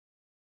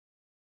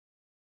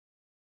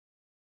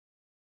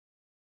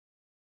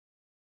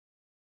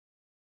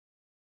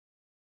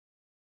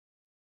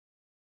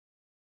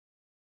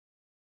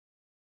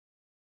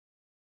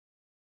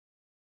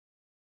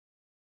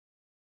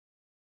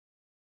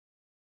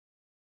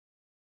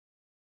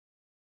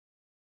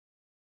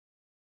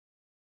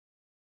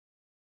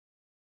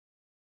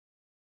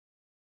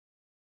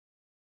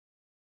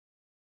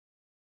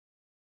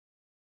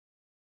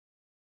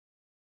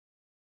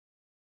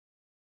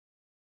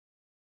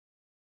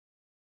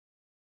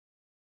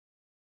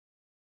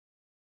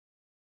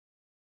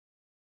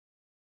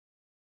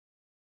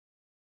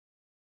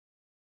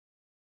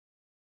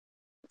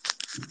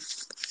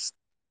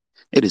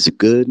It is a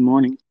good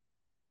morning.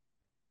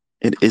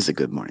 It is a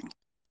good morning.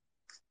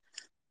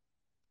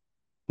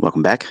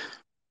 Welcome back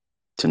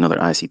to another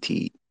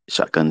ICT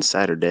Shotgun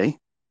Saturday.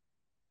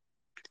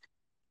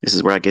 This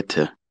is where I get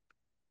to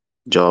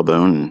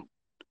jawbone and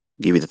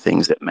give you the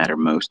things that matter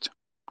most.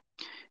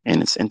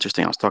 And it's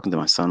interesting. I was talking to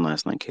my son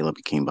last night. Caleb,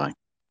 he came by,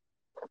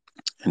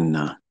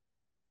 and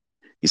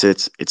he said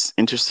it's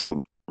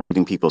interesting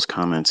reading people's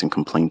comments and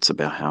complaints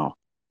about how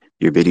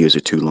your videos are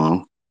too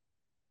long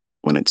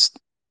when it's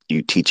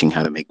you teaching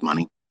how to make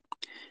money,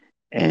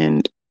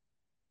 and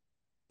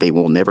they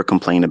will never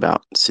complain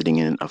about sitting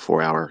in a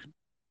 4 hour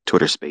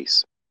Twitter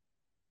space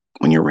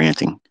when you're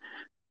ranting.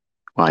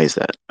 Why is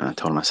that? And I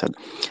told him, I said,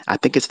 I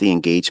think it's the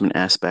engagement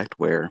aspect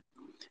where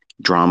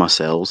drama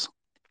sells,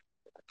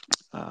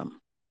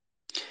 um,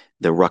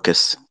 the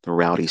ruckus, the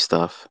rowdy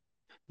stuff.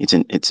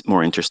 It's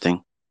more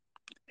interesting,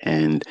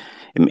 and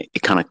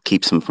it kind of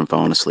keeps them from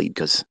falling asleep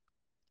because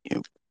you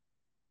know,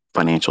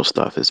 financial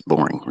stuff is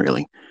boring.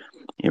 Really,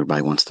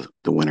 everybody wants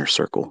the winner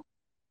circle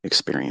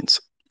experience.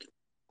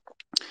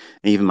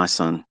 And even my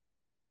son,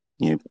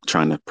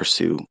 trying to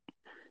pursue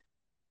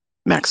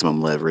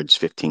maximum leverage,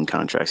 15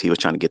 contracts. He was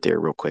trying to get there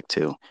real quick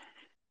too.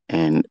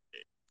 And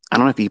I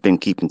don't know if you've been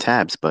keeping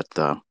tabs, but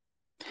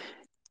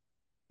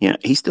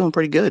he's doing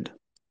pretty good.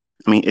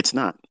 I mean, it's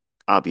not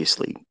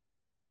obviously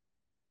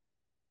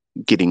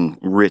getting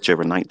rich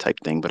overnight type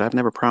thing, but I've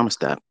never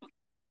promised that.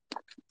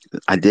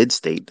 I did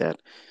state that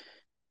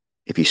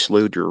if you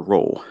slowed your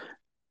roll,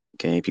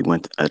 okay, if you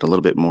went at a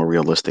little bit more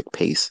realistic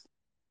pace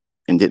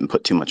and didn't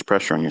put too much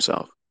pressure on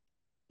yourself,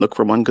 look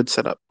for one good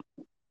setup,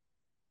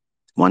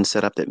 one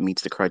setup that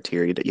meets the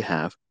criteria that you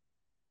have.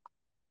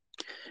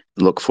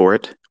 Look for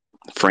it,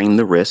 frame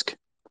the risk,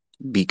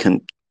 be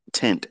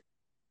content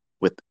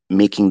with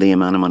making the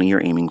amount of money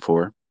you're aiming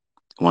for.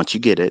 Once you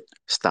get it,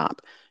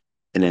 stop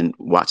and then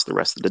watch the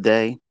rest of the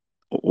day,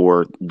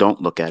 or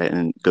don't look at it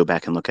and go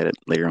back and look at it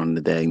later on in the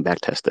day and back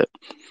test it.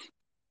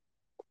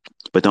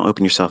 But don't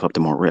open yourself up to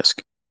more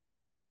risk.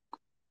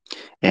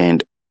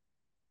 And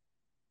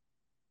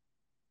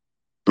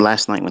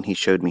last night when he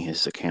showed me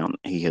his account,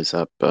 he is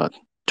up over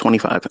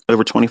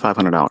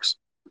 $2,500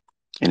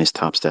 in his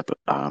Top Step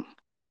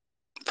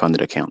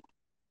funded account.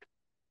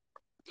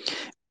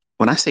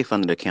 When I say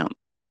funded account,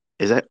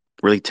 is that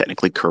really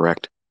technically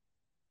correct?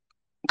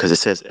 Because it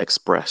says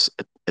Express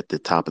at the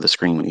top of the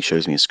screen when he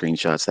shows me his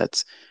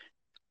screenshots.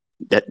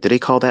 That. Do they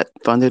call that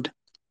funded?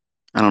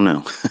 I don't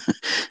know.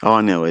 All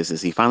I know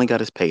is he finally got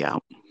his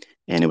payout,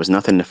 and it was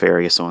nothing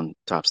nefarious on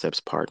Top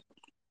Step's part.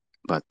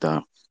 But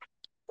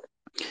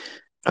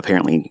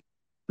apparently,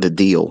 the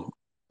deal,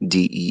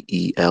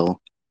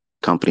 DEEL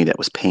company that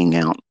was paying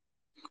out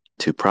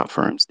to prop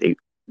firms,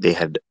 they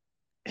had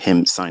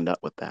him signed up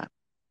with that,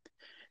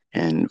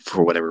 and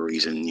for whatever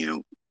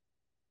reason,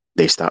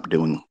 they stopped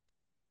doing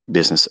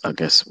business, I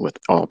guess, with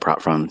all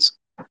prop firms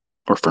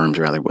or firms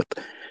rather, with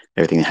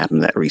everything that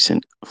happened to that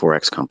recent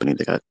forex company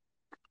that got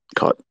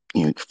caught,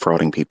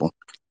 frauding people.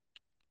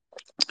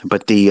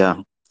 But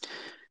the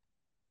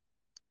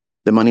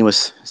money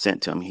was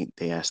sent to him.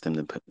 They asked him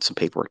to put some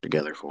paperwork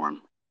together for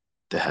him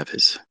to have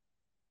his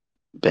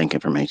bank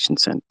information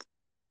sent,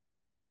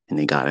 and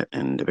they got it.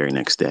 And the very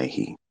next day,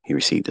 he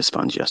received his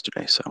funds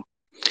yesterday. So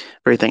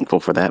very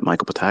thankful for that,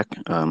 Michael Patak.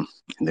 And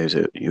there's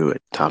you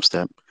at Top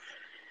Step.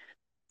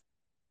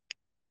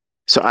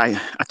 So I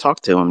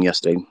talked to him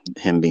yesterday,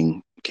 him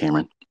being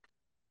Cameron.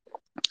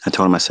 I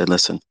told him, I said,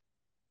 listen,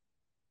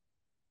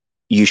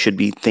 you should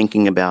be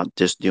thinking about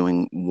just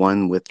doing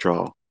one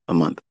withdrawal a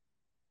month.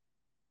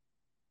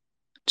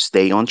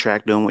 Stay on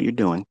track doing what you're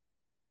doing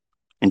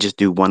and just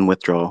do one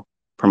withdrawal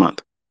per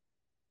month.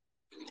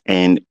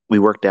 And we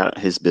worked out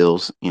his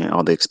bills,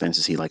 all the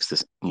expenses he likes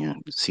to,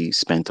 see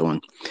spent on.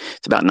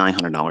 It's about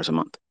 $900 a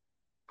month.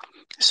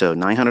 So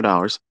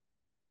 $900.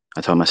 I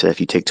told him, I said, if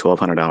you take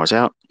 $1,200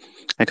 out,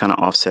 that kind of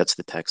offsets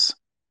the tax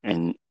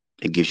and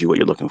it gives you what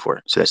you're looking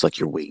for. So that's like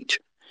your wage.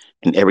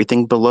 And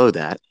everything below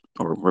that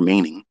or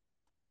remaining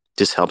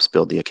just helps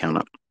build the account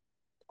up.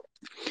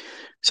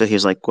 So he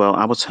was like, well,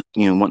 I was,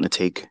 wanting to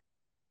take,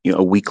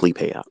 a weekly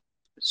payout.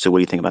 So what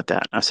do you think about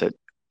that? I said,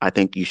 I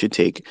think you should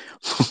take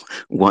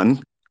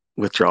one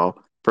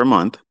withdrawal per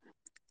month.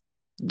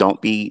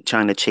 Don't be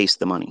trying to chase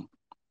the money.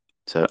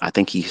 So I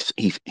think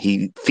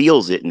he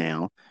feels it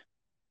now.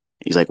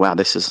 He's like, wow,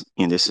 this is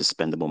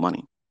spendable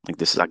money. Like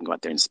this is I can go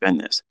out there and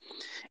spend this.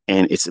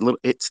 And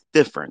it's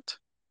different.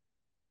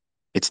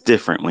 It's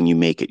different when you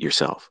make it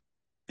yourself.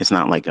 It's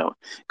not like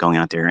going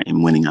out there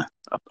and winning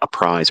a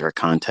prize or a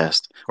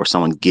contest or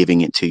someone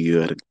giving it to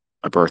you at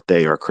a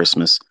birthday or a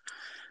Christmas.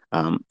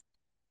 Um,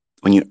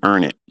 when you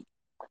earn it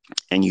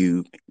and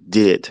you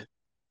did it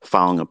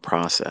following a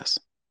process,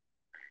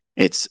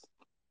 it's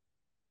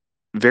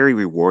very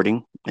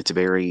rewarding. It's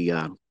very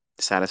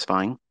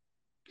satisfying.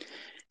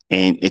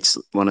 And it's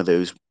one of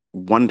those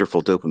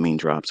wonderful dopamine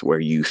drops where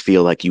you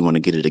feel like you want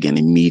to get it again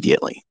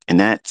immediately. And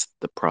that's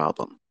the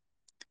problem.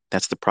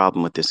 That's the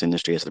problem with this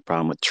industry. That's the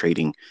problem with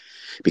trading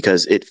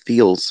because it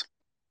feels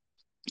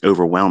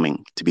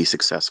overwhelming to be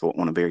successful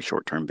on a very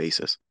short-term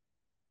basis.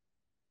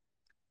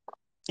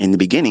 In the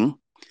beginning,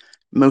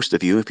 most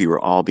of you, if you were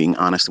all being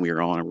honest and we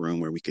were all in a room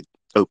where we could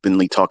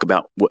openly talk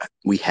about what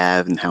we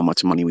have and how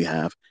much money we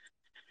have,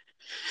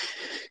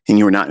 and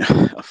you were not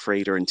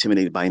afraid or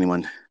intimidated by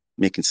anyone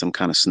making some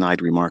kind of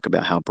snide remark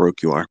about how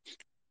broke you are.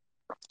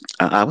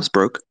 I was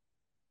broke.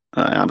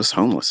 I was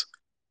homeless.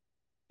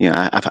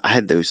 I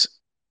had those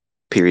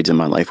periods in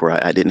my life where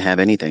I didn't have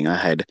anything. I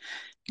had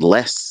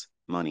less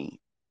money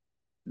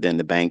than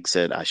the bank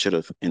said I should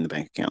have in the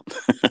bank account.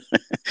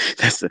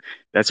 that's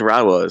that's where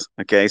I was.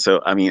 Okay,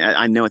 so I mean,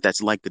 I know what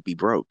that's like to be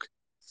broke.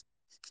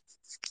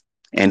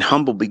 And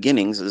humble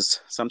beginnings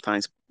is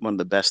sometimes one of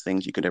the best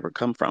things you could ever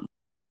come from.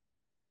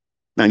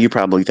 Now you're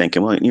probably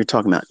thinking, well, you're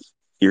talking about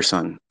your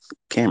son,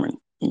 Cameron.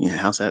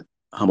 How's that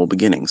humble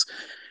beginnings?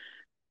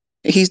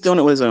 He's doing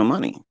it with his own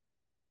money.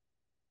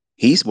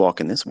 He's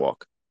walking this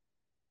walk.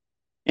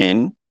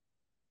 And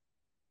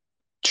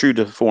true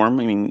to form,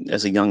 I mean,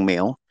 as a young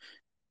male,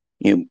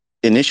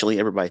 initially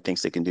everybody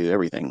thinks they can do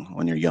everything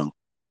when you're young.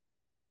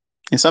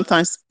 And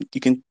sometimes you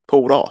can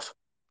pull it off.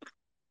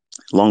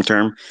 Long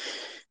term,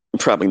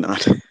 probably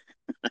not.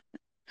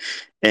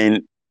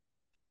 And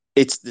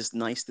it's just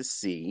nice to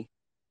see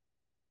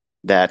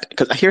that,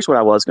 because here's what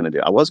I was going to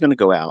do. I was going to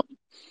go out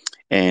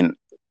and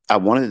I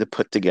wanted to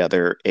put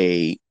together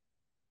a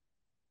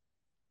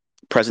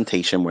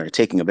presentation where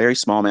taking a very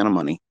small amount of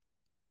money,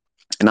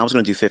 and I was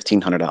going to do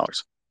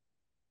 $1,500.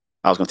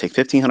 I was going to take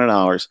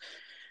 $1,500,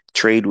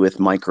 trade with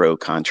micro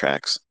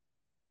contracts,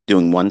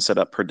 doing one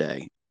setup per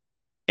day.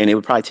 And it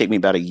would probably take me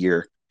about a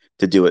year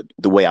to do it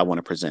the way I want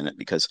to present it,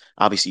 because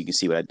obviously you can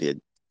see what I did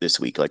this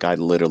week. Like I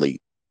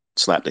literally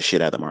slapped the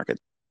shit out of the market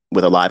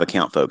with a live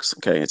account, folks.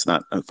 Okay. It's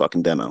not a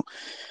fucking demo,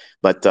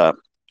 but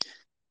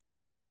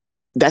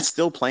that's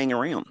still playing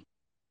around.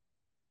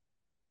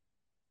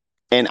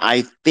 And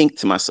I think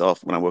to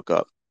myself when I woke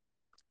up,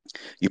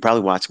 you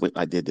probably watched what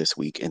I did this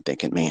week and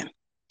thinking, man,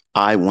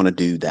 I want to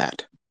do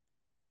that.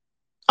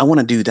 I want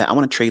to do that. I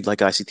want to trade like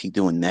ICT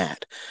doing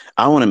that.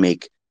 I want to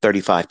make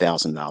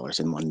 $35,000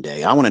 in one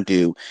day. I want to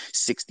do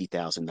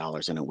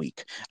 $60,000 in a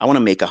week. I want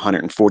to make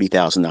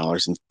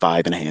 $140,000 in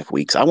 5.5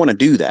 weeks. I want to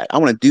do that. I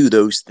want to do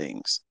those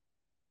things.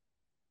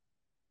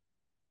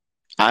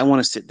 I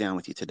want to sit down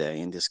with you today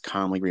and just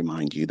calmly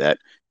remind you that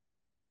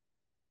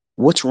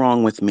what's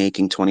wrong with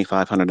making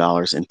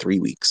 $2,500 in 3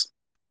 weeks?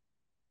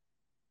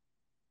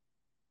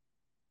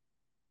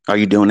 Are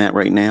you doing that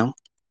right now?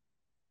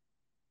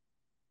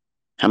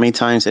 How many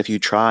times have you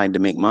tried to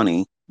make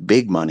money,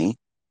 big money,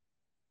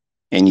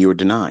 and you were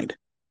denied?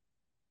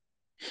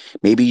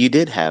 Maybe you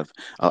did have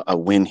a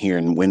win here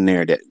and win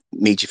there that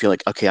made you feel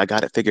like, okay, I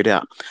got it figured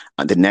out.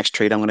 The next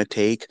trade I'm going to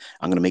take,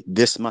 I'm going to make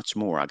this much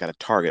more. I got a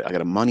target. I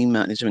got a money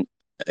management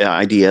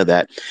idea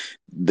that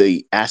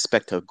the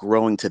aspect of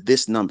growing to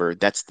this number,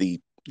 that's the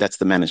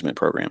management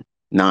program.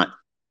 Not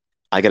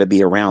I got to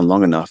be around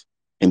long enough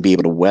and be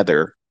able to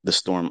weather the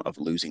storm of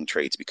losing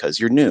trades because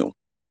you're new.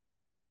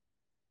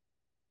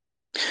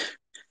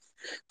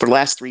 For the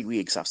last 3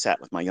 weeks, I've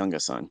sat with my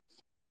youngest son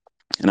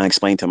and I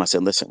explained to him, I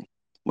said, listen,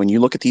 when you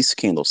look at these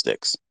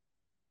candlesticks,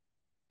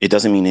 it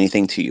doesn't mean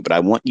anything to you, but I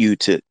want you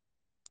to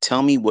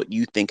tell me what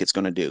you think it's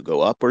going to do.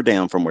 Go up or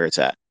down from where it's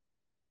at.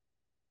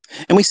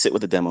 And we sit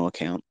with a demo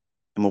account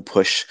and we'll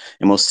push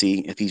and we'll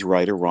see if he's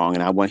right or wrong.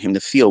 And I want him to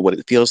feel what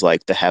it feels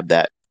like to have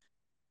that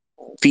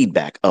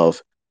feedback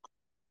of,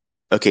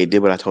 okay, it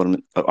did what I told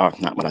him, or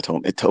not what I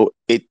told him.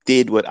 It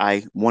did what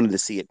I wanted to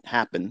see it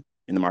happen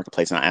in the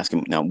marketplace. And I asked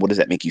him, now, what does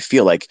that make you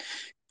feel like?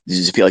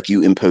 Does it feel like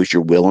you imposed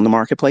your will on the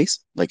marketplace?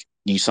 Like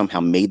you somehow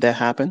made that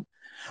happen?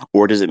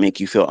 Or does it make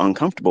you feel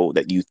uncomfortable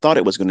that you thought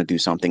it was going to do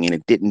something and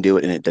it didn't do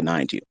it and it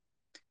denied you?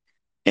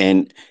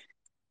 And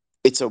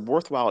it's a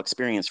worthwhile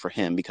experience for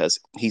him because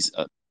he's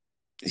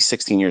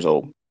 16 years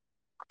old.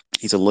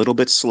 He's a little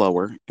bit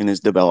slower in his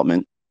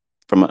development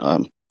from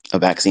a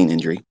vaccine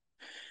injury.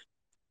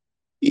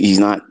 He's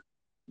not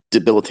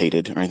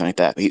debilitated or anything like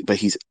that, but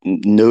he's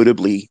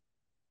notably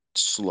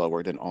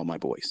slower than all my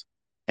boys.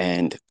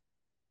 And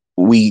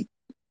we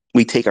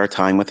we take our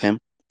time with him,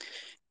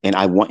 and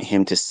I want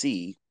him to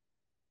see,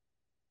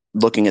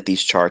 looking at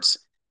these charts,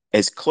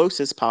 as close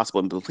as possible.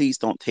 And please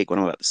don't take what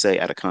I'm about to say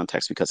out of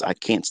context because I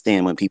can't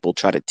stand when people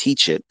try to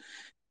teach it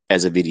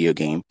as a video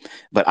game.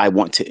 But I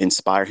want to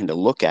inspire him to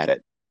look at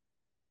it,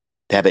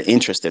 to have an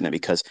interest in it,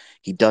 because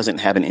he doesn't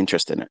have an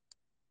interest in it.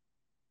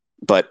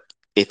 But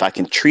if I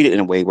can treat it in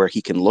a way where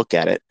he can look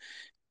at it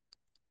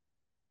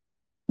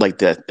like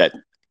that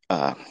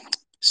uh,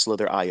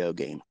 Slither.io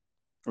game,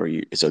 where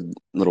it's a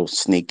little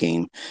snake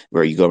game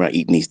where you go around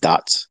eating these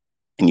dots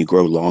and you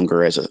grow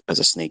longer as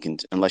a snake,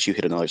 and unless you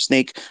hit another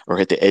snake or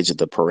hit the edge of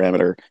the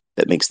parameter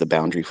that makes the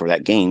boundary for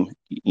that game,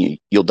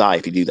 you'll die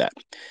if you do that.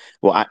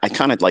 Well, I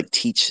kind of like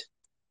teach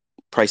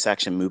price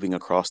action moving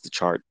across the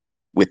chart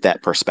with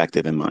that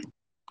perspective in mind.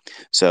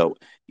 So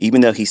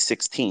even though he's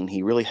 16,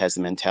 he really has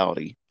the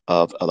mentality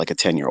of like a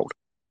 10-year-old.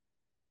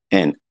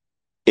 And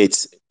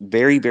it's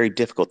very, very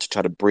difficult to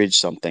try to bridge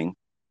something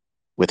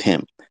with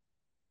him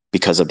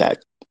because of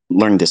that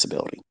learning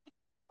disability.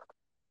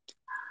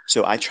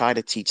 So I try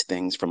to teach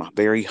things from a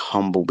very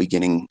humble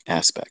beginning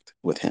aspect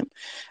with him.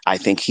 I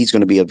think he's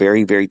going to be a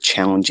very, very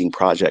challenging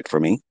project for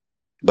me,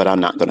 but I'm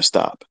not going to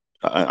stop.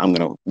 I'm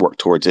going to work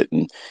towards it.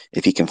 And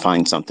if he can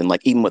find something, like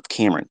even with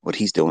Cameron, what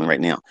he's doing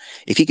right now,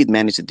 if he could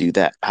manage to do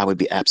that, I would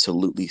be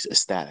absolutely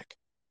ecstatic.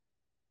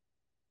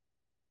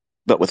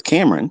 But with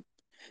Cameron,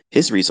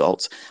 his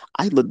results,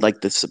 I would like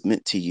to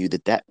submit to you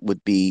that that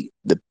would be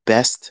the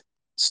best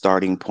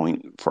starting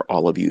point for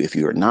all of you. If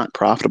you are not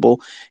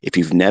profitable, if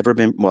you've never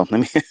been, well,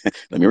 let me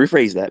let me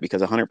rephrase that,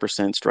 because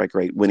 100% strike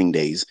rate winning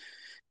days,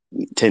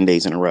 10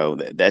 days in a row,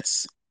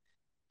 that's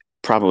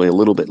probably a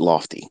little bit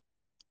lofty.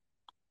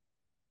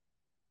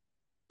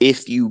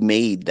 If you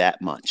made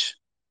that much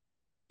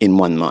in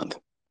 1 month,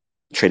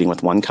 trading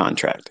with one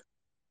contract,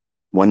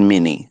 one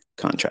mini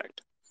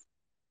contract,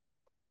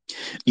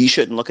 you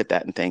shouldn't look at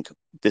that and think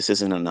this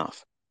isn't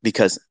enough,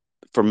 because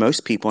for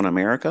most people in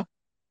America,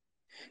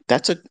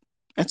 that's a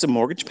that's a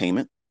mortgage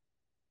payment,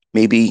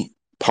 maybe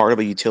part of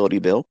a utility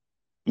bill,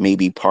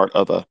 maybe part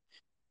of a,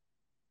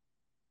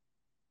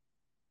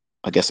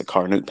 I guess, a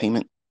car note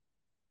payment,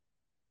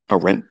 a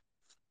rent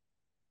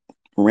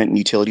and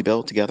utility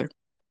bill together.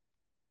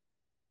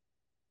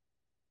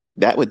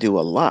 That would do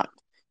a lot.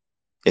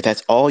 If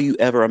that's all you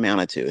ever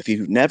amounted to, if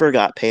you never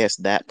got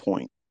past that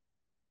point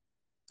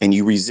and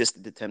you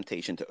resisted the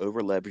temptation to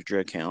over leverage your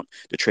account,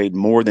 to trade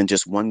more than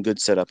just one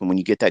good setup, and when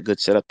you get that good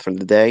setup for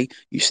the day,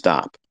 you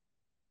stop.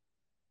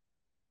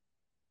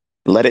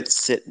 Let it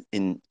sit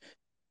and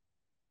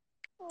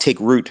take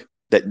root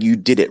that you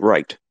did it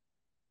right.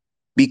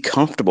 Be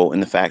comfortable in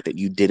the fact that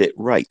you did it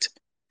right.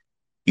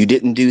 You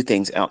didn't do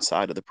things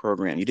outside of the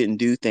program. You didn't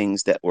do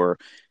things that were,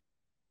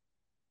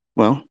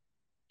 well,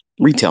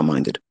 retail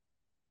minded.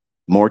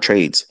 More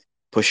trades,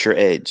 push your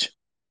edge.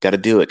 Got to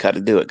do it, got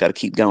to do it, got to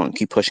keep going,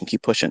 keep pushing,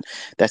 keep pushing.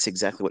 That's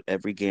exactly what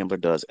every gambler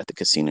does at the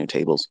casino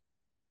tables.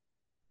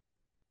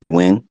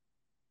 Win,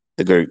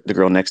 the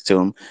girl next to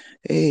him,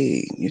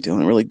 hey, you're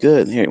doing really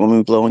good. Here, want me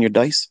to blow on your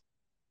dice?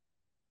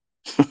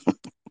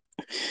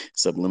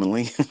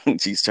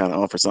 Subliminally, she's trying to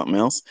offer something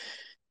else.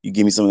 You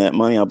give me some of that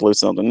money, I'll blow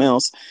something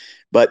else.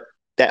 But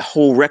that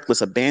whole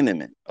reckless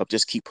abandonment of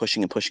just keep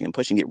pushing and pushing and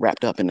pushing, get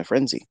wrapped up in the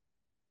frenzy.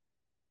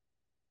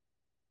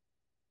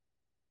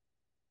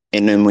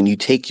 And then when you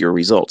take your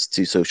results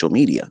to social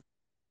media,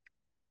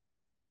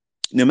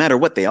 no matter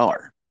what they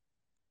are,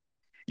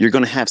 you're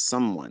going to have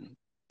someone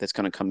that's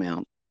going to come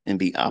out and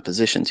be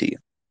opposition to you.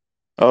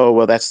 Oh,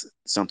 well, that's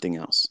something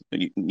else.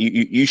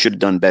 You should have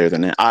done better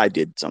than that. I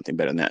did something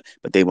better than that,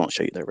 but they won't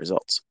show you their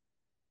results.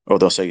 Or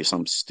they'll show you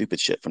some stupid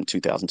shit from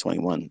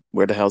 2021.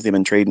 Where the hell's they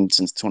been trading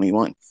since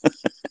 21?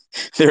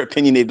 They're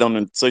opinionated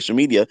on social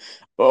media.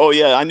 Oh,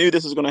 yeah, I knew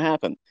this was going to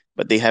happen,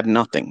 but they have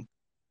nothing.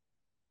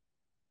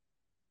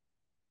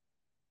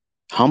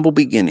 Humble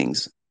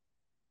beginnings,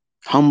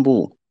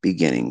 humble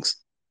beginnings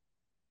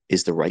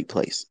is the right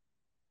place,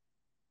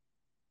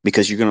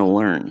 because you're going to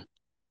learn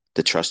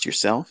to trust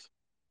yourself.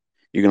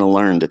 You're going to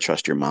learn to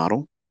trust your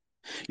model.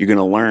 You're going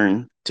to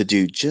learn to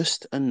do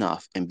just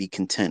enough and be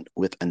content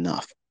with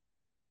enough.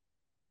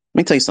 Let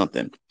me tell you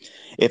something.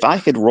 If I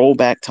could roll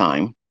back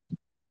time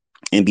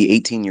and be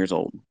 18 years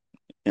old,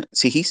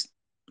 see,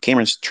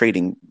 Cameron's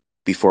trading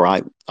before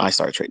I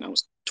started trading. I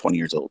was 20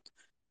 years old.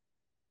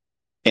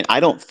 And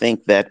I don't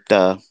think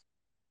I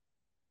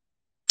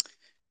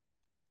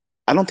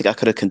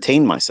could have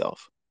contained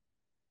myself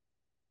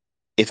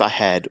if I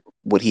had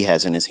what he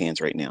has in his hands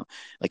right now.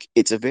 Like,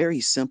 it's a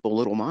very simple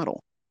little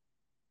model.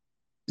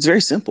 It's very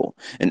simple.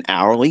 An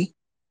hourly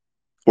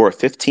or a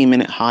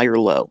 15-minute high or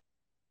low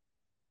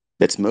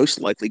that's most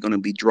likely going to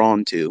be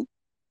drawn to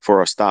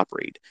for a stop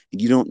read.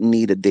 You don't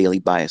need a daily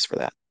bias for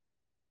that.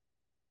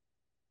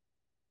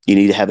 You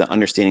need to have the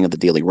understanding of the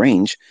daily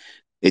range.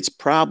 It's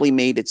probably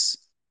made its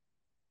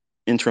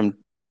interim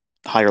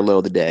high or low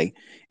of the day,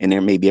 and there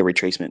may be a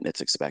retracement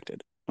that's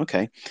expected.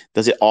 Okay.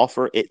 Does it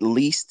offer at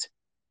least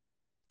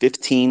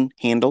 15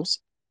 handles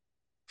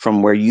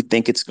from where you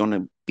think it's going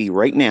to be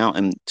right now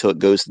until it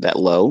goes to that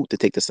low to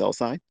take the sell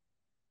side,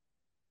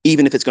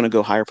 even if it's going to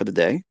go higher for the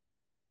day?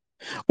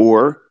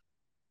 Or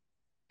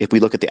if we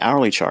look at the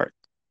hourly chart,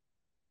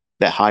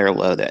 that higher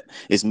low that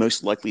is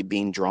most likely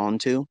being drawn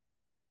to,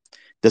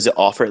 does it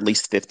offer at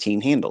least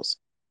 15 handles?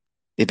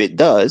 If it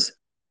does,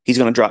 he's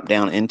going to drop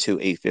down into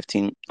a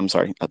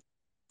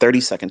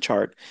 30-second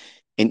chart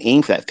and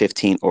aim for that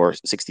 15 or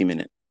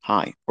 60-minute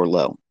high or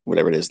low,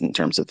 whatever it is in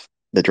terms of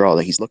the draw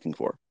that he's looking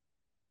for.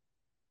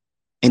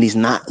 And he's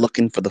not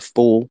looking for the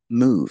full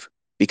move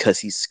because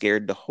he's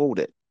scared to hold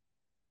it.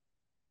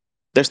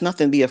 There's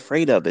nothing to be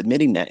afraid of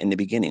admitting that in the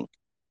beginning.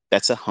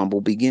 That's a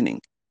humble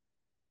beginning.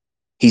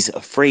 He's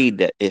afraid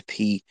that if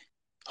he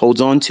holds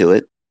on to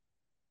it,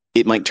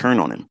 it might turn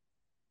on him.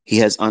 He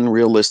has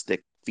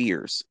unrealistic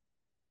fears,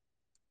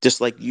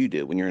 just like you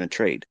do when you're in a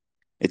trade.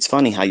 It's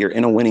funny how you're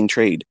in a winning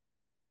trade,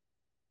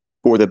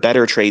 or the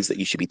better trades that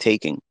you should be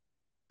taking,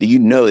 that you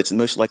know it's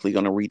most likely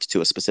going to reach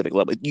to a specific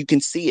level. You can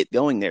see it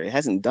going there. It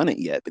hasn't done it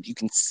yet, but you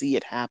can see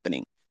it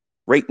happening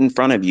right in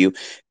front of you.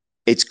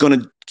 It's going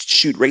to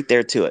shoot right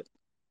there to it.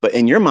 But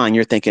in your mind,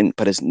 you're thinking,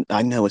 but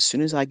I know as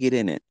soon as I get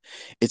in it,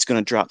 it's going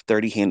to drop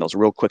 30 handles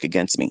real quick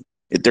against me.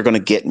 They're going to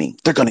get me.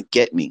 They're going to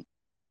get me.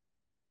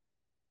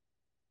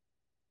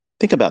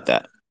 Think about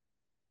that.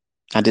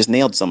 I just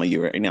nailed some of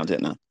you right now,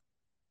 didn't I?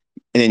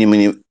 And then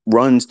when it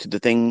runs to the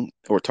thing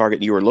or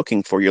target you were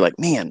looking for, you're like,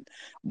 man,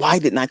 why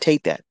didn't I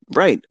take that?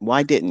 Right.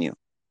 Why didn't you?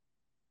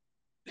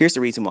 Here's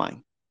the reason why.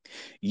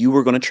 You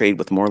were going to trade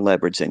with more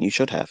leverage than you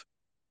should have.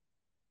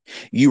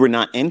 You were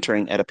not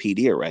entering at a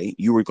PD array.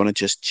 You were going to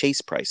just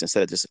chase price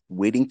instead of just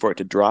waiting for it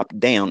to drop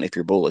down if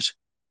you're bullish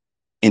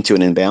into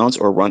an imbalance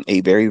or run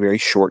a very, very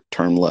short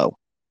term low.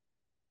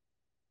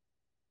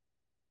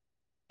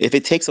 If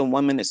it takes a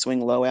 1 minute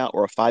swing low out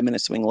or a 5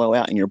 minute swing low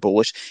out and you're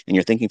bullish and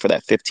you're thinking for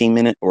that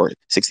 15-minute or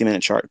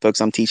 60-minute chart,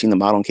 folks, I'm teaching the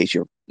model in case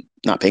you're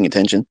not paying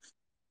attention.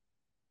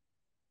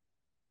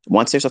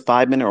 Once there's a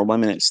 5 minute or 1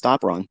 minute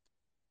stop run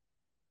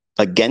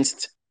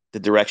against the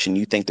direction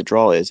you think the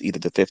draw is, either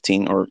the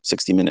 15 or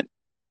 60-minute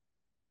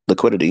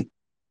liquidity,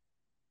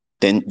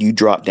 then you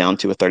drop down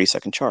to a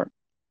 30-second chart.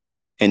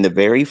 And the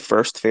very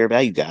first fair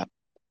value gap,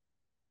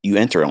 you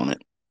enter on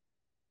it.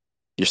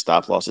 Your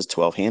stop loss is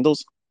 12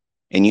 handles,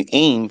 and you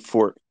aim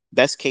for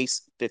best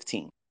case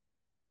 15.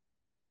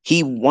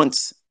 He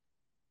wants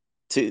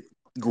to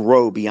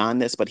grow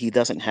beyond this, but he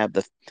doesn't have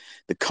the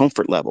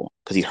comfort level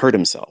because he hurt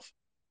himself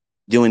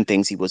doing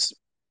things he was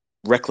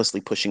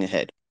recklessly pushing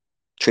ahead,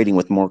 trading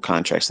with more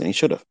contracts than he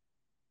should have,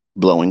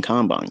 blowing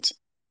combines.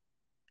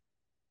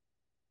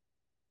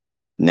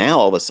 Now,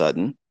 all of a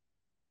sudden,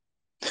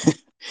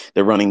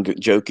 the running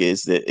joke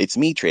is that it's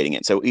me trading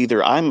it. So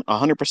either I'm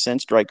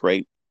 100% strike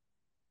rate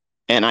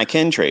and I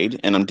can trade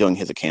and I'm doing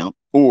his account,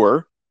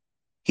 or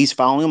he's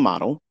following a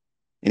model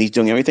and he's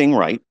doing everything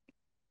right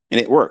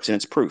and it works and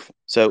it's proof.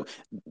 So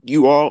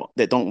you all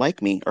that don't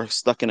like me are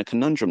stuck in a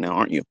conundrum now,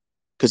 aren't you?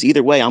 Because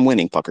either way, I'm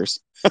winning, fuckers.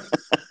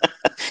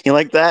 You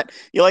like that?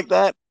 You like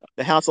that?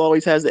 The house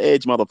always has the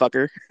edge,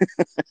 motherfucker.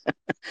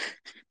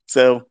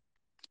 So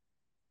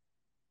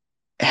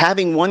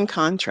having one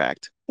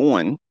contract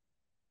on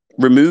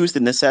removes the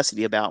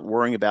necessity about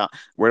worrying about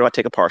where do I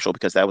take a partial,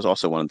 because that was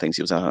also one of the things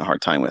he was having a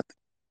hard time with.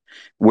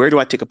 Where do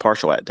I take a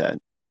partial at, Dad?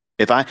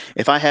 If I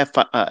have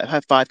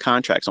 5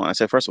 contracts on, I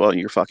said, first of all,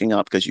 you're fucking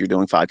up because you're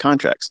doing 5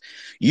 contracts.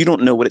 You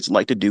don't know what it's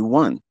like to do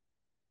one.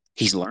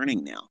 He's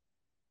learning now.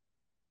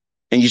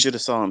 And you should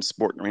have saw him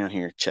sporting around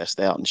here,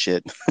 chest out and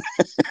shit.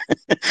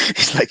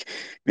 He's like,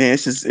 man,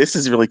 this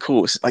is really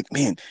cool. It's like,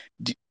 man,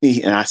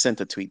 and I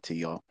sent a tweet to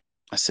y'all.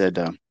 I said,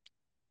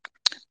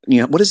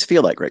 what does it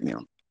feel like right now?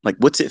 Like,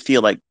 what's it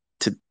feel like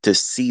to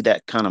see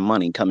that kind of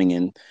money coming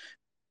in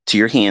to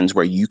your hands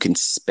where you can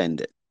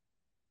spend it?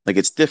 Like,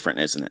 it's different,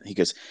 isn't it? He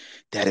goes,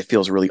 Dad, it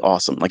feels really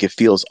awesome. Like, it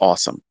feels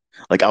awesome.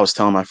 Like, I was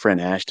telling my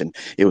friend Ashton,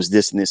 it was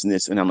this and this and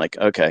this. And I'm like,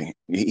 okay,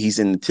 he's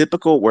in the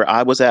typical where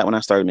I was at when I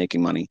started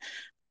making money.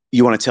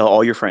 You want to tell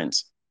all your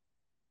friends,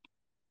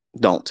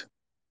 don't.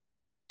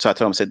 So I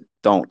told him, I said,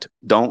 don't.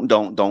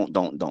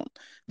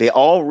 They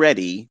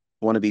already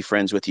want to be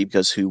friends with you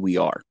because who we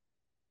are.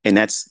 And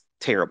that's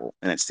terrible.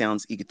 And it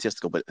sounds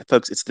egotistical, but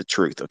folks, it's the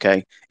truth.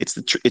 Okay. It's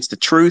the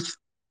truth.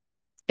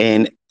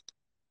 And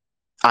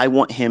I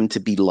want him to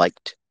be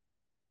liked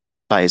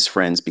by his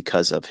friends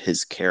because of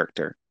his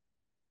character,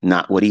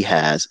 not what he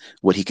has,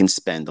 what he can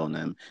spend on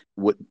them,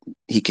 what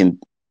he can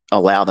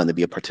allow them to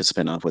be a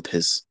participant of with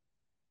his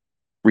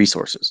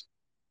resources.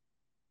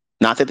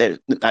 Not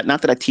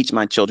that I teach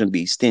my children to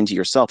be stingy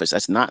or selfish.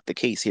 That's not the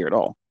case here at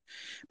all.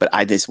 But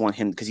I just want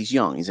him, because he's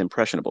young, he's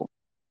impressionable.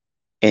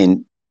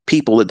 And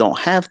people that don't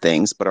have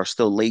things but are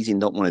still lazy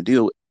and don't want to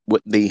do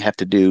what they have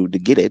to do to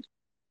get it,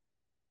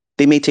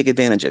 they may take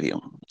advantage of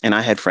you. And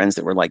I had friends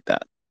that were like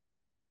that.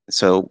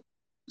 So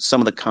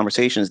some of the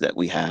conversations that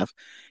we have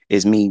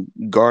is me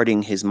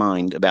guarding his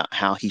mind about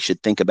how he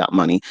should think about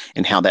money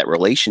and how that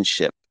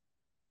relationship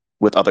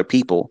with other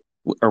people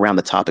around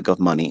the topic of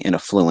money and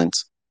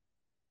affluence,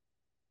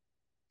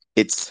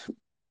 it's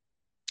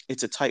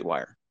it's a tight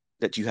wire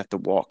that you have to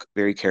walk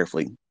very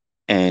carefully.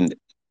 And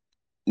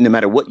no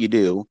matter what you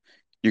do,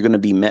 you're going to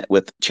be met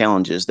with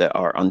challenges that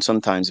are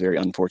sometimes very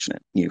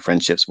unfortunate.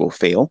 Friendships will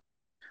fail,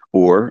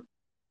 or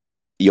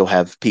you'll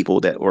have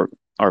people that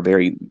are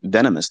very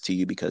venomous to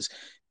you because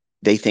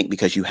they think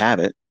because you have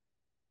it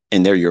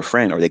and they're your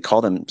friend, or they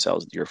call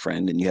themselves your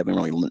friend and you haven't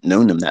really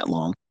known them that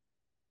long,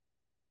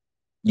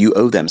 you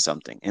owe them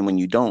something. And when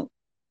you don't,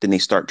 then they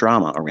start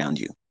drama around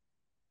you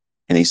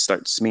and they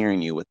start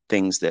smearing you with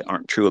things that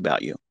aren't true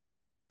about you.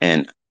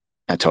 And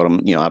I told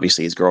him,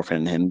 obviously his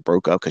girlfriend and him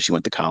broke up because she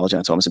went to college. And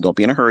I told him, I said, don't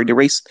be in a hurry to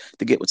race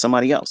to get with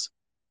somebody else.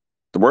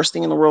 The worst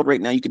thing in the world right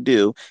now you could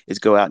do is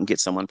go out and get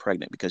someone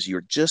pregnant because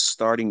you're just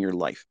starting your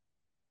life.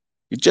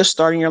 You're just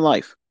starting your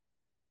life.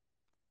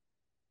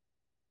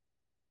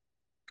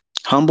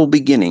 Humble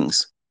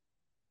beginnings.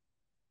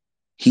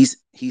 He's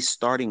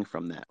starting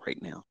from that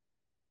right now.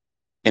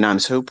 And I'm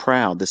so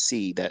proud to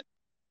see that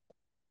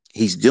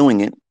he's doing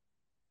it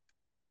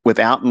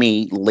without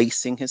me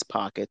lacing his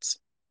pockets,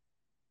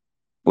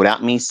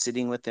 without me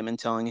sitting with him and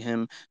telling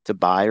him to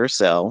buy or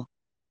sell.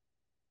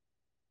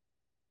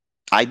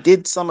 I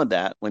did some of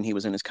that when he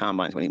was in his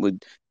combines, when he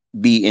would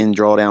be in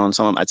drawdown on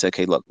some of them. I'd say,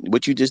 okay, look,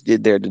 what you just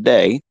did there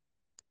today,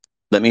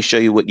 let me show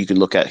you what you can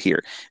look at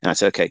here. And I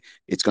said, okay,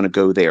 it's going to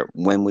go there.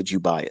 When would you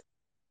buy it?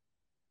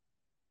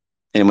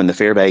 And when the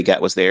fair value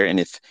gap was there, and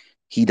if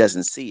he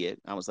doesn't see it,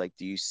 I was like,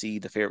 do you see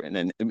the fair? And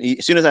then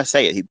as soon as I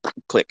say it, he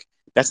click.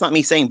 That's not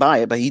me saying buy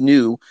it, but he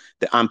knew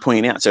that I'm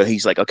pointing out. So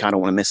he's like, okay, I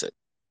don't want to miss it.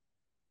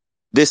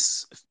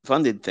 This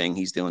funded thing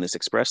he's doing, this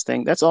express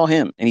thing, that's all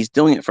him. And he's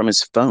doing it from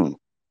his phone,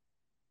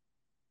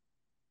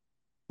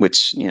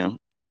 which,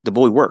 the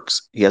boy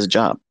works. He has a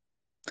job.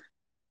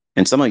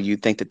 And some of you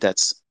think that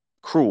that's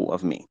cruel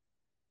of me.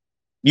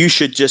 You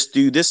should just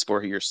do this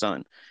for your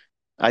son.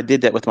 I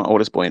did that with my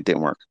oldest boy and it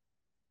didn't work.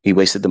 He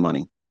wasted the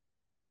money,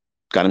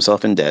 got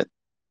himself in debt,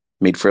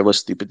 made frivolous,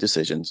 stupid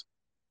decisions,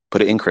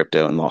 put it in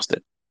crypto and lost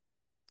it.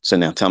 So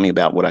now tell me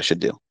about what I should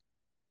do.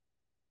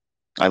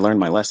 I learned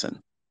my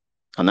lesson.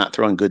 I'm not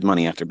throwing good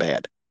money after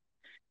bad.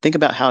 Think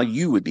about how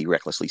you would be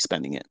recklessly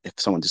spending it if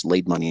someone just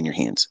laid money in your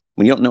hands.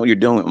 When you don't know what you're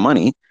doing with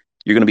money,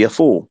 you're going to be a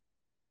fool.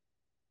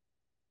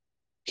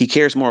 He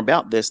cares more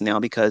about this now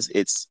because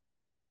it's,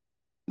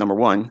 number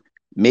one,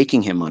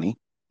 making him money.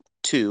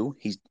 Two,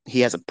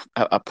 he has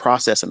a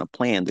process and a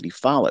plan that he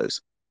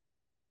follows,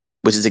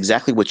 which is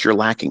exactly what you're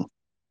lacking.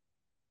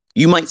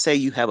 You might say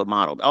you have a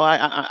model. Oh,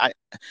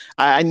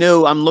 I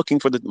know I'm looking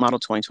for the model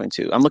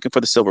 2022. I'm looking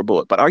for the silver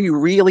bullet, but are you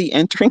really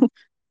entering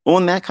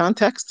on that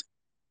context?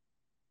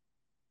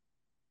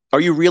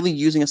 Are you really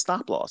using a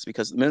stop loss?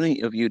 Because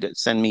many of you that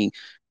send me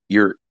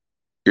your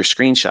your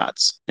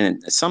screenshots,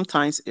 and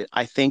sometimes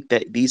I think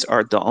that these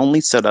are the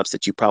only setups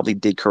that you probably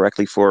did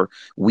correctly for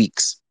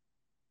weeks,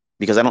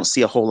 because I don't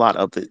see a whole lot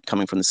of it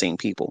coming from the same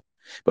people.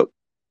 But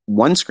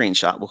one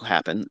screenshot will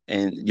happen,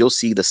 and you'll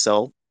see the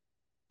sell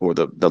or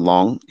the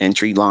long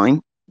entry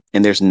line,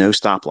 and there's no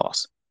stop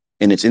loss,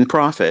 and it's in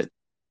profit,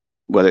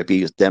 whether it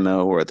be a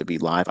demo or whether it be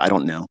live. I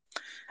don't know.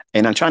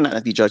 And I'm trying not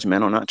to be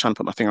judgmental. I'm not trying to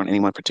put my finger on any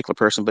one particular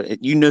person,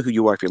 but you know who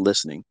you are if you're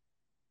listening.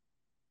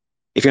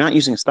 If you're not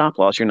using a stop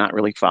loss, you're not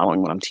really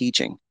following what I'm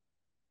teaching.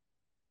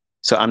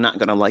 So I'm not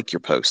going to like your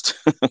post.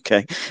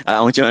 Okay. I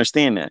want you to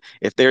understand that.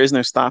 If there is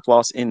no stop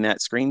loss in that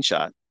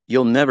screenshot,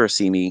 you'll never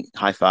see me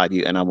high five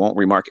you, and I won't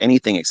remark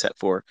anything except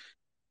for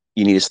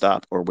you need to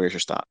stop or where's your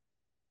stop.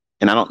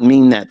 And I don't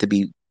mean that to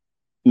be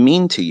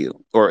mean to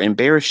you or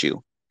embarrass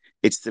you.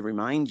 It's to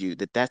remind you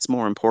that that's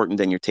more important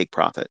than your take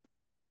profit.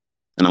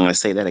 And I'm going to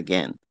say that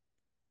again.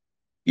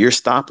 Your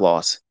stop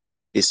loss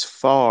is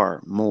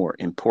far more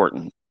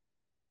important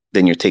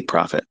than your take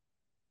profit,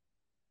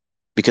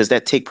 because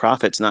that take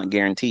profit's not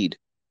guaranteed.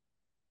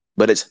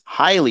 But it's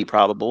highly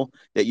probable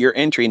that your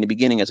entry in the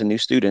beginning as a new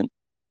student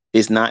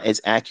is not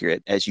as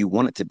accurate as you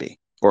want it to be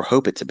or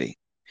hope it to be.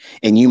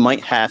 And you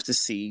might have to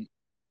see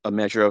a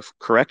measure of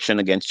correction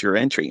against your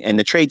entry, and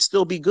the trade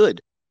still be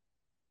good.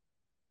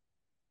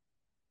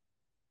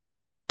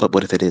 But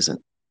what if it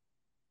isn't?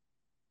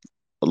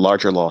 A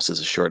larger loss is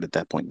assured at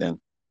that point then.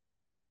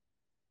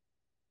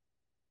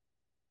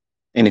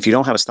 And if you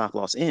don't have a stop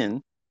loss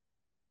in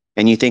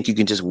and you think you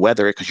can just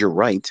weather it because you're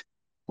right,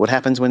 what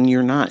happens when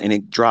you're not and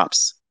it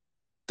drops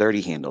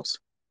 30 handles?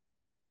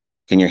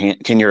 Can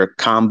your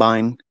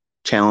combine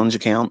challenge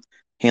account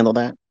handle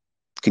that?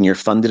 Can your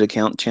funded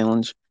account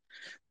challenge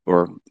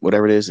or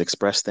whatever it is,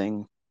 express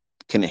thing,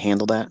 can it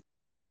handle that?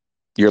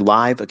 Your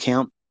live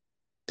account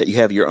that you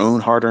have your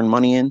own hard-earned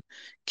money in,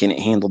 can it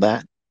handle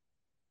that?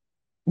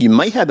 You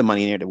might have the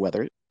money in there to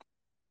weather it,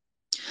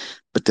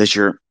 but does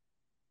your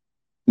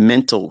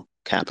mental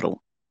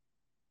capital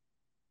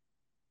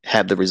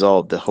have the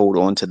resolve to hold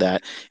on to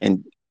that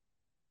and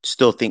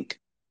still think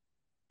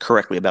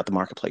correctly about the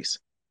marketplace?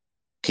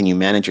 Can you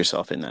manage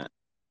yourself in that?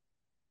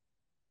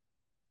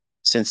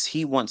 Since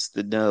he wants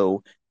to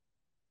know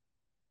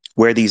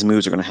where these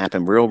moves are going to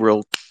happen,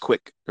 real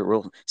quick,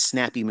 real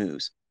snappy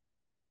moves,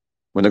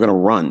 when they're going to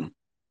run,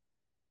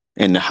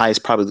 and the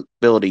highest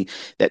probability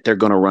that they're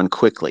going to run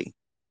quickly.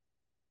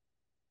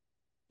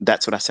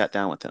 That's what I sat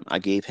down with him. I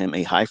gave him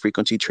a high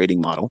frequency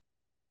trading model.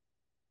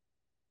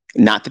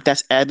 Not that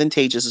that's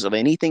advantageous of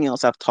anything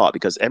else I've taught,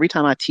 because every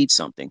time I teach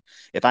something,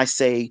 if I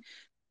say,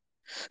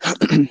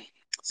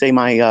 say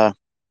my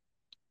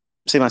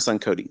son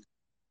Cody,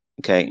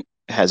 okay,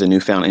 has a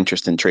newfound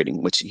interest in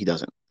trading, which he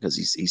doesn't, because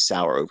he's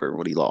sour over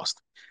what he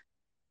lost,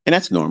 and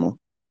that's normal.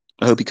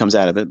 I hope he comes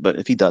out of it, but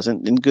if he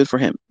doesn't, then good for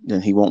him.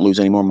 Then he won't lose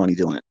any more money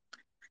doing it.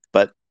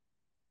 But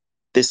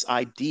this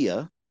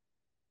idea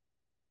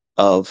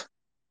of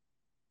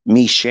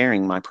me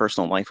sharing my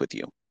personal life with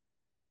you,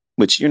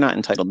 which you're not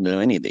entitled to know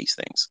any of these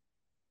things,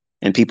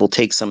 and people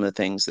take some of the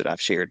things that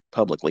I've shared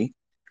publicly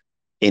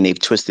and they've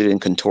twisted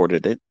and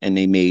contorted it and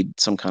they made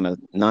some kind of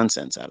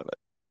nonsense out of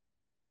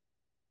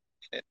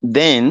it.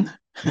 Then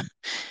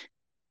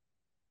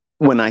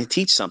when I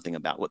teach something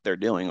about what they're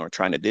doing or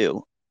trying to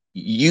do,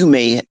 you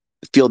may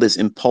feel this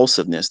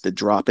impulsiveness to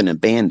drop and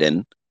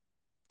abandon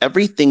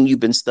everything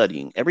you've been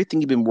studying, everything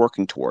you've been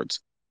working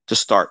towards, to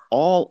start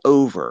all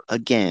over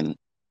again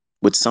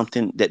with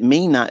something that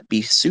may not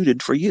be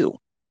suited for you.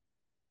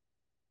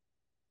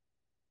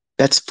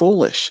 That's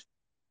foolish.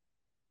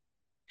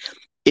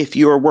 If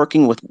you are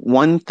working with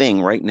one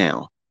thing right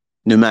now,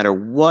 no matter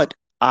what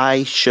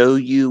I show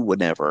you,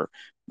 whenever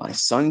my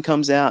son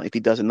comes out, if he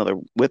does another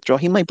withdrawal,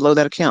 he might blow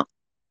that account.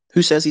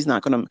 Who says he's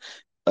not going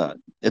to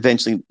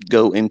eventually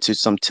go into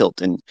some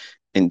tilt and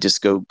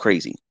just go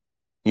crazy?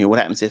 You know, what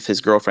happens if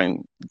his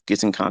girlfriend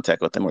gets in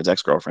contact with him, or his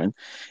ex-girlfriend,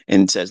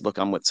 and says, "Look,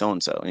 I'm with so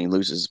and so," and he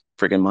loses his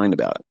friggin' mind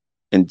about it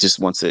and just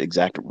wants to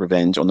exact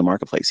revenge on the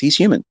marketplace? He's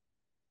human.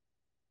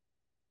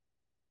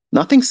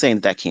 Nothing's saying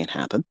that that can't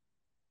happen.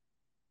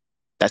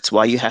 That's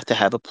why you have to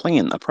have a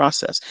plan, a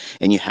process,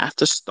 and you have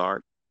to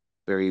start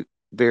very,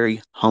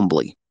 very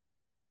humbly,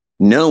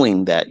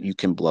 knowing that you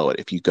can blow it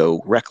if you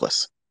go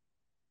reckless.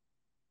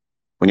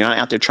 When you're not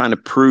out there trying to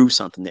prove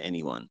something to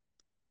anyone.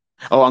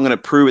 Oh, I'm going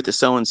to prove it to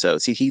so and so.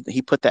 See,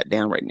 he put that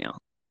down right now.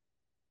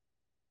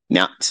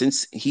 Now,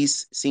 since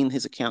he's seen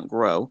his account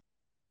grow,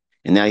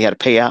 and now he had to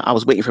pay out, I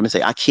was waiting for him to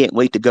say, "I can't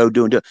wait to go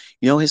do and do it."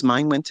 You know, his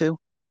mind went to,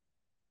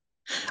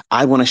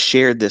 "I want to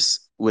share this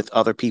with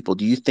other people.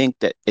 Do you think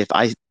that if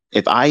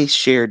I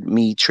shared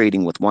me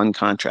trading with one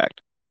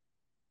contract,"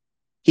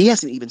 he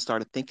hasn't even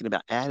started thinking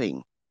about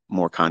adding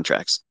more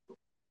contracts.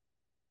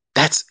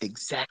 That's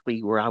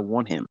exactly where I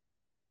want him.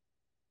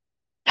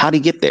 How'd he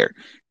get there?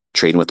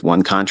 Trading with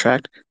one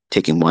contract,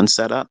 taking one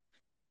setup,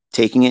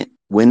 taking it,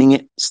 winning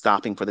it,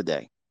 stopping for the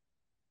day.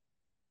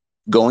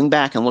 Going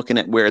back and looking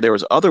at where there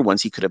was other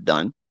ones he could have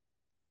done,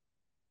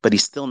 but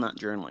he's still not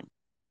journaling.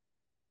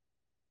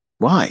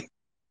 Why?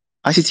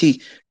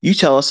 ICT, you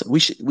tell us we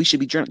should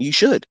be journaling. You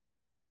should.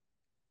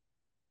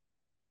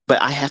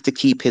 But I have to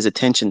keep his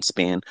attention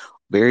span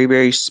very,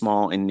 very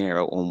small and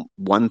narrow on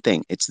one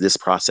thing. It's this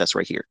process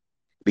right here.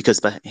 Because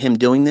by him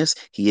doing this,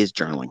 he is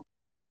journaling.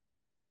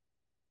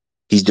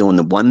 He's doing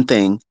the one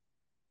thing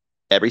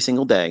every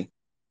single day.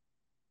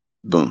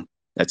 Boom.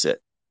 That's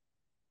it.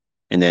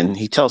 And then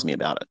he tells me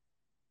about it.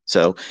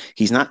 So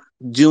he's not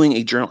doing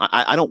a journal.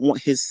 I don't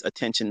want his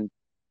attention,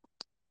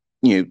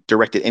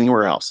 directed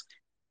anywhere else.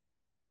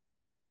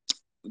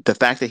 The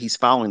fact that he's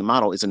following the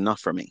model is enough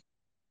for me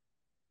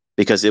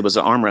because it was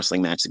an arm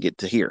wrestling match to get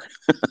to here.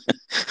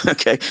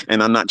 Okay.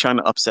 And I'm not trying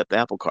to upset the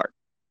apple cart.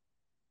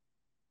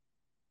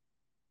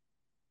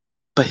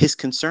 But his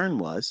concern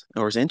was,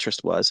 or his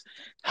interest was,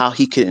 how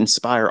he could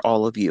inspire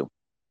all of you.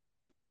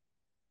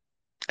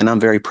 And I'm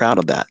very proud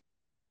of that.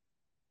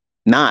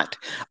 Not,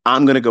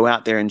 I'm going to go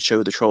out there and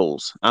show the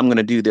trolls. I'm going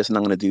to do this and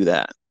I'm going to do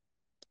that.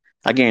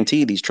 I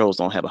guarantee these trolls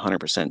don't have a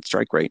 100%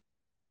 strike rate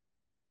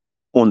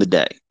on the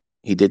day.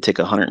 He did take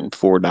a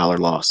 $104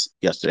 loss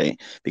yesterday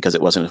because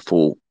it wasn't a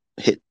full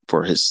hit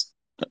for his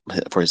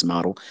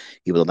model.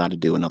 He was allowed to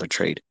do another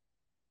trade,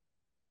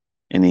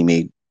 and he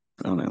made,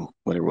 I don't know,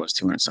 whatever it was,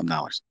 200 some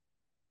dollars.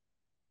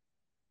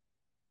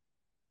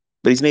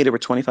 But he's made over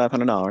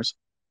 $2,500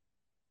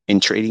 in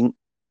trading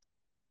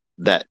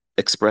that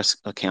Express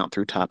account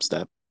through Top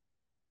Step.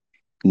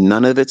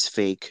 None of it's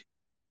fake.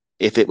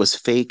 If it was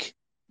fake,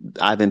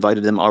 I've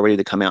invited them already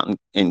to come out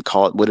and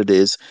call it what it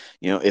is.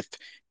 If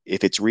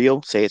it's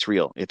real, say it's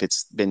real. If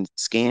it's been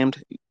scammed,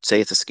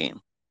 say it's a scam.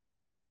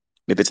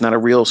 If it's not a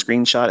real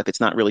screenshot, if it's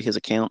not really his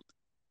account,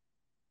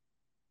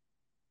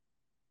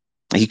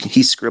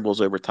 he scribbles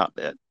over top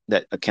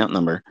that account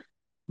number.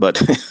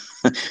 But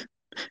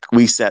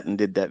we sat and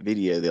did that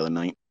video the other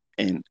night,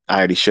 and I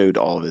already showed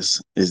all of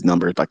his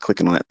numbers by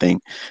clicking on that thing.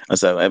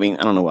 So I mean,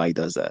 I don't know why he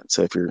does that.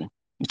 So if you're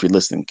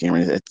listening,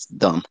 Cameron, it's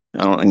dumb.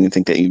 I don't even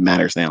think that even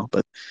matters now.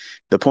 But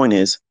the point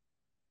is,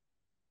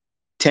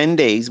 10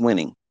 days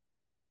winning.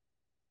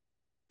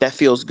 That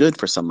feels good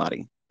for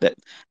somebody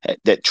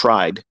that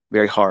tried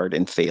very hard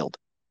and failed.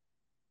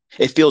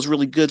 It feels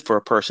really good for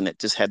a person that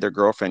just had their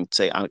girlfriend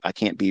say, I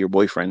can't be your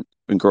boyfriend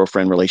and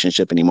girlfriend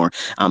relationship anymore.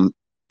 I'm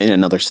in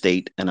another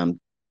state and I'm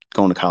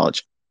going to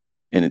college,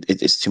 and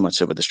it's too much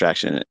of a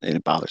distraction, and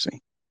it bothers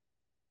me.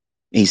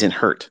 He's in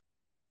hurt.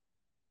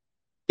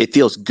 It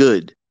feels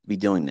good to be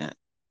doing that.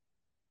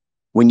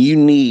 When you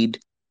need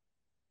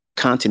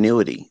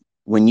continuity,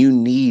 when you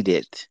need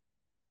it,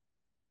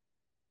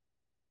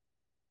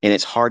 and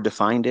it's hard to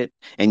find it,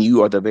 and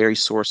you are the very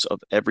source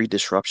of every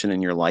disruption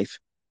in your life,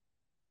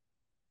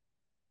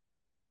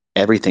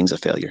 everything's a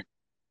failure.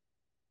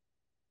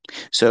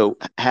 So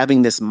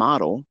having this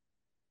model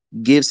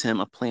gives him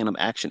a plan of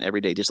action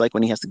every day, just like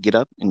when he has to get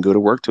up and go to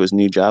work to his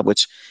new job,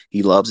 which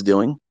he loves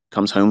doing.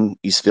 Comes home,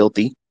 he's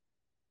filthy,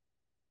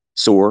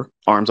 sore,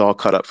 arms all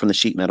cut up from the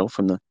sheet metal,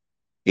 from the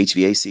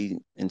HVAC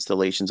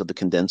installations of the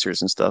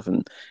condensers and stuff,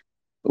 and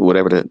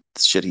whatever the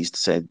shit he's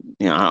said.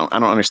 I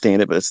don't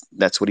understand it, but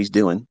that's what he's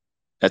doing.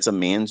 That's a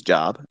man's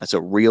job. That's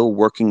a real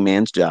working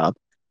man's job.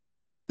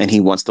 And he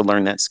wants to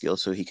learn that skill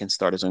so he can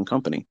start his own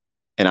company.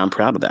 And I'm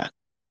proud of that.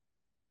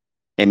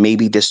 And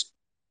maybe this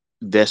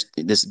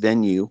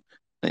venue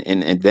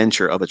and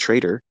adventure of a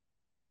trader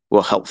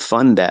will help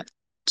fund that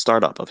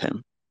startup of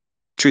him.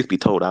 Truth be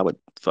told, I would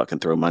fucking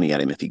throw money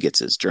at him if he gets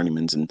his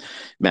journeymans and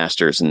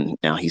masters, and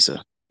now he's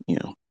a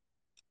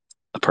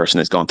person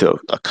that's gone through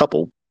a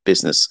couple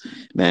business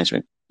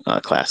management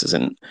classes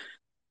and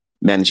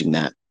managing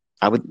that.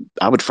 I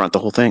would front the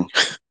whole thing.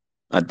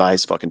 I'd buy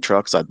his fucking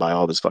trucks. I'd buy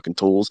all of his fucking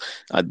tools.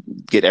 I'd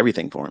get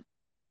everything for him.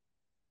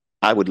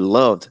 I would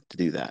love to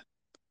do that.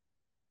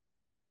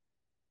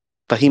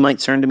 But he might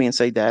turn to me and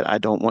say, Dad, I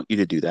don't want you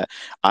to do that.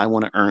 I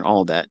want to earn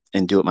all that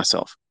and do it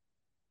myself.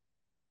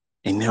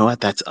 And you know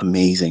what? That's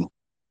amazing.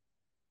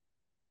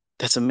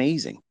 That's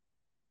amazing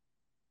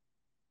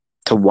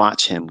to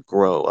watch him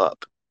grow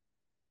up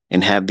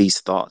and have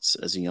these thoughts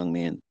as a young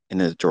man in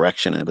the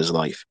direction of his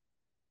life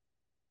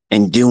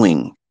and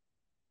doing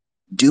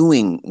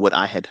what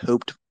I had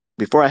hoped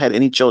before I had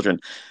any children.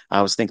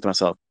 I was thinking to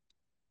myself,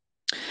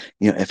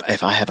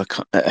 if I have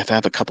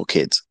a couple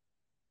kids,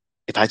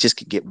 if I just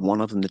could get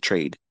one of them to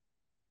trade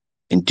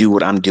and do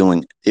what I'm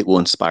doing, it will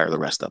inspire the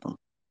rest of them.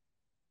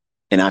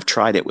 And I've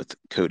tried it with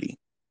Cody.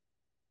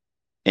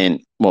 And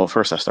well,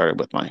 first I started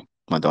with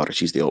my daughter.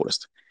 She's the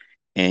oldest,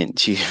 and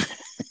she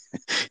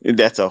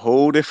that's a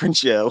whole different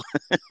show.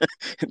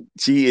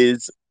 She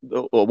is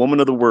a woman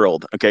of the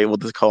world. Okay, we'll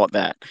just call it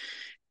that.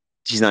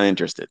 She's not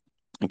interested.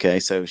 Okay,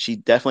 so she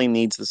definitely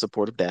needs the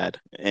support of dad,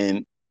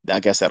 and I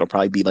guess that'll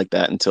probably be like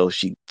that until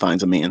she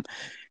finds a man.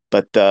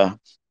 But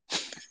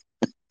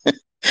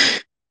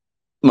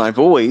my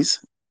boys,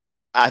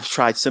 I've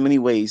tried so many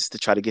ways to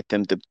try to get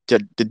them to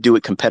do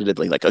it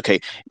competitively. Like,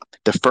 okay,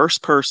 the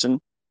first person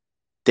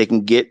they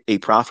can get a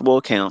profitable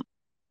account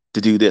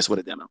to do this with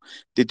a demo,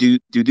 to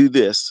do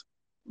this,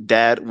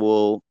 dad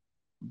will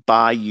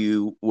buy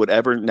you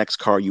whatever next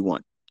car you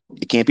want.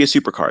 It can't be a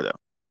supercar though.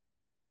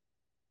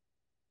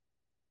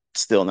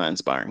 Still not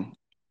inspiring.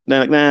 They're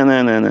like, nah,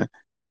 nah, nah, nah.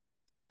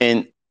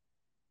 And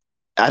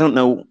I don't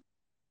know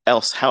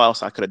how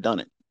else I could have done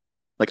it.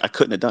 Like I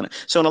couldn't have done it.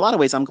 So in a lot of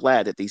ways, I'm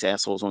glad that these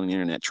assholes on the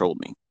internet trolled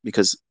me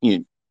because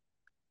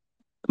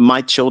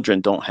my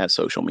children don't have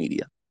social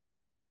media.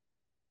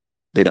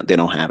 They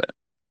don't have it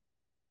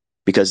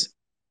because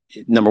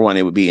number one,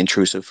 it would be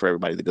intrusive for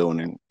everybody to go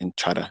in and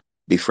try to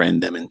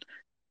befriend them and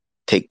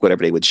take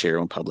whatever they would share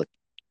on public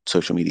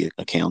social media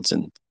accounts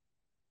and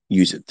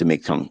use it to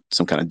make some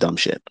kind of dumb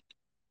shit.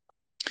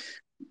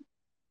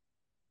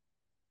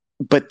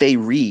 But they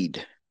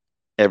read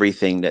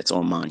everything that's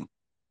on mine.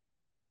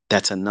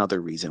 That's another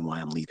reason why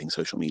I'm leaving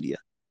social media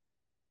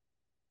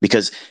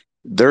because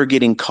they're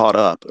getting caught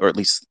up, or at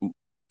least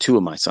two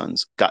of my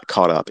sons got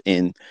caught up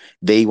in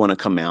they want to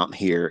come out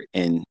here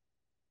and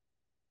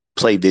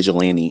play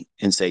vigilante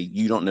and say,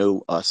 you don't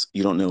know us,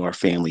 you don't know our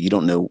family, you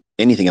don't know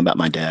anything about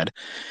my dad.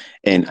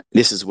 And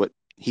this is what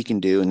he can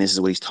do, and this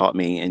is what he's taught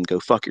me, and go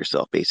fuck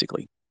yourself,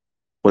 basically,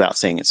 without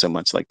saying it so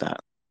much like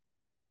that.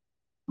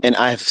 And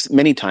I've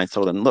many times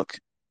told him, look,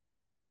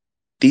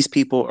 these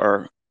people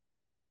are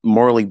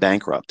morally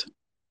bankrupt.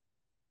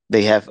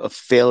 They have a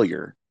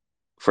failure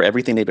for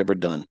everything they've ever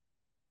done.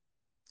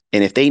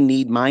 And if they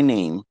need my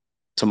name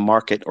to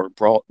market or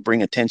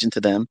bring attention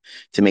to them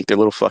to make their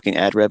little fucking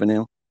ad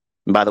revenue,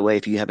 and by the way,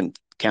 if you haven't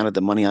counted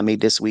the money I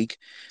made this week,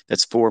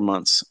 that's 4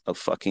 months of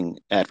fucking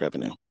ad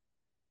revenue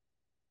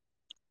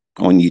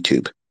on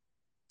YouTube.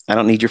 I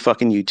don't need your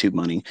fucking YouTube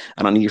money.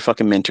 I don't need your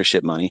fucking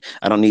mentorship money.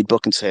 I don't need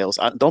book and sales.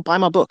 Don't buy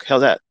my book.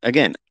 How's that?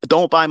 Again,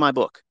 don't buy my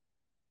book.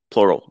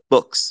 Plural.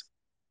 Books.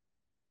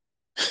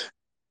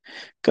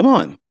 Come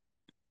on.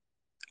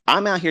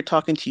 I'm out here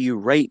talking to you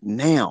right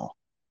now.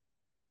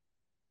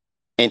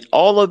 And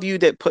all of you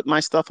that put my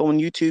stuff on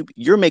YouTube,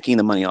 you're making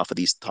the money off of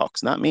these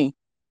talks, not me.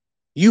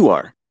 You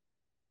are.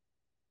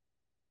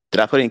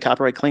 Did I put any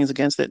copyright claims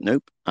against it?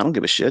 Nope. I don't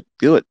give a shit.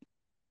 Do it.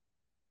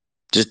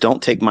 Just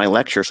don't take my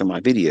lectures or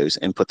my videos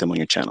and put them on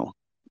your channel,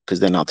 because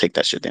then I'll take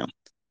that shit down.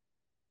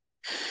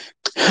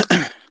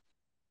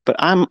 But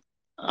I'm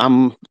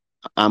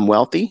I'm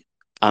wealthy.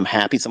 I'm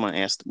happy. Someone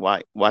asked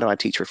why do I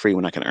teach for free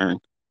when I can earn?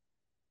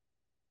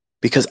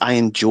 Because I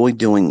enjoy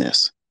doing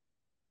this.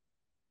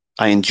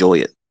 I enjoy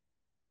it.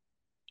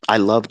 I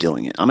love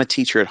doing it. I'm a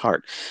teacher at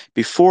heart.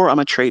 Before I'm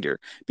a trader,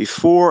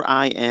 before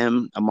I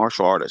am a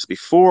martial artist,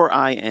 before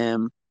I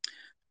am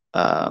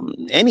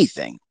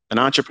anything, an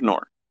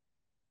entrepreneur,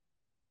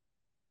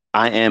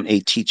 I am a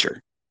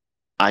teacher.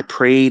 I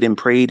prayed and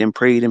prayed and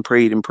prayed and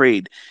prayed and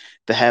prayed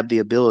to have the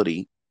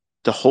ability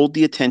to hold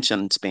the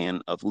attention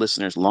span of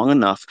listeners long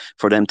enough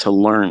for them to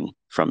learn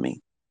from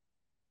me.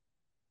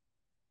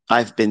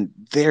 I've been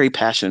very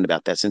passionate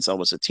about that since I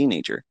was a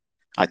teenager.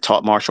 I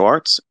taught martial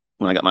arts.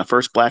 When I got my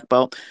first black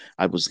belt,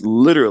 I was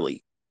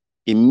literally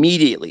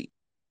immediately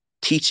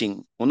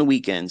teaching on the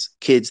weekends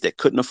kids that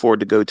couldn't afford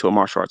to go to a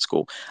martial arts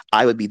school.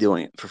 I would be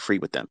doing it for free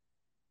with them,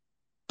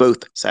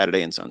 both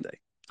Saturday and Sunday.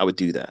 I would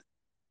do that.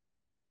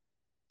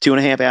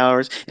 2.5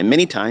 hours. And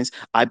many times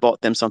I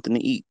bought them something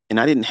to eat, and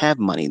I didn't have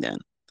money then.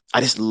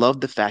 I just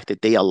loved the fact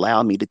that they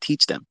allow me to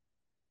teach them.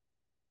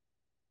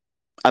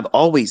 I've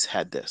always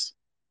had this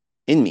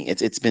in me.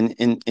 It's been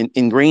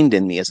ingrained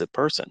in me as a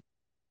person.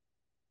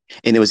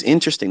 And it was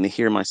interesting to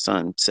hear my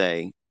son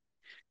say,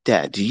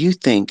 Dad, do you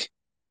think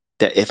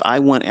that if I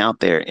went out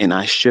there and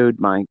I showed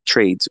my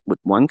trades with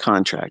one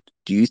contract,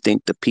 do you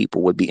think the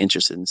people would be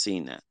interested in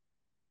seeing that?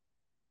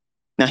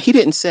 Now, he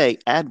didn't say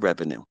ad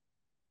revenue.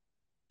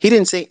 He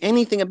didn't say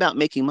anything about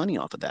making money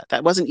off of that.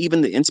 That wasn't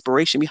even the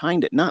inspiration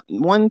behind it. Not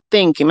one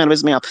thing came out of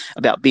his mouth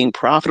about being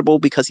profitable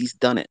because he's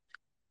done it.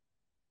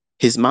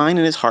 His mind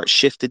and his heart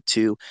shifted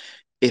to,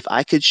 if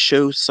I could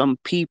show some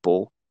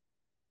people,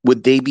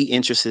 would they be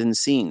interested in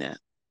seeing that?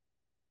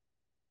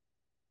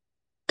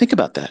 Think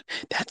about that.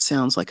 That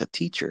sounds like a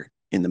teacher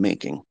in the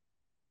making.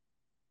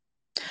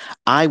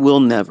 I will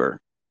never,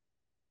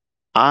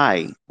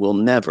 I will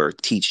never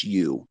teach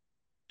you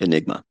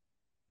Enigma.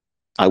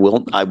 I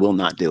will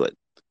not do it.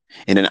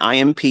 And an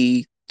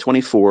IMP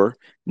 24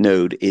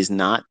 node is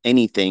not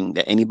anything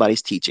that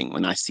anybody's teaching.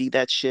 When I see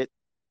that shit,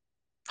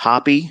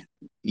 Hoppy,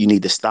 you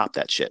need to stop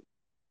that shit.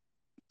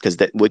 Because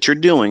that what you're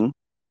doing,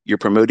 you're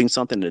promoting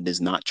something that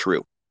is not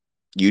true.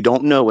 You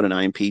don't know what an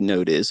IMP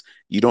node is.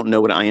 You don't know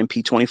what an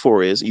IMP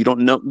 24 is. You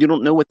don't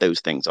know what those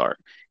things are.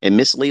 And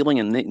mislabeling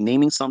and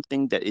naming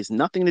something that is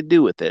nothing to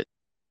do with it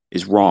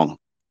is wrong.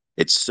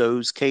 It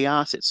sows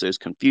chaos, it sows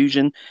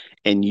confusion,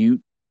 and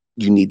you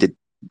need to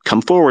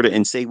come forward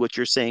and say what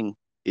you're saying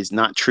is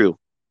not true.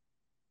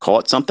 Call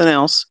it something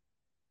else,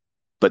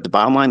 but the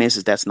bottom line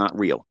is that's not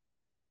real.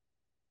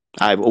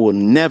 I will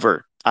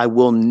never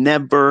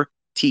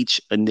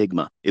teach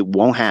Enigma. It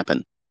won't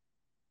happen.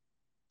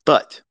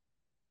 But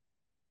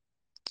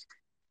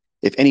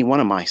if any one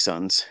of my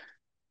sons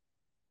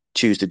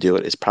choose to do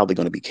it, it's probably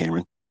going to be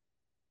Cameron.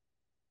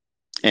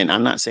 And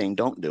I'm not saying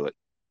don't do it.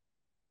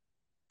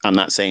 I'm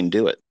not saying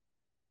do it.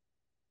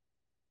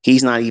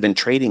 He's not even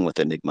trading with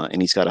Enigma,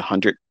 and he's got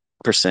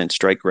 100%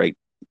 strike rate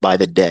by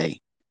the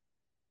day.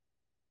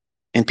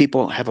 And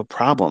people have a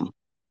problem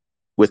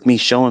with me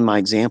showing my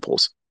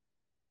examples.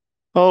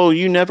 Oh,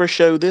 you never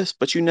show this,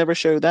 but you never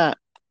show that.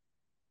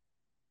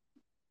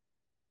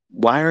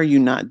 Why are you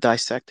not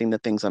dissecting the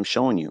things I'm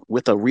showing you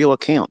with a real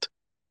account?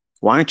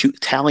 Why aren't you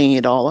tallying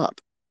it all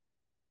up?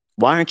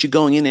 Why aren't you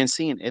going in and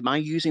seeing, am I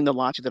using the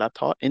logic that I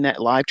taught in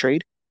that live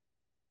trade?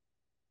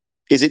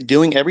 Is it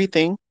doing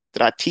everything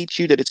that I teach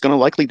you that it's going to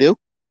likely do?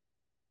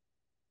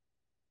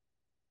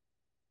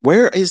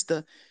 Where is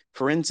the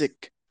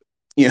forensic,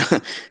 you know,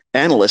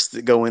 analysts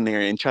that go in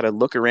there and try to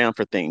look around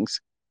for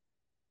things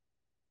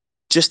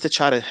just to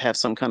try to have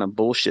some kind of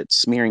bullshit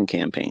smearing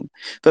campaign?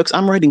 Folks,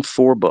 I'm writing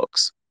 4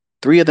 books.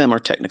 3 of them are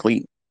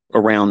technically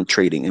around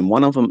trading, and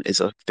one of them is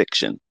a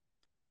fiction.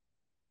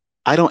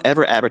 I don't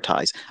ever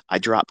advertise. I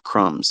drop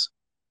crumbs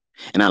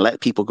and I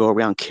let people go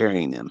around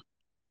carrying them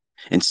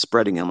and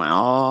spreading them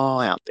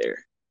all out there.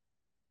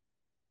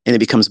 And it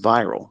becomes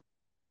viral.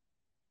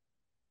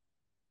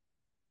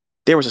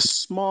 There was a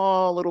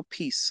small little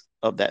piece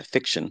of that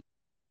fiction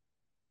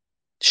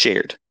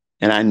shared,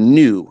 and I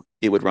knew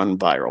it would run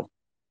viral.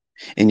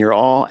 And you're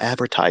all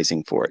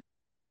advertising for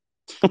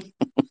it.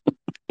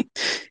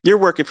 You're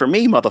working for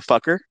me,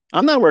 motherfucker.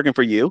 I'm not working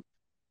for you.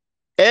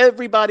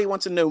 Everybody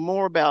wants to know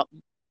more about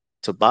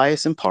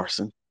Tobias and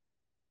Parson.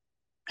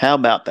 How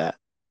about that?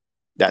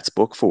 That's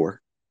book 4.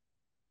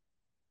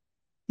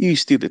 You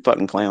stupid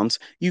fucking clowns.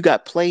 You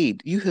got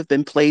played. You have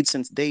been played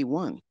since day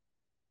 1.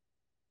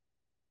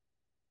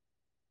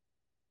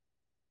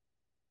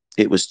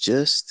 It was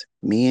just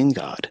me and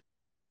God.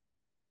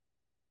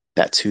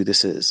 That's who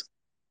this is.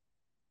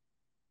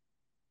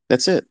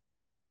 That's it.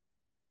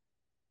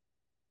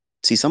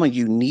 See, some of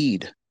you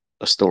need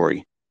a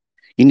story.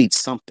 You need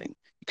something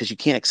because you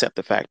can't accept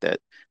the fact that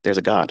there's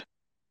a God.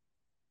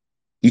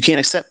 You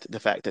can't accept the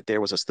fact that there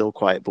was a still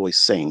quiet voice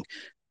saying,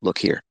 look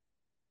here.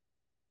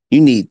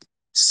 You need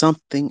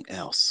something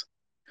else.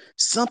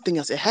 Something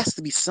else. It has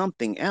to be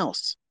something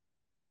else.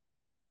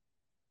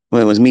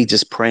 Well, it was me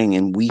just praying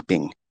and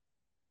weeping.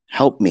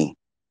 Help me,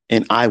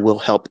 and I will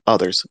help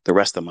others the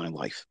rest of my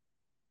life.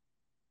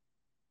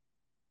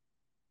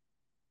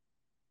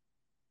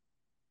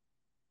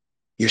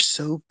 You're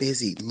so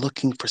busy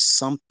looking for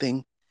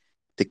something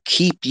to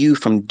keep you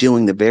from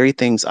doing the very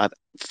things I've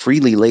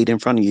freely laid in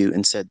front of you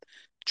and said,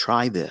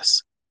 try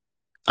this.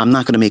 I'm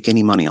not going to make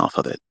any money off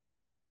of it,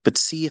 but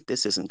see if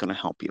this isn't going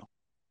to help you.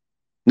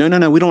 No, no,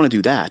 no. We don't want to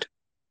do that.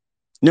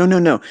 No, no,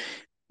 no.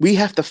 We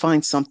have to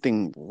find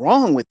something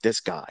wrong with this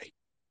guy.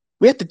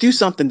 We have to do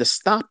something to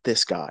stop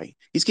this guy.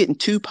 He's getting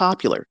too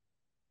popular.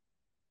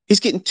 He's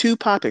getting too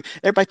popular.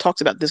 Everybody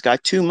talks about this guy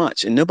too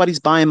much, and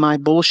nobody's buying my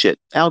bullshit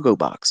algo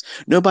box.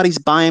 Nobody's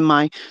buying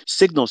my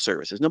signal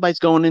services. Nobody's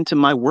going into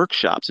my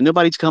workshops.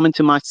 Nobody's coming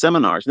to my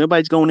seminars.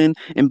 Nobody's going in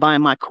and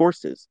buying my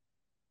courses.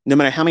 No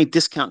matter how many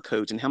discount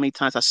codes and how many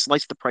times I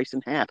slice the price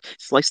in half,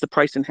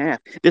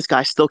 this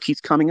guy still keeps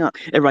coming up.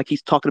 Everybody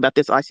keeps talking about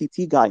this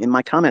ICT guy in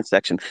my comment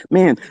section.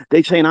 Man,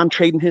 they saying I'm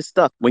trading his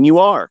stuff when you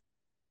are,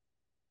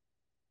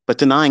 but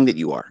denying that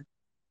you are.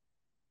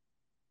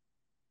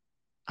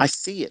 I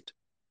see it.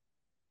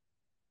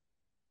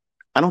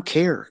 I don't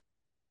care.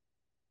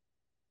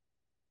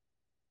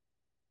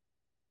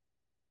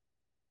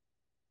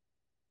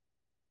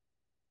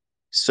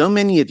 So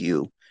many of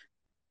you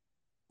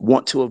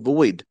want to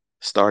avoid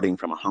starting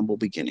from a humble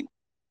beginning.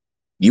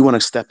 You want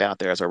to step out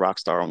there as a rock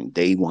star on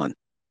day 1.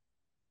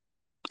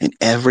 And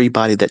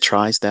everybody that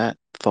tries that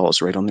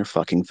falls right on their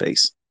fucking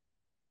face.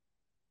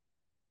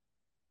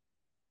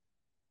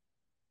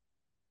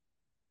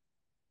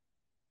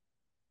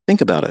 Think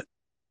about it.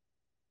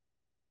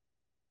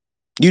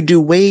 You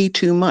do way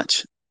too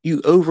much. You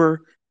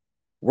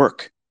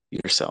overwork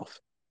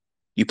yourself.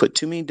 You put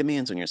too many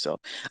demands on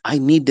yourself. I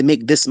need to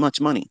make this much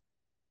money.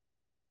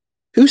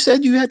 Who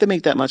said you had to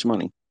make that much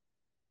money?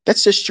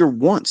 That's just your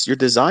wants, your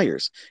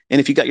desires. And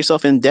if you got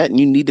yourself in debt and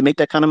you need to make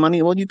that kind of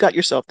money, well, you got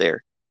yourself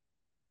there.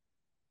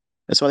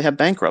 That's why they have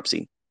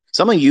bankruptcy.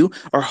 Some of you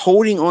are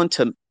holding on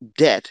to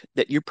debt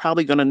that you're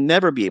probably going to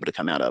never be able to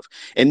come out of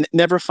and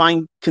never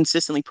find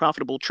consistently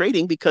profitable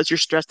trading because you're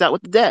stressed out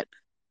with the debt.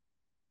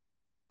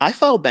 I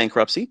filed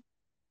bankruptcy.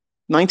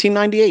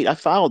 1998, I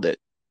filed it.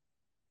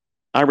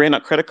 I ran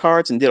up credit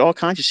cards and did all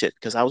kinds of shit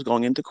because I was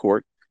going into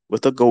court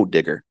with a gold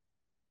digger.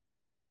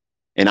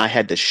 And I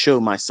had to show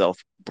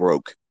myself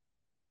broke.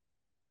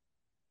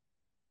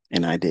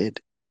 And I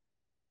did.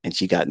 And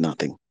she got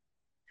nothing.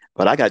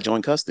 But I got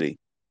joint custody.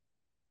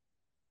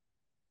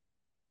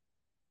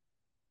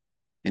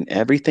 And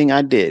everything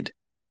I did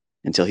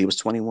until he was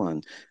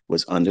 21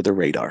 was under the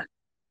radar.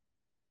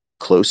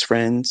 Close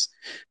friends,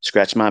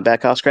 scratch my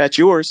back, I'll scratch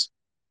yours.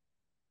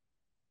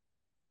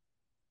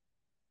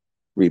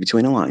 Read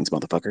between the lines,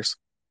 motherfuckers.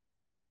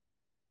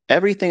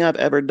 Everything I've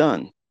ever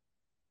done,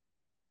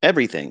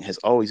 everything has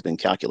always been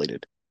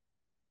calculated.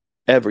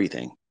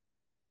 Everything.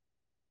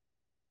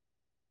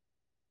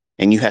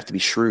 And you have to be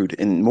shrewd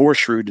and more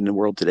shrewd in the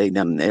world today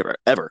than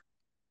ever,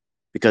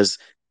 because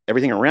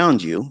everything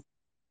around you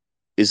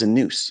is a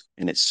noose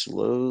and it's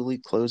slowly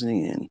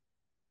closing in.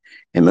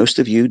 And most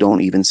of you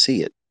don't even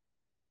see it.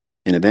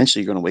 And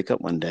eventually you're going to wake up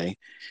one day.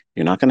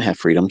 You're not going to have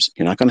freedoms.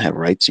 You're not going to have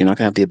rights. You're not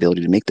going to have the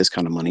ability to make this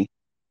kind of money.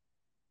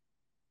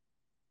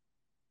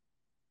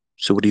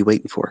 So what are you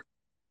waiting for?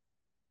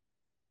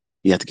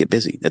 You have to get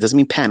busy. That doesn't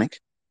mean panic.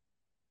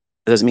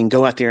 It doesn't mean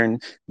go out there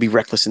and be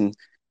reckless and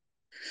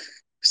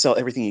sell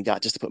everything you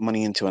got just to put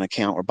money into an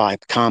account or buy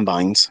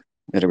combines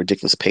at a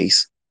ridiculous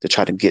pace to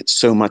try to get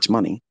so much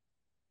money.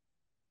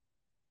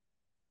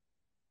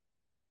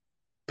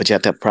 But you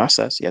have to have a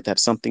process. You have to have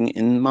something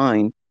in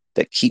mind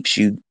that keeps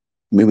you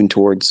moving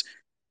towards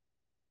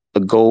a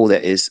goal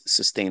that is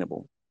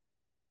sustainable,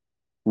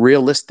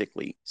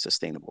 realistically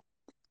sustainable.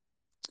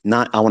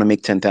 Not, I want to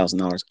make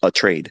 $10,000 a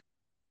trade.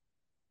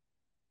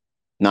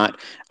 Not,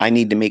 I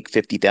need to make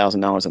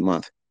 $50,000 a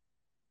month.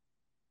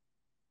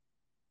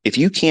 If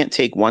you can't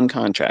take one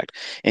contract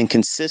and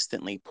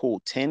consistently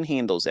pull 10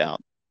 handles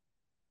out,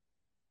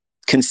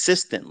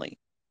 consistently,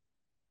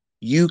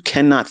 you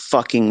cannot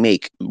fucking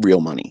make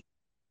real money.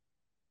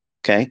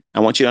 Okay? I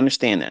want you to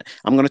understand that.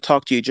 I'm going to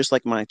talk to you just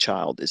like my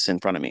child is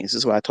in front of me. This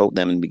is what I told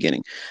them in the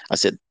beginning. I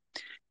said,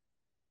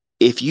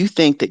 if you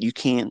think that you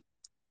can't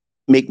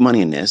make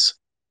money in this,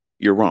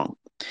 you're wrong.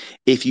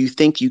 If you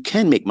think you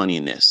can make money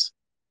in this,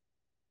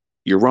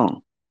 you're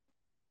wrong.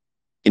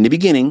 In the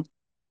beginning,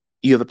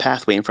 you have a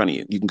pathway in front of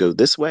you. You can go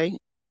this way,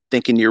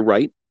 thinking you're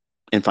right,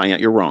 and find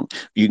out you're wrong.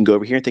 You can go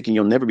over here thinking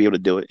you'll never be able to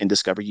do it and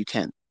discover you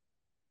can.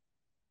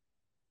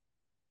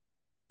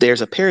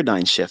 There's a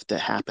paradigm shift that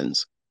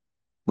happens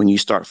when you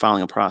start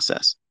following a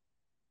process.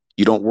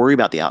 You don't worry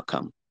about the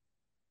outcome.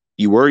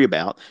 You worry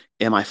about,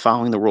 am I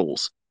following the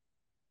rules?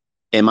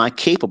 Am I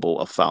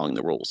capable of following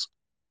the rules?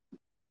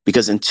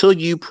 Because until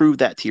you prove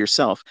that to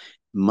yourself,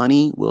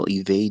 money will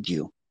evade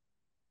you.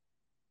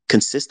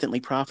 Consistently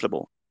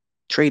profitable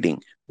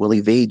trading will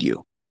evade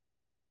you.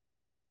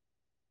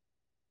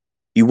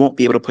 You won't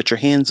be able to put your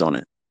hands on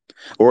it,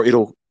 or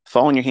it'll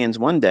fall in your hands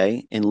one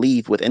day and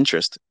leave with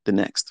interest the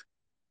next.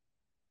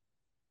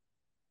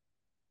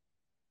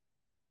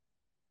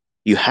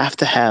 You have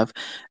to have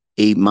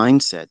a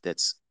mindset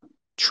that's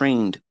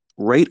trained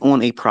right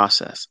on a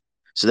process.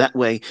 So that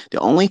way, the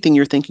only thing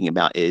you're thinking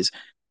about is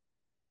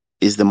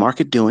the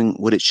market doing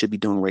what it should be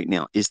doing right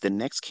now? Is the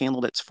next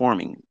candle that's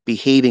forming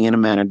behaving in a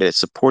manner that's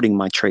supporting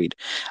my trade?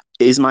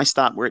 Is my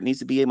stop where it needs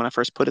to be when I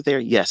first put it there?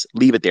 Yes,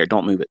 leave it there.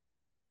 Don't move it.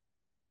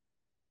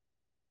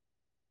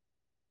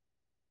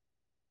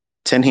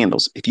 10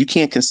 handles. If you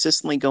can't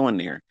consistently go in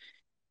there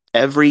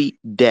every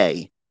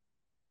day,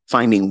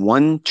 finding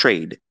one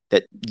trade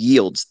that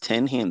yields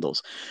 10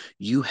 handles,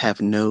 you have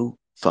no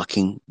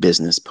fucking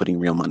business putting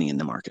real money in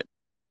the market.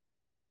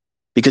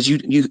 Because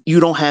you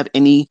don't have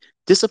any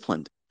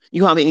discipline.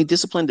 You don't have any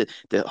discipline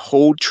to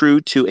hold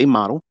true to a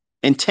model.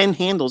 And 10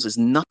 handles is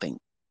nothing.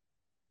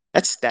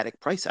 That's static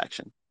price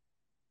action.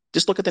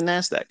 Just look at the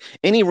NASDAQ.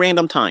 Any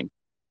random time.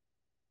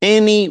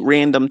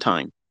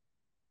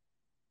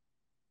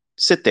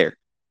 Sit there.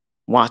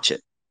 Watch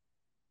it.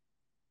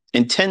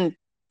 In 10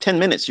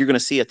 minutes, you're going to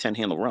see a 10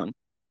 handle run.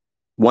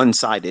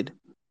 One-sided.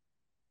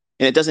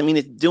 And it doesn't mean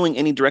it's doing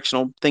any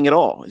directional thing at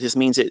all. It just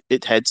means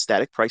it had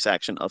static price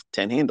action of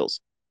 10 handles.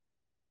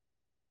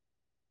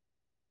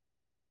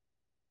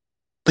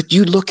 But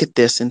you look at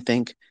this and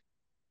think,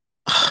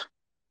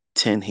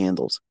 10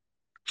 handles,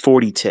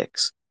 40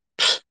 ticks.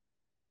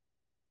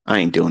 I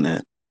ain't doing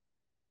that.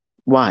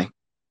 Why?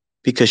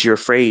 Because you're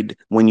afraid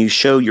when you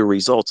show your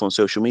results on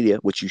social media,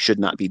 which you should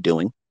not be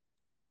doing,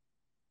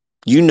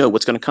 you know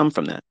what's going to come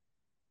from that.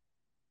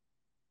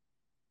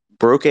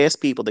 Broke ass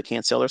people that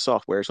can't sell their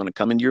software is going to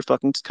come into your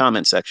fucking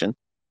comment section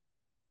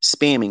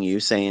spamming you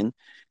saying,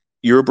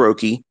 you're a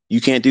brokey, you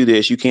can't do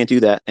this, you can't do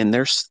that. And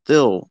they're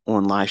still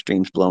on live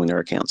streams blowing their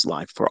accounts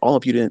live for all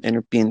of you to end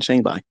up being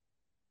shamed by.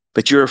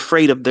 But you're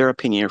afraid of their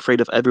opinion, you're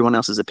afraid of everyone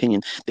else's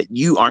opinion that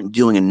you aren't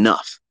doing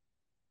enough.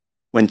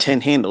 When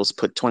 10 handles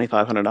put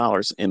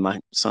 $2,500 in my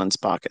son's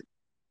pocket.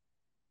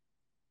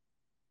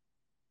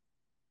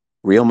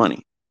 Real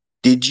money.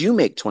 Did you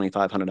make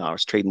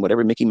 $2,500 trading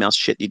whatever Mickey Mouse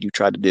shit did you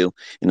try to do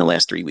in the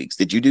last 3 weeks?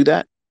 Did you do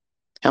that?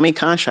 How many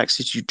contracts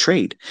did you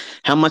trade?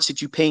 How much did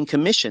you pay in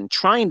commission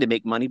trying to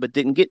make money but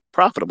didn't get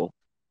profitable?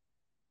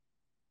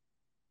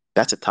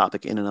 That's a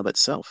topic in and of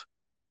itself.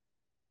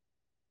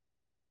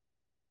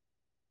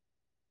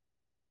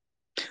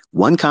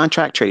 One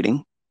contract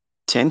trading,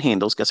 10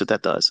 handles, guess what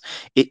that does?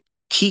 It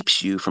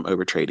keeps you from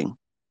over trading.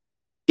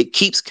 It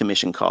keeps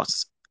commission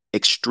costs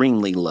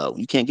extremely low.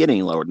 You can't get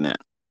any lower than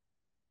that.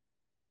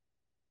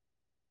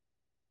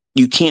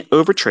 You can't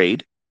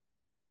overtrade.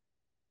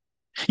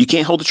 You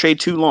can't hold a trade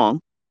too long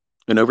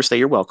and overstay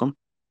your welcome.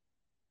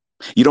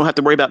 You don't have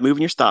to worry about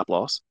moving your stop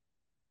loss.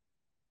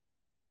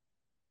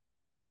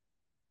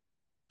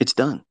 It's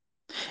done.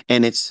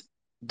 And it's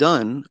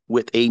done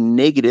with a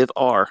negative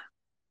R.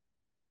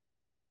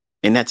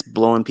 And that's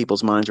blowing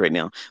people's minds right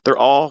now. They're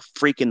all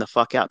freaking the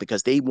fuck out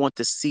because they want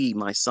to see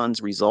my son's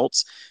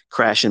results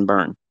crash and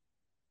burn.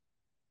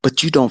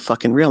 But you don't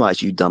fucking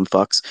realize, you dumb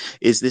fucks,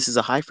 is this is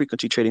a high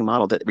frequency trading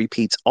model that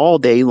repeats all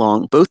day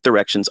long, both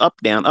directions, up,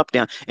 down, up,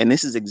 down. And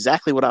this is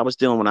exactly what I was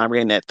doing when I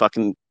ran that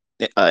fucking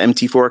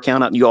MT4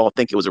 account out. And you all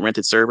think it was a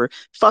rented server.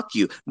 Fuck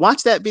you.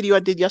 Watch that video I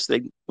did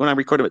yesterday when I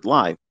recorded it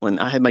live. When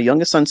I had my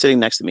youngest son sitting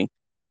next to me,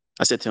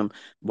 I said to him,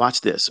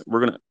 watch this.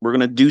 We're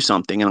gonna do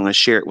something and I'm gonna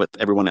share it with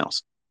everyone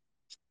else.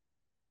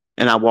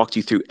 And I walked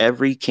you through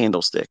every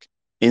candlestick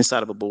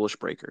inside of a bullish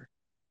breaker.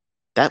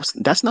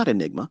 That's not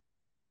Enigma.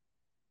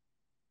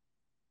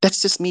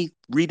 That's just me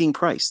reading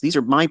price. These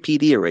are my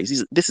PD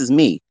arrays. This is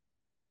me.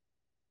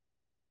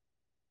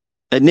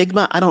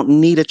 Enigma, I don't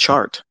need a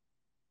chart.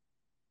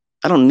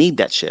 I don't need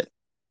that shit.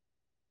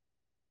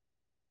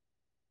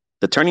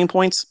 The turning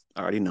points,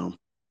 I already know.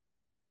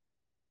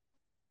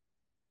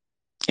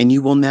 And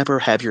you will never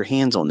have your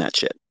hands on that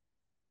shit.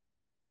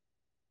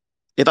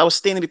 If I was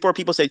standing before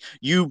people say,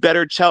 you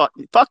better tell,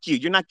 fuck you,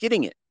 you're not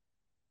getting it.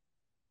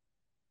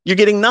 You're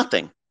getting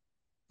nothing. I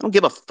don't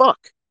give a fuck.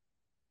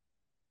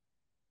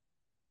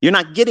 You're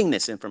not getting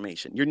this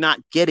information. You're not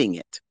getting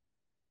it.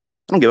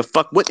 I don't give a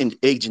fuck what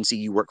agency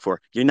you work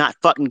for. You're not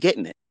fucking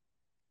getting it.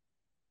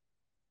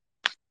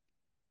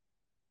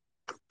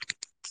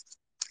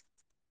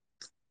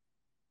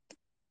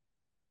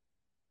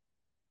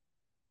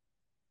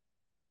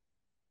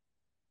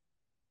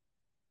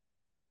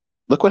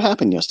 Look what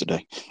happened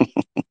yesterday.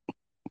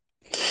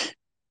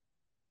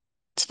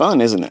 It's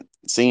fun, isn't it?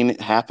 Seeing it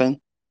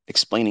happen,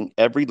 explaining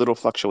every little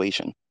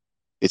fluctuation.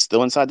 It's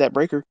still inside that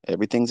breaker.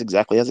 Everything's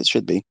exactly as it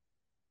should be.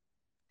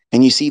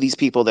 And you see these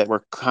people that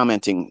were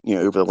commenting,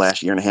 over the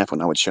last year and a half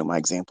when I would show my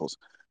examples,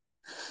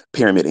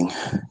 pyramiding.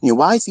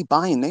 Why is he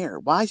buying there?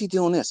 Why is he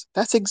doing this?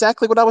 That's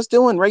exactly what I was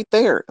doing right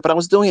there. But I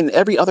was doing it in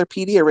every other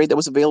PD array that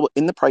was available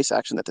in the price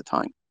action at the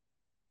time.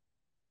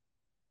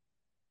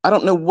 I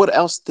don't know what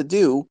else to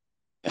do,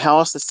 how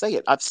else to say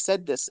it. I've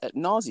said this ad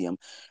nauseum.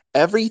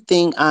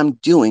 Everything I'm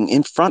doing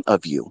in front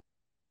of you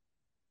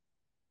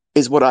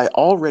is what I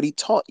already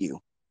taught you.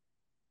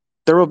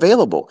 They're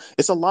available.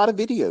 It's a lot of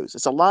videos.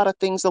 It's a lot of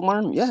things to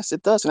learn. Yes,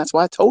 it does. And that's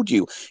why I told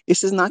you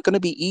this is not going to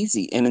be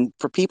easy. And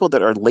for people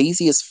that are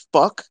lazy as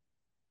fuck,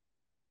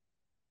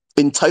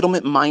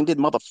 entitlement minded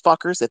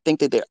motherfuckers that think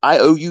that I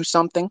owe you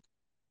something,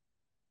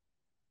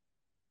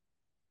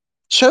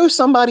 show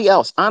somebody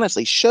else.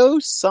 Honestly, show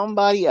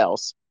somebody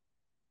else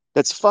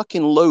that's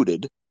fucking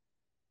loaded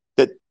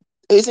that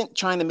isn't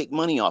trying to make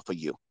money off of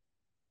you.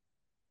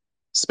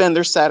 Spend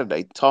their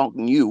Saturday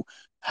telling you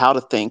how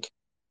to think,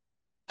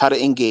 how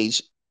to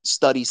engage,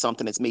 study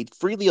something that's made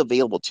freely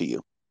available to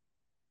you,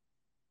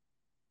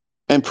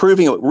 and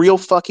proving it with real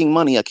fucking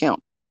money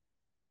account.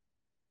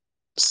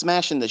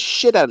 Smashing the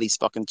shit out of these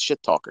fucking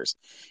shit talkers.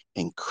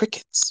 And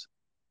crickets.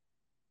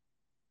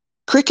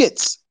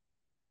 Crickets.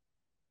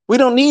 We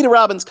don't need a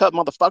Robin's Cup,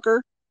 motherfucker.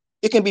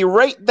 It can be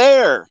right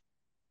there.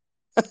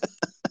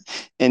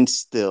 And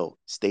still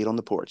stayed on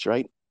the porch,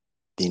 right?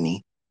 Didn't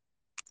he?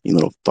 You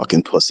little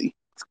fucking pussy.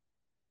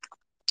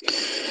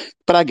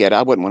 But I get it.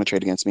 I wouldn't want to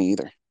trade against me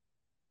either.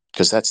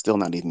 Because that's still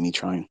not even me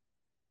trying.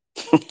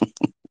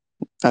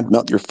 I'd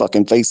melt your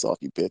fucking face off,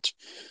 you bitch.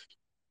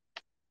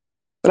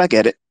 But I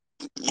get it.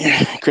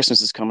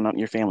 Christmas is coming up and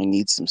your family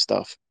needs some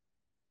stuff.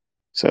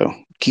 So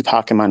keep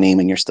hawking my name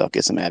in your stuff.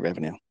 Get some ad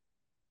revenue.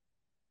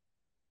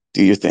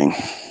 Do your thing.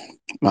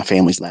 My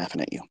family's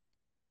laughing at you.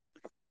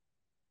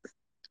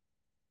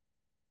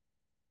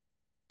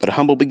 But a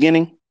humble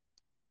beginning,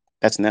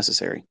 that's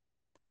necessary.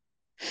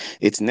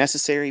 It's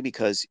necessary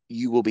because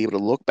you will be able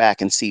to look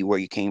back and see where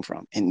you came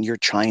from, and you're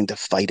trying to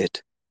fight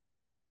it.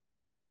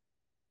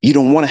 You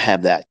don't want to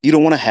have that. You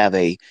don't want to have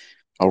a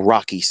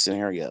Rocky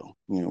scenario,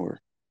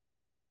 or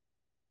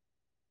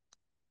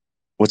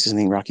what's his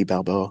name, Rocky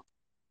Balboa.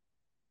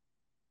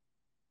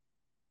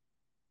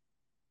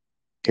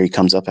 Here he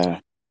comes up out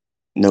of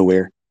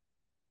nowhere,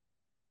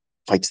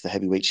 fights the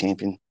heavyweight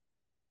champion,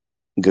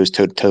 goes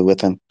toe to toe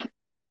with him,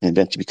 and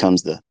eventually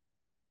becomes the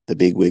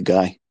big wig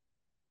guy.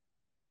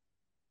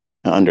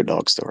 An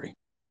underdog story.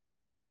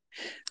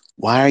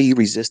 Why are you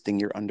resisting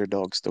your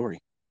underdog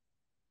story?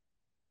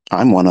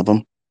 I'm one of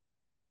them.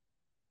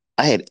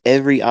 I had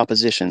every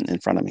opposition in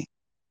front of me.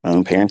 My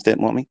own parents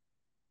didn't want me.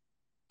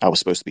 I was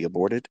supposed to be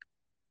aborted.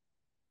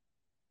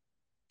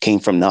 Came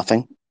from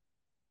nothing.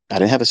 I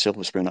didn't have a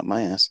silver spoon up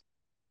my ass.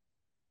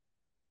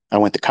 I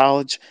went to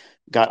college,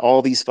 got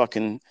all these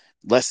fucking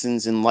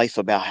lessons in life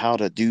about how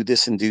to do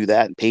this and do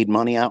that, and paid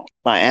money out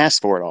my ass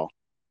for it all.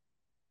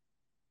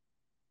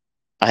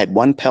 I had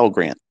one Pell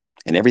Grant,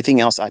 and everything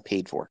else I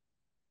paid for.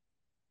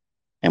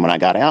 And when I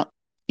got out,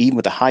 even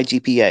with a high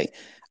GPA,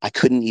 I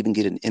couldn't even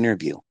get an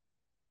interview.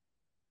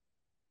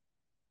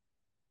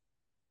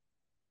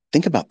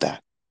 Think about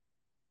that.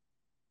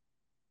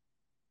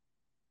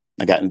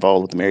 I got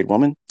involved with a married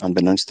woman,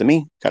 unbeknownst to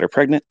me, got her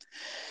pregnant,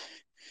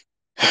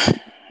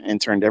 and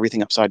turned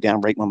everything upside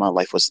down right when my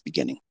life was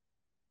beginning.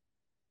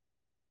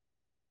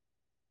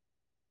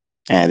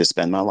 And I had to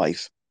spend my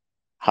life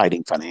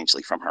hiding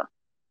financially from her,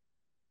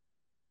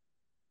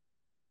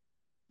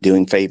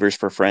 doing favors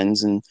for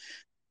friends and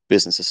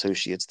business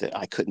associates that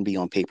I couldn't be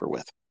on paper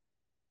with.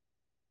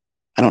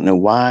 I don't know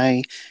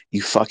why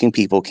you fucking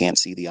people can't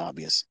see the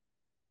obvious.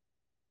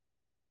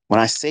 When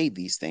I say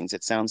these things,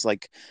 it sounds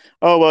like,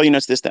 oh, well,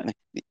 it's this, that.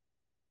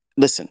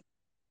 Listen,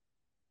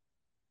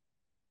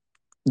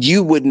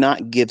 you would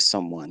not give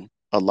someone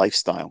a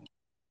lifestyle.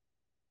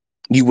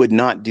 You would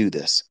not do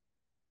this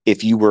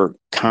if you were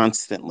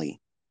constantly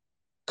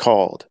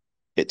called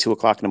at 2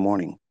 o'clock in the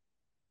morning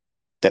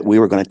that we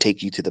were going to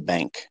take you to the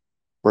bank.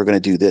 We're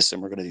going to do this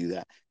and we're going to do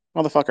that.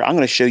 Motherfucker, I'm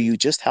going to show you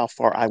just how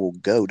far I will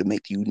go to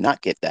make you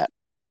not get that.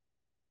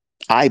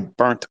 I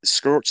burnt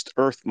scorched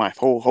earth my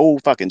whole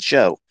fucking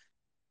show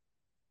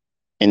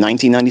in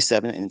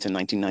 1997 into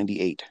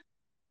 1998.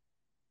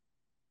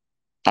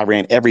 I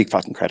ran every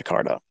fucking credit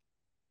card up.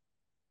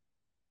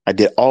 I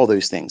did all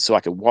those things so I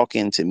could walk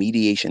into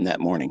mediation that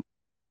morning.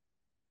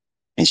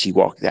 And she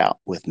walked out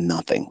with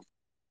nothing.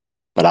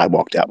 But I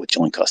walked out with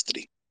joint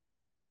custody.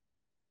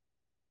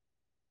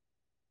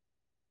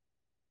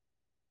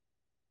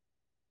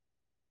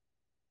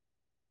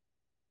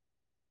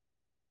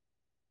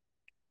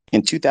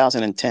 In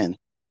 2010,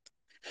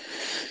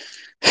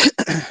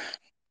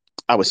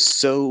 I was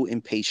so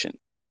impatient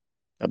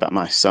about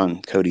my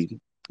son, Cody,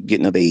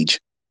 getting of age.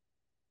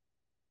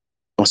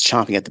 I was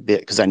chomping at the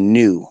bit because I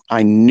knew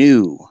I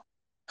knew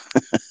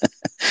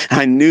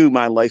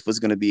my life was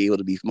going to be able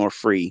to be more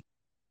free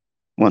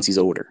once he's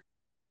older.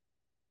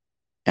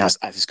 And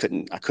I just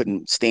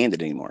couldn't stand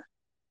it anymore.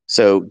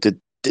 So to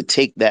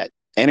take that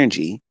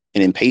energy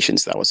and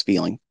impatience that I was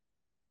feeling,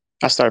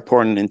 I started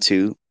pouring it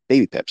into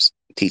baby pips,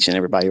 teaching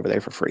everybody over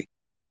there for free.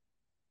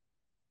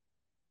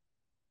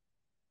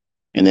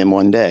 And then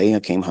one day I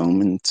came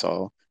home and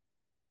saw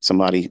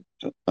somebody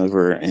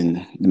over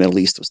in the Middle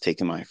East was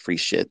taking my free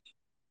shit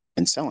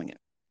and selling it.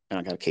 And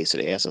I got a case of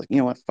the ass. I was like, you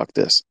know what? Fuck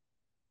this.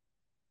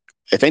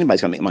 If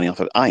anybody's gonna make money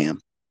off of it, I am.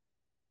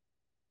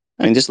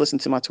 I mean, just listen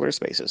to my Twitter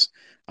spaces.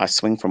 I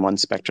swing from one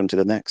spectrum to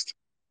the next.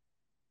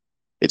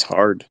 It's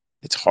hard.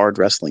 It's hard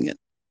wrestling it.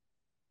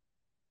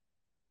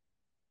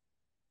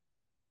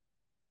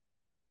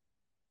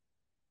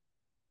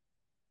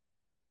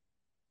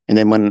 And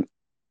then when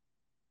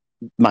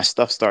my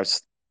stuff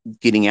starts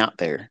getting out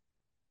there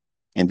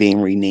and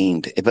being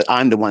renamed, but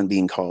I'm the one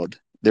being called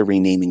the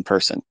renaming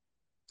person.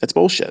 That's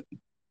bullshit.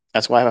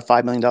 That's why I have a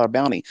 $5 million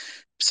bounty.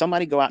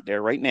 Somebody go out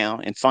there right now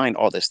and find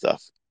all this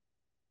stuff.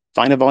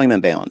 Find a volume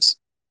imbalance.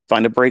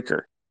 Find a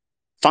breaker.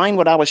 Find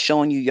what I was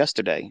showing you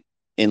yesterday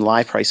in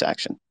live price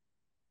action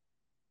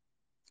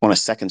on a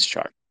seconds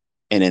chart,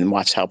 and then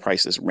watch how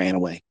prices ran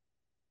away.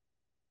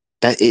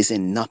 That is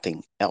in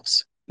nothing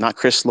else. Not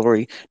Chris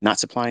Laurie, not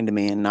supply and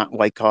demand, not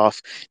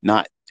Wyckoff,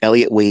 not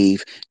Elliott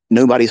Wave,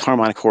 nobody's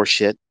harmonic horse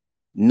shit.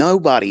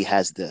 Nobody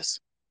has this.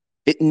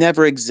 It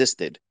never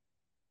existed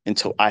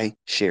until I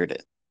shared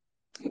it.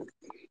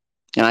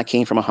 And I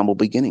came from a humble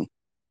beginning.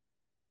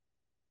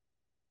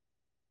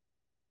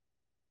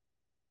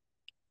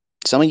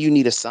 Some of you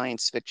need a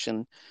science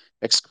fiction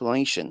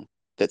explanation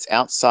that's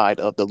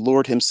outside of the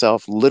Lord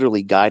himself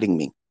literally guiding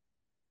me.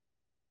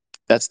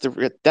 That's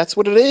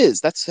what it is.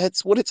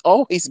 That's what it's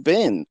always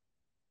been.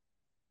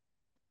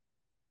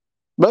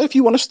 But if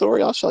you want a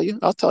story, I'll show you.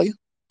 I'll tell you.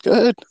 Go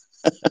ahead.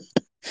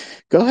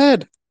 Go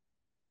ahead.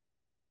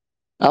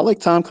 I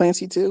like Tom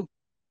Clancy too.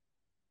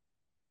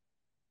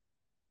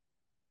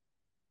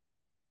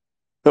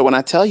 But when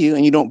I tell you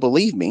and you don't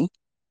believe me,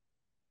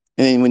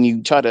 and then when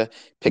you try to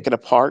pick it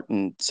apart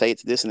and say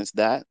it's this and it's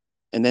that,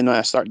 and then when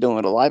I start doing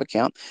it a live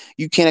account,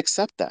 you can't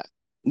accept that.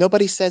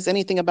 Nobody says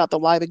anything about the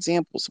live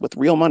examples with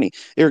real money.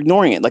 They're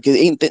ignoring it like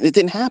it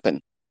didn't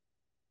happen.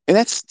 And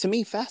that's to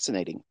me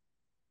fascinating.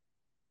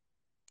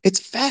 It's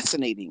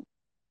fascinating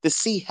to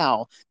see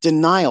how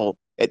denial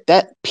at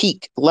that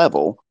peak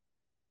level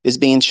is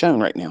being shown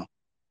right now.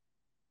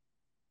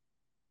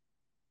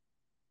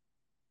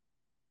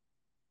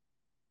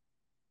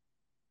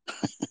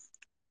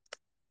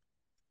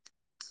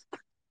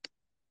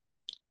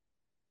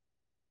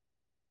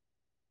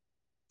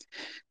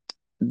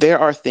 There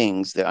are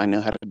things that I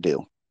know how to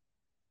do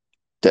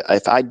that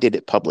if I did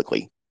it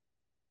publicly,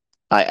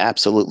 I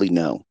absolutely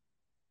know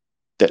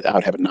that I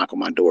would have a knock on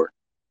my door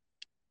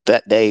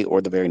that day or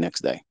the very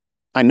next day.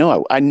 I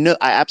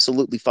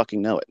absolutely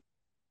fucking know it.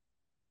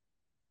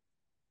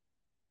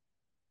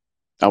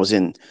 I was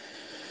in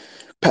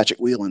Patrick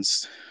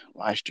Whelan's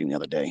live stream the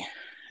other day,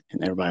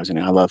 and everybody was in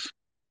there. I love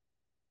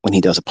when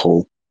he does a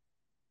poll.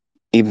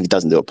 Even if he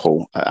doesn't do a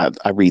poll,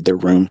 I read their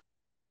room,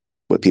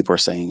 what people are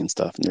saying and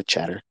stuff, and their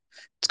chatter.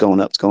 It's going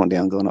up, it's going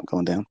down, going up,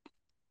 going down.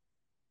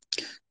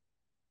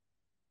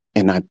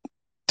 And I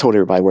told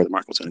everybody where the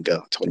market was going to go.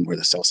 I told them where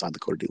the sell side of the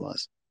quarter D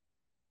was.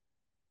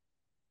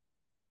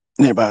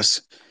 And everybody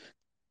was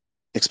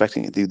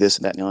expecting to do this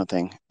and that and the other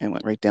thing, and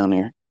went right down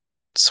there,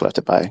 swept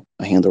it by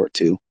a handle or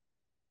two,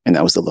 and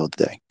that was the low of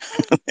the day.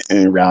 And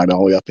it rallied all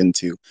the way up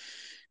into,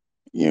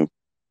 you know,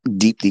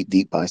 deep, deep,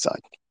 deep buy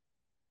side.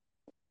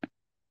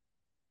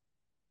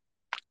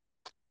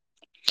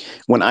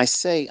 When I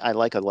say I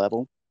like a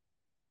level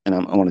and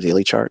I'm on a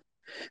daily chart,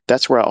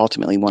 that's where I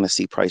ultimately want to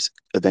see price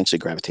eventually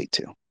gravitate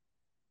to.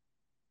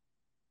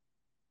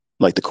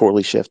 Like the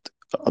quarterly shift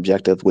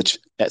objective, which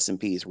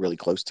S&P is really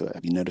close to it.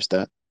 Have you noticed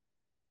that?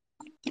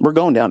 We're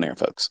going down there,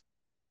 folks.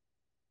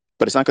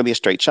 But it's not going to be a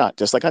straight shot.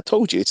 Just like I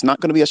told you, it's not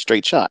going to be a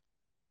straight shot.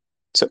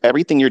 So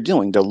everything you're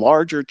doing, the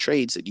larger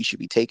trades that you should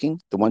be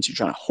taking, the ones you're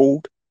trying to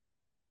hold,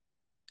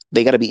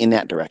 they got to be in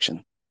that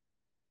direction.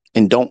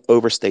 And don't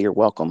overstay your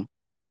welcome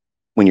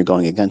when you're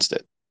going against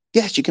it.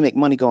 Yes, you can make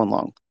money going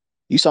long.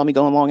 You saw me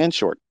going long and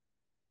short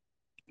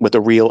with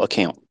a real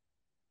account.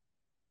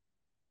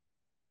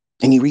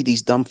 And you read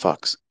these dumb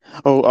fucks.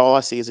 Oh, all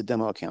I see is a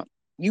demo account.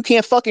 You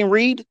can't fucking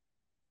read?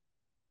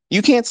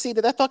 You can't see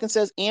that fucking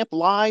says AMP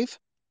live?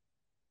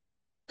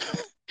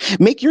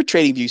 Make your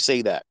trading view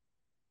say that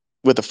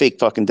with a fake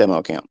fucking demo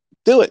account.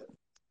 Do it.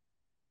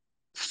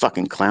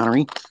 Fucking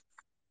clownery.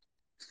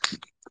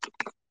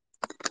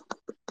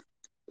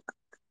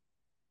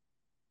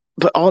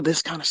 But all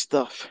this kind of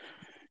stuff,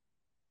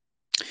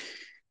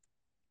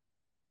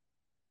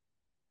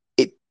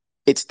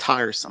 it's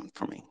tiresome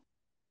for me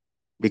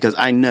because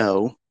I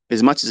know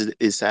as much as it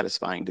is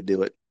satisfying to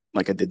do it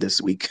like I did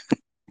this week,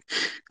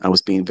 I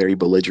was being very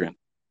belligerent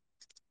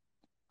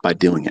by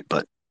doing it,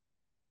 but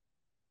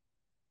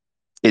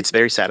it's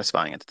very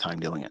satisfying at the time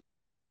doing it.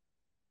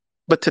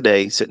 But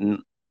today,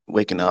 sitting,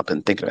 waking up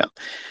and thinking about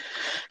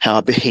how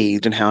I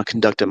behaved and how I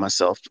conducted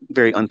myself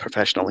very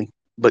unprofessionally.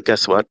 But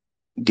guess what?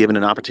 Given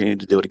an opportunity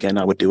to do it again,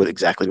 I would do it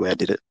exactly the way I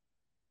did it.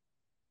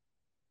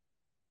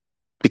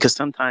 Because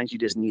sometimes you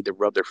just need to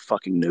rub their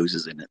fucking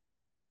noses in it.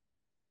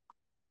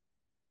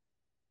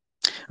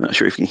 I'm not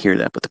sure if you can hear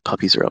that, but the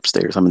puppies are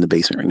upstairs. I'm in the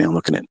basement right now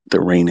looking at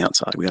the rain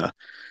outside. We got a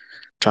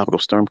tropical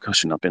storm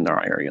cushion up in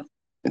our area.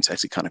 It's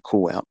actually kind of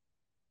cool out,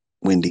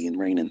 windy and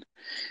raining.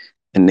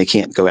 And they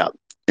can't go out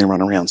and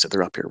run around, so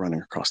they're up here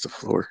running across the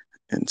floor.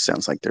 And it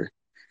sounds like they're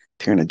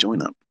tearing a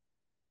joint up.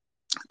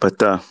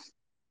 But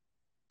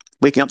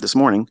waking up this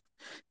morning,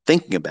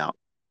 thinking about,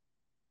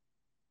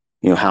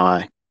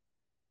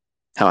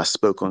 how I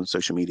spoke on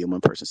social media.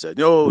 One person said,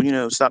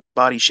 "Oh, stop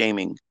body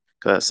shaming,"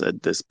 because I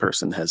said this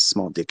person has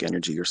small dick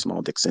energy or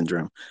small dick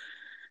syndrome,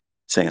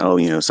 saying,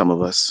 "Oh, some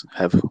of us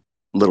have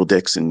little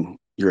dicks and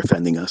you're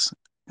offending us."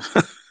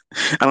 I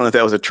don't know if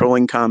that was a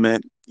trolling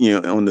comment,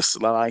 on the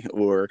sly,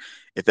 or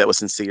if that was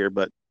sincere.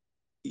 But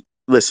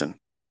listen,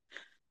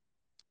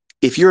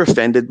 if you're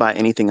offended by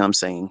anything I'm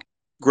saying,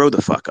 grow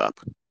the fuck up,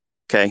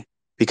 okay?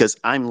 Because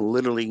I'm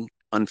literally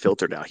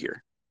unfiltered out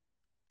here.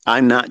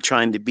 I'm not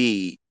trying to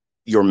be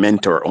your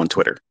mentor on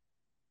Twitter.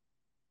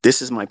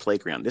 This is my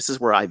playground. This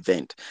is where I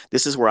vent.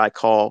 This is where I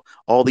call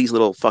all these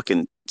little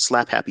fucking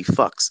slap happy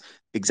fucks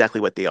exactly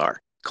what they are.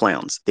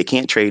 Clowns. They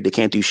can't trade. They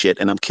can't do shit.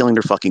 And I'm killing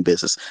their fucking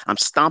business. I'm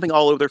stomping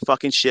all over their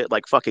fucking shit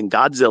like fucking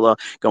Godzilla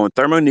going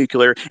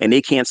thermonuclear, and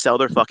they can't sell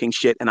their fucking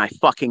shit. And I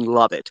fucking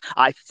love it.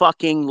 I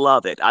fucking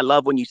love it. I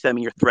love when you send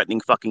me your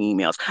threatening fucking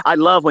emails. I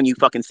love when you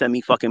fucking send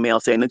me fucking mail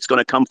saying it's going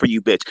to come for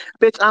you, bitch.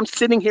 Bitch, I'm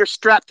sitting here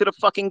strapped to the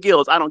fucking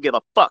gills. I don't give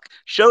a fuck.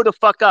 Show the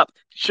fuck up.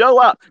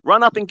 Show up.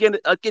 Run up and get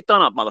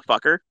done up,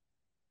 motherfucker.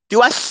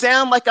 Do I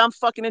sound like I'm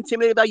fucking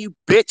intimidated by you,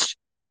 bitch?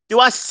 Do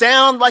I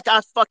sound like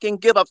I fucking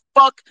give a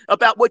fuck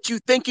about what you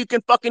think you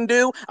can fucking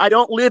do? I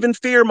don't live in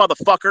fear,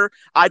 motherfucker.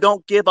 I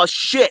don't give a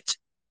shit.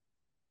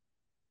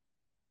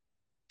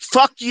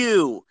 Fuck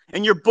you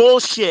and your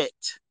bullshit.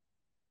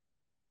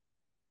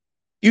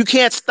 You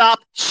can't stop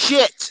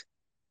shit.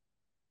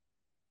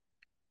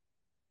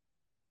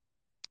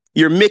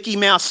 Your Mickey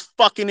Mouse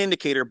fucking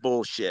indicator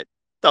bullshit.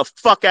 The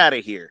fuck out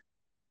of here.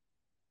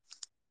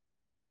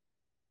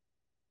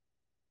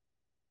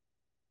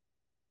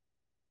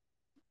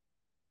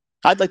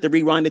 I'd like to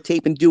rewind the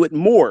tape and do it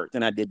more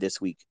than I did this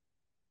week.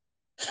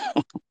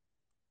 I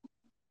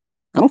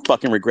don't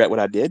fucking regret what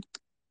I did.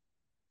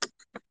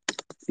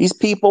 These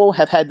people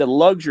have had the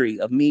luxury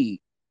of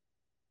me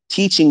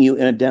teaching you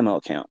in a demo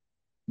account,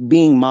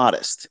 being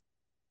modest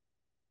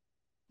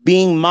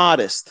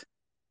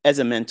as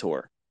a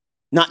mentor,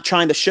 not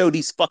trying to show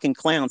these fucking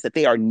clowns that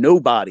they are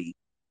nobody,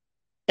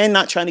 and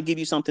not trying to give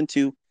you something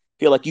to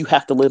feel like you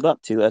have to live up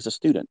to as a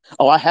student.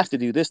 Oh, I have to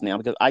do this now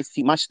because I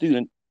see my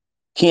student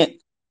can't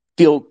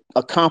feel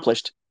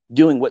accomplished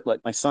doing what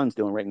like my son's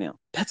doing right now.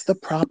 That's the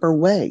proper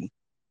way.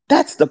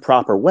 That's the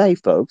proper way,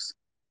 folks.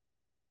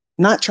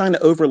 Not trying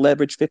to over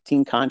leverage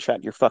 15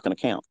 contract your fucking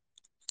account.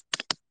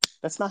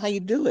 That's not how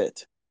you do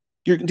it.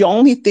 The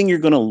only thing you're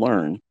going to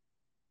learn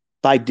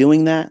by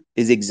doing that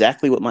is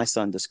exactly what my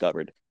son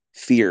discovered: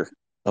 fear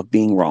of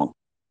being wrong.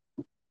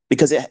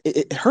 Because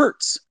it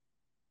hurts.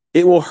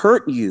 It will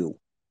hurt you.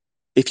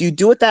 If you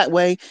do it that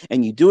way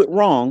and you do it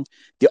wrong,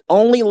 the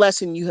only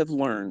lesson you have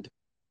learned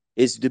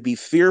is to be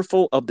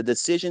fearful of the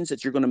decisions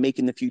that you're going to make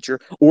in the future,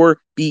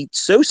 or be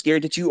so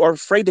scared that you are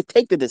afraid to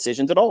take the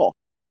decisions at all.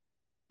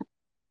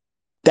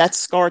 That's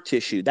scar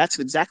tissue. That's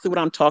exactly what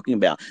I'm talking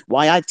about.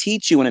 Why I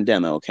teach you in a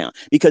demo account.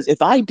 Because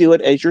if I do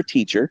it as your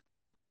teacher,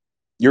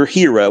 your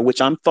hero, which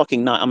I'm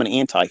fucking not, I'm an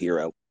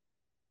anti-hero.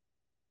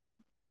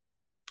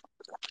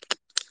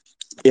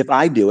 If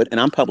I do it and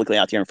I'm publicly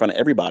out there in front of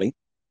everybody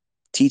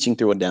teaching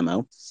through a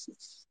demo,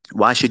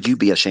 why should you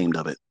be ashamed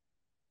of it?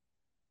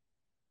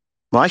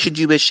 Why should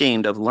you be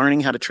ashamed of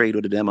learning how to trade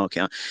with a demo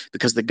account?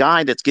 Because the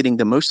guy that's getting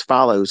the most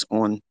follows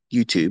on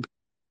YouTube,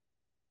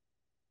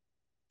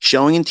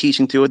 showing and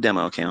teaching through a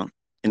demo account,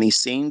 and these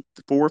same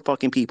 4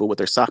 fucking people with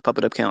their sock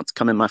puppet accounts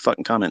come in my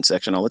fucking comment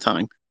section all the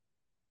time,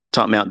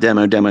 talking about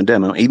demo, demo,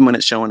 demo. Even when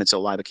it's showing it's a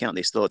live account,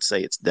 they still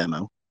say it's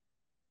demo.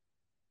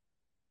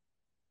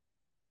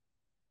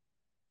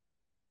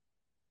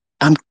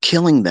 I'm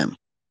killing them.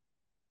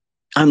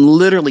 I'm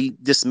literally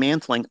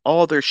dismantling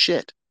all their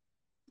shit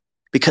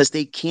because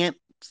they can't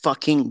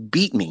fucking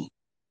beat me.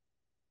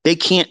 They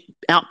can't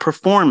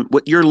outperform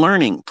what you're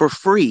learning for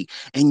free.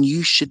 And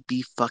you should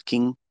be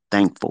fucking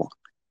thankful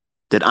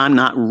that I'm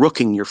not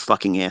rooking your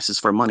fucking asses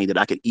for money that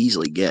I could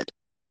easily get.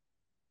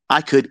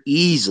 I could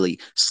easily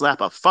slap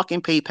a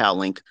fucking PayPal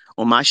link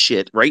on my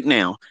shit right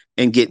now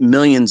and get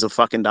millions of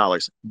fucking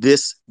dollars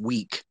this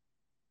week.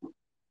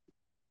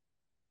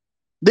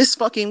 This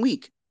fucking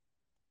week.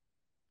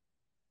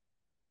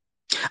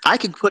 I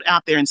could put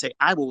out there and say,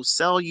 I will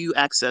sell you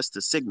access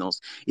to signals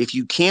if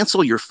you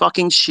cancel your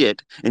fucking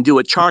shit and do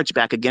a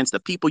chargeback against the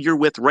people you're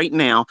with right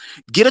now.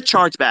 Get a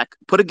chargeback,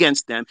 put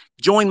against them,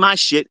 join my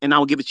shit, and I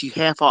will give it to you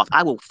half off.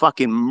 I will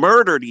fucking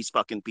murder these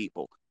fucking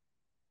people.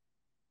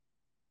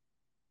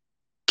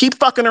 Keep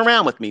fucking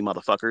around with me,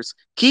 motherfuckers.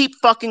 Keep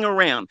fucking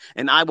around,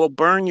 and I will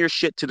burn your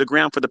shit to the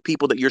ground for the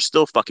people that you're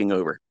still fucking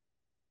over.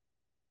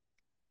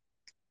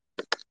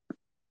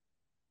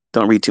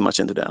 Don't read too much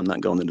into that. I'm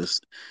not going into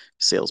this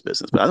sales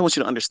business, but I want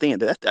you to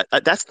understand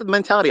that's the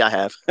mentality I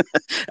have.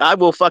 I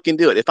will fucking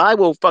do it. If I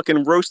will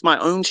fucking roast my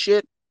own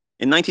shit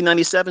in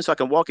 1997 so I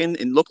can walk in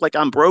and look like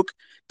I'm broke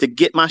to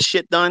get my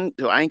shit done,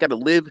 so I ain't got to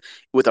live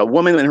with a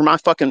woman in my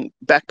fucking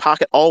back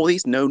pocket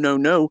always. No, no,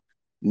 no.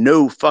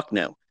 No, fuck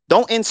no.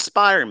 Don't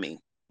inspire me,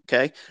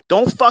 okay?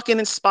 Don't fucking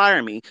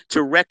inspire me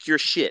to wreck your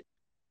shit.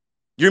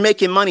 You're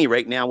making money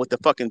right now with the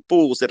fucking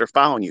fools that are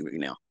following you right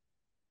now.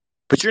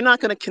 But you're not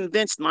going to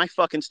convince my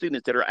fucking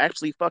students that are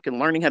actually fucking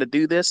learning how to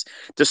do this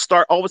to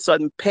start all of a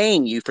sudden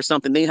paying you for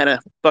something they had to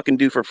fucking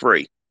do for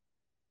free.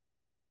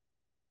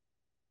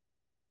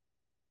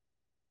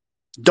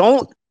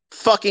 Don't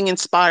fucking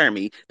inspire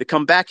me to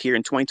come back here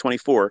in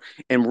 2024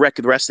 and wreck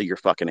the rest of your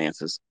fucking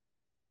asses.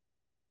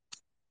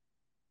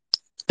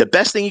 The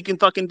best thing you can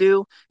fucking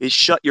do is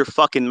shut your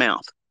fucking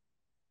mouth.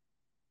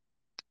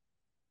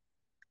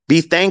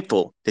 Be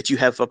thankful that you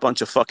have a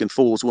bunch of fucking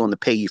fools willing to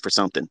pay you for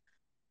something.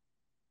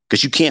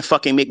 Because you can't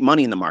fucking make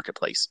money in the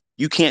marketplace.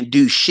 You can't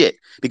do shit.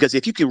 Because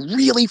if you could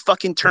really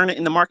fucking turn it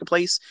in the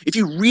marketplace, if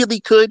you really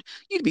could,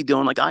 you'd be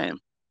doing like I am.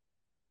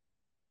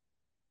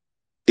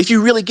 If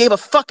you really gave a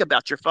fuck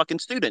about your fucking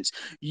students,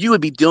 you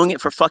would be doing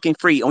it for fucking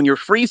free on your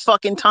free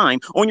fucking time,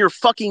 on your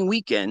fucking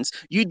weekends.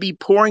 You'd be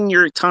pouring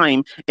your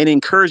time and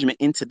encouragement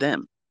into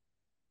them.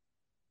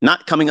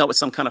 Not coming up with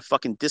some kind of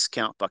fucking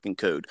discount fucking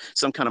code,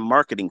 some kind of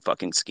marketing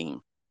fucking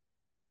scheme.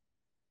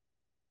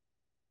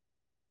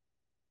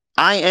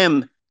 I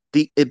am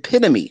the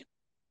epitome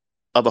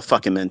of a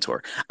fucking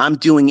mentor. I'm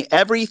doing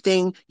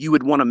everything you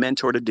would want a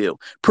mentor to do.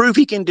 Prove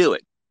he can do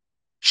it.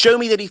 Show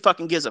me that he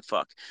fucking gives a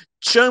fuck.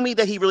 Show me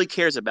that he really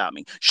cares about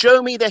me.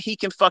 Show me that he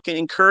can fucking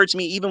encourage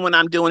me even when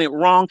I'm doing it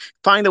wrong.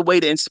 Find a way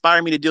to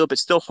inspire me to do it, but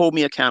still hold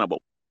me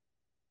accountable.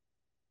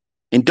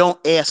 And don't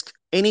ask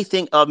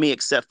anything of me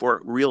except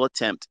for real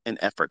attempt and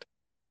effort.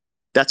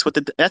 That's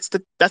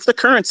the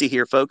currency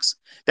here, folks.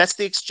 That's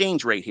the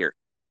exchange rate here.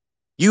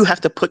 You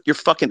have to put your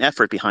fucking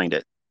effort behind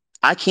it.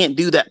 I can't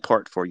do that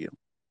part for you.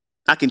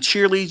 I can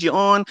cheerlead you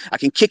on. I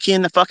can kick you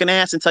in the fucking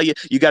ass and tell you,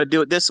 you got to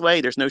do it this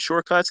way. There's no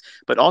shortcuts.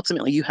 But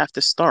ultimately, you have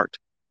to start.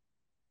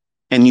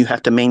 And you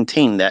have to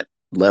maintain that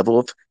level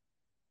of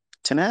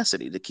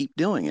tenacity to keep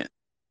doing it.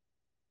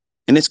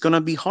 And it's going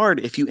to be hard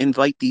if you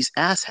invite these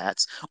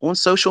asshats on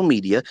social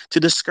media to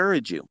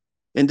discourage you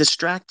and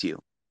distract you.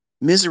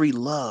 Misery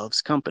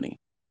loves company.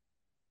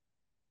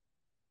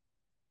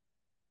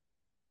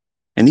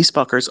 And these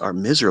fuckers are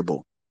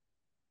miserable.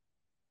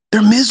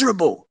 They're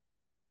miserable.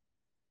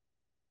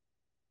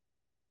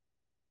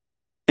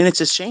 And it's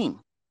a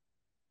shame.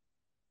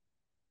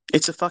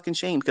 It's a fucking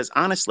shame because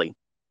honestly,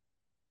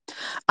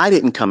 I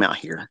didn't come out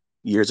here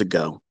years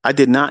ago. I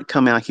did not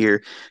come out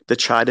here to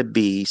try to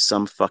be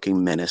some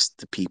fucking menace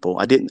to people.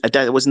 I didn't,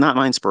 that was not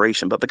my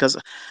inspiration, but because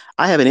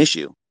I have an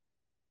issue.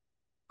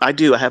 I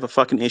do. I have a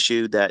fucking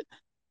issue that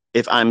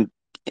if I'm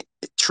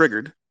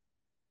triggered,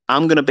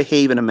 I'm going to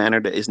behave in a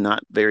manner that is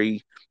not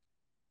very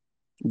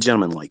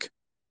gentlemanlike.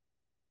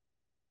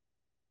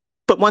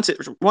 But once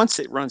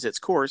it runs its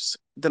course,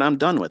 then I'm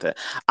done with it.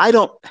 I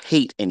don't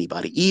hate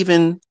anybody,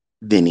 even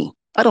Vinny.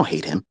 I don't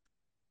hate him.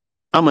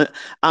 I'm a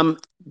I'm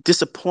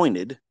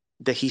disappointed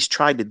that he's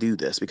tried to do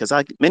this because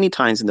I many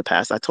times in the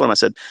past I told him I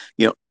said,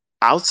 you know,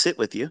 I'll sit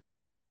with you.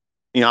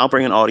 You know, I'll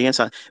bring an audience,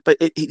 but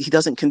he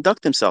doesn't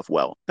conduct himself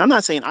well. I'm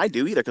not saying I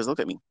do either because look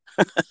at me.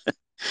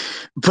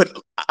 But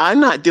I'm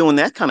not doing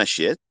that kind of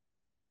shit.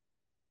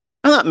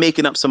 I'm not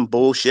making up some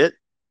bullshit,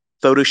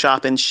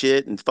 photoshopping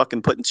shit and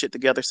fucking putting shit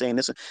together saying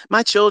this.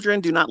 My children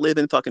do not live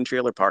in fucking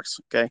trailer parks,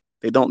 okay?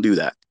 They don't do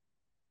that.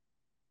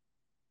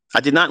 I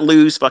did not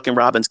lose fucking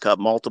Robin's Cup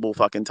multiple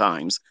fucking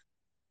times.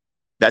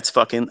 That's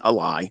fucking a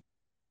lie.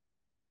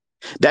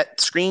 That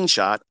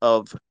screenshot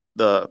of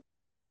the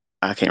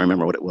I can't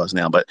remember what it was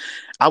now, but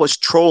I was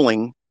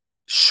trolling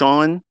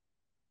Sean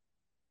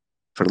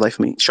for the life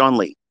of me, Sean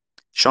Lee.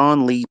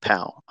 Sean Lee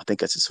Powell, I think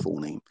that's his full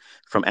name,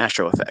 from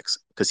Astro Effects,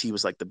 because he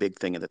was like the big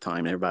thing at the time.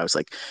 And everybody was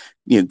like,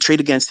 trade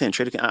against him,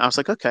 trade against. I was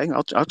like, okay,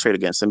 I'll trade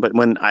against him. But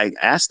when I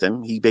asked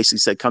him, he basically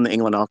said, come to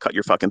England, I'll cut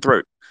your fucking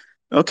throat.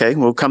 Okay,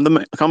 well, come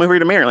over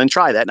to Maryland,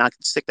 try that, and I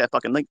can stick that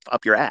fucking link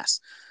up your ass.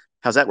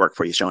 How's that work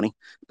for you, Shawnee?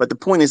 But the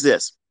point is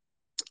this: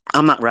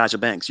 I'm not Raja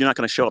Banks. You're not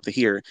going to show up to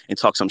here and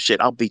talk some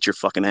shit. I'll beat your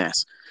fucking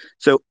ass.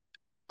 So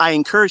I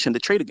encouraged him to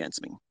trade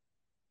against me.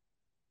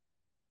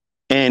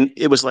 And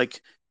it was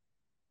like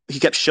he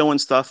kept showing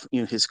stuff,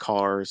 his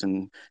cars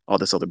and all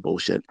this other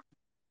bullshit.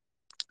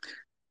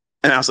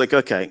 And I was like,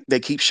 okay, they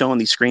keep showing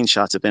these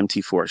screenshots of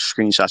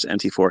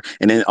MT4,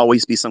 and then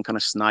always be some kind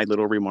of snide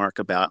little remark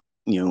about,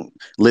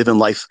 living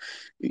life,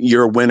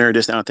 you're a winner,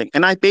 this kind of thing.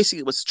 And I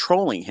basically was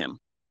trolling him.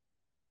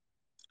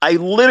 I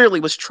literally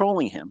was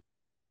trolling him.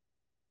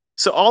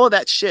 So all of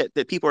that shit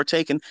that people are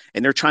taking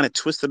and they're trying to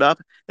twist it up,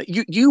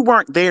 you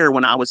weren't there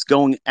when I was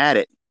going at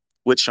it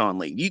with Sean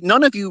Lee.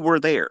 None of you were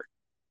there.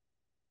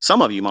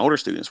 Some of you, my older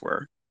students,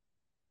 were.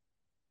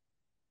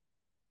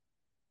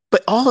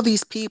 But all of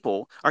these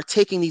people are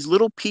taking these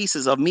little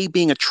pieces of me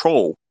being a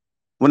troll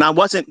when I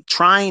wasn't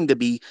trying to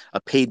be a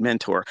paid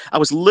mentor. I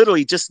was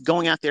literally just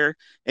going out there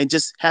and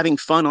just having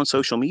fun on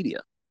social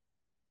media.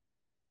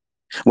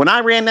 When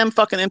I ran them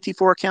fucking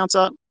MT4 accounts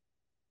up,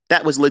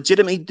 that was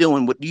legitimately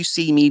doing what you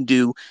see me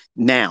do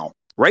now.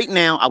 Right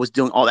now, I was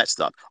doing all that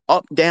stuff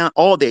up, down,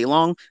 all day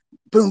long.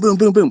 Boom, boom,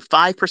 boom, boom.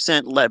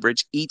 5%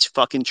 leverage each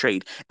fucking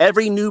trade.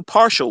 Every new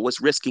partial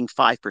was risking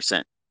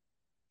 5%.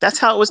 That's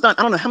how it was done.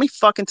 I don't know how many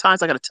fucking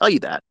times I got to tell you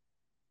that.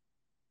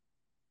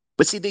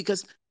 But see,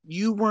 because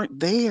you weren't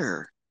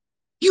there.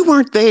 You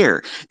weren't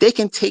there. They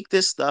can take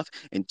this stuff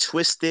and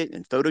twist it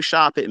and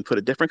Photoshop it and put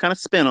a different kind of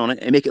spin on it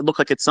and make it look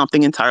like it's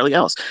something entirely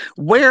else.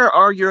 Where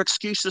are your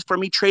excuses for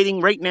me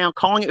trading right now,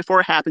 calling it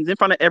before it happens in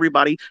front of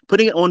everybody,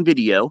 putting it on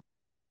video?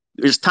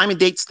 There's time and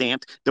date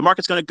stamped. The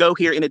market's going to go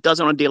here and it does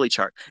it on a daily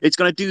chart. It's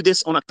going to do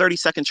this on a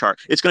 30-second chart.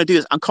 It's going to do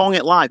this. I'm calling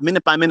it live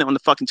minute by minute on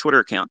the fucking Twitter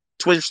account,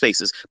 Twitter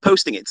spaces,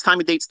 posting it. It's time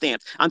and date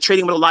stamped. I'm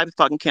trading with a live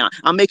fucking account.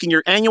 I'm making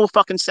your annual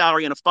fucking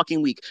salary in a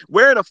fucking week.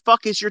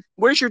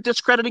 Where's your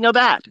discrediting of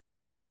that?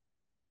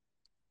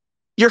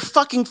 You're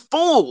fucking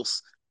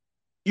fools.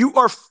 You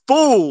are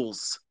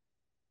fools.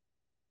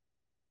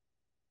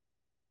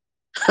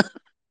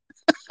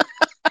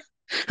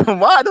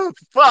 Why the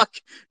fuck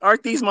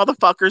aren't these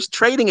motherfuckers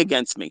trading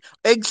against me?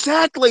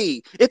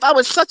 Exactly. If I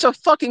was such a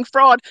fucking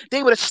fraud,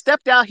 they would have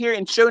stepped out here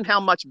and shown how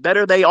much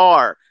better they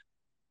are.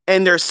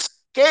 And they're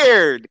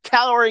scared,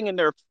 cowering in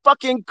their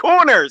fucking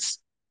corners.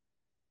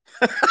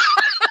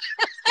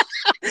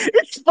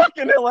 It's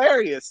fucking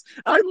hilarious.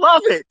 I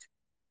love it.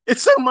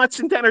 It's so much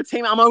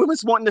entertainment. I'm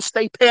almost wanting to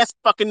stay past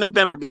fucking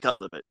November because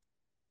of it.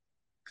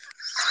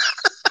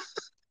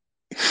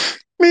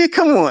 Man,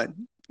 come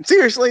on.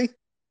 Seriously.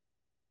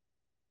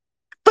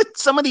 But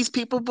some of these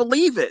people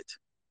believe it.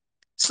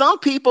 Some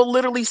people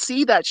literally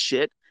see that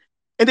shit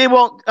and they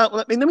won't.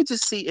 Let me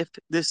just see if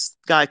this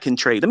guy can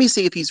trade. Let me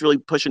see if he's really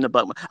pushing the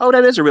button. Oh,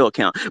 that is a real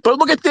account. But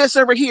look at this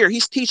over here.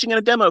 He's teaching in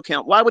a demo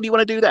account. Why would you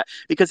want to do that?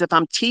 Because if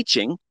I'm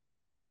teaching,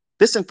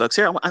 listen, folks,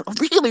 here, I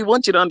really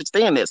want you to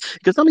understand this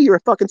because some of you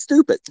are fucking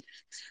stupid.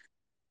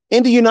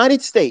 In the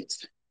United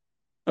States,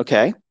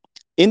 okay,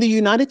 in the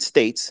United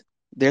States,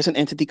 there's an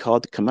entity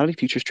called the Commodity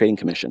Futures Trading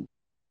Commission.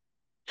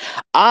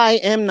 I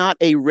am not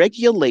a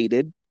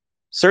regulated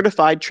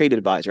certified trade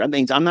advisor. That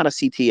means I'm not a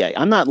CTA.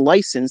 I'm not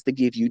licensed to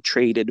give you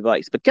trade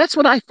advice. But guess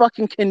what I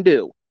fucking can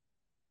do?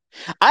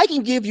 I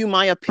can give you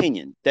my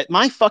opinion that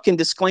my fucking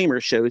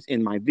disclaimer shows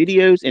in my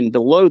videos and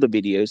below the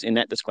videos in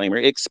that disclaimer.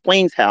 It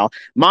explains how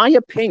my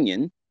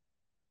opinion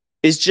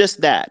is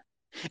just that.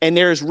 And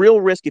there's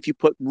real risk if you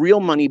put real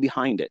money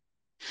behind it.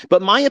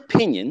 But my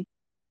opinion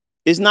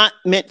is not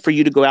meant for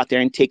you to go out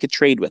there and take a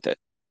trade with it.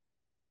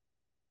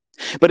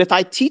 But if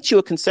I teach you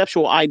a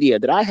conceptual idea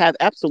that I have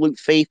absolute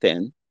faith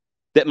in,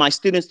 that my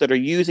students that are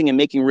using and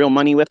making real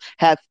money with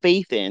have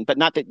faith in, but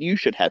not that you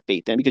should have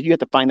faith in, because you have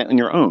to find that on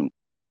your own.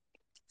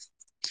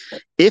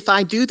 If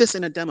I do this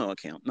in a demo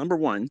account, number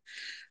one,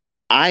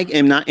 I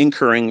am not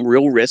incurring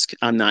real risk.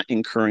 I'm not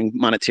incurring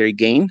monetary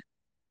gain.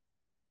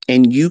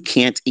 And you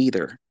can't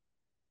either,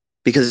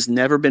 because it's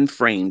never been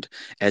framed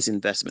as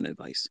investment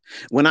advice.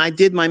 When I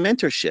did my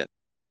mentorship,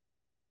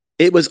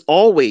 it was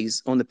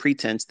always on the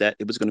pretense that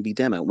it was going to be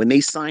demo. When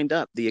they signed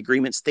up, the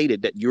agreement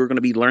stated that you were going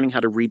to be learning how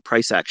to read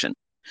price action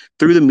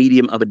through the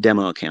medium of a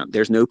demo account.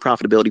 There's no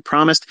profitability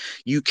promised.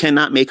 You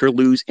cannot make or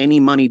lose any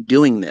money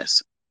doing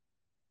this.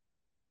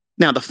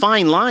 Now, the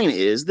fine line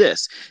is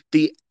this: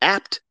 the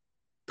apt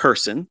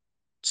person,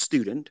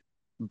 student,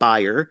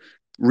 buyer,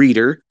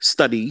 reader,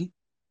 study,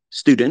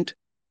 student,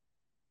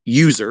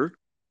 user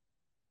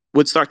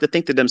would start to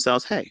think to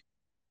themselves, hey,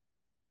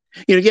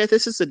 yeah,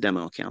 this is a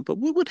demo account, but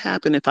what would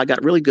happen if I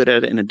got really good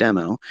at it in a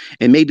demo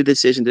and made the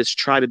decision to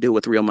try to do it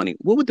with real money?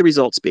 What would the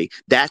results be?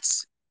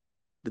 That's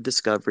the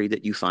discovery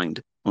that you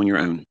find on your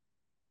own.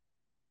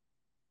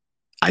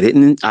 I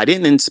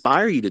didn't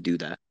inspire you to do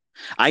that.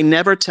 I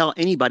never tell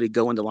anybody to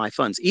go into live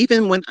funds,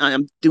 even when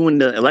I'm doing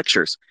the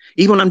lectures,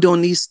 even when I'm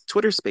doing these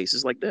Twitter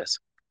spaces like this.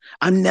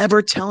 I'm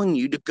never telling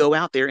you to go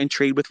out there and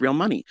trade with real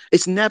money.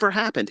 It's never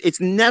happened. It's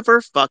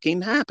never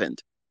fucking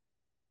happened.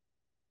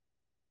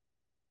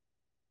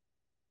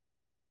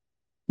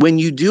 When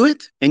you do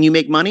it and you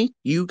make money,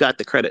 you got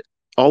the credit.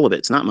 All of it.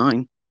 It's not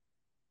mine.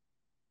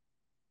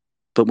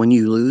 But when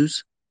you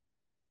lose,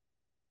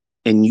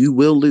 and you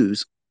will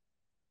lose,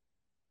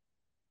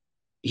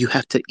 you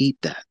have to eat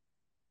that.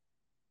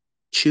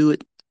 Chew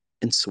it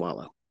and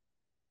swallow.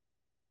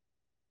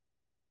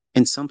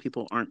 And some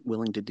people aren't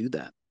willing to do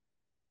that.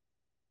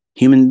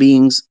 Human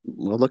beings,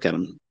 well, look at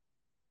them.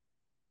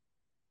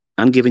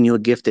 I'm giving you a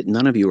gift that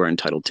none of you are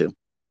entitled to.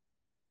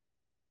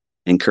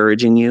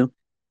 Encouraging you,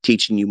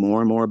 teaching you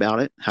more and more about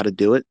it, how to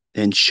do it,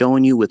 and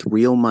showing you with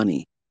real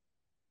money.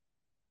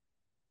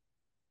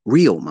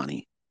 Real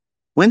money.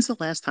 When's the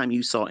last time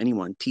you saw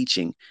anyone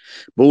teaching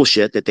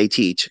bullshit that they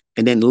teach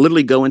and then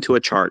literally go into a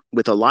chart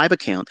with a live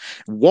account,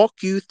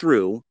 walk you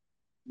through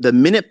the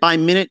minute by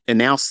minute and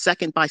now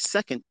second by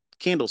second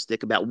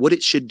candlestick about what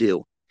it should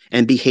do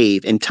and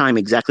behave and time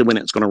exactly when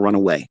it's going to run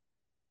away?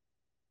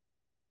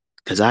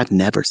 Because I've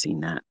never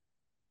seen that.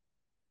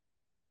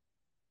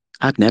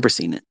 I've never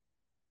seen it.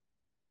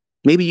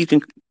 Maybe you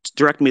can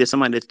direct me to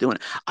somebody that's doing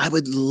it. I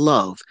would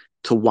love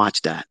to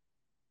watch that.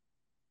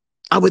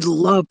 I would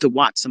love to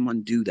watch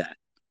someone do that.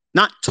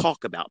 Not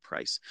talk about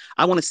price.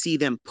 I want to see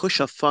them push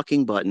a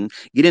fucking button,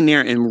 get in there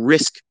and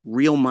risk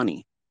real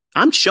money.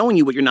 I'm showing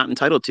you what you're not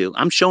entitled to.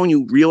 I'm showing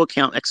you real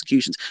account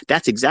executions.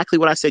 That's exactly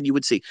what I said you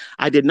would see.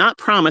 I did not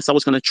promise I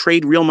was going to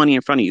trade real money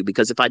in front of you,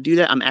 because if I do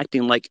that, I'm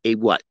acting like a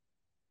what?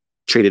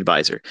 Trade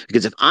advisor.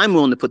 Because if I'm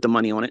willing to put the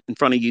money on it in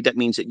front of you, that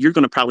means that you're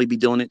going to probably be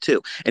doing it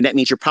too. And that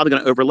means you're probably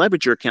going to over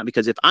leverage your account,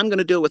 because if I'm going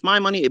to do it with my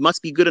money, it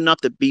must be good enough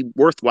to be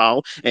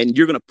worthwhile. And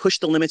you're going to push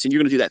the limits, and you're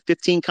going to do that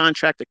 15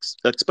 contract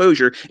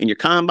exposure in your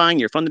combine,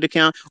 your funded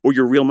account, or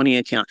your real money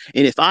account.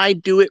 And if I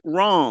do it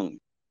wrong,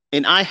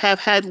 and I have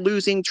had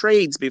losing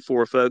trades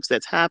before, folks,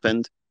 that's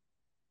happened.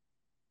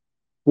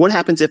 What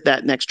happens if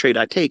that next trade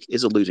I take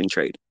is a losing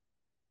trade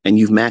and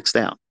you've maxed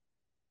out?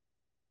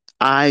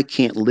 I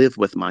can't live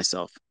with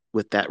myself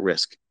with that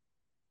risk.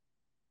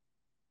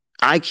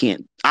 I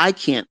can't,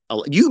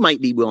 you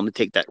might be willing to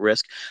take that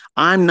risk.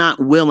 I'm not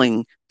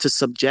willing to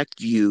subject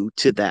you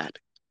to that.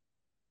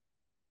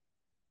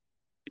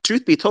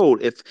 Truth be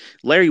told, if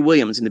Larry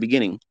Williams in the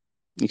beginning,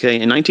 okay,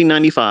 in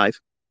 1995,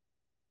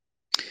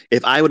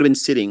 if I would have been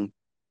sitting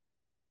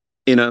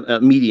in a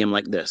medium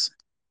like this,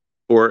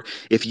 or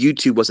if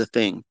YouTube was a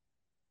thing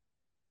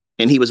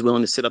and he was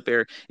willing to sit up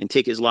there and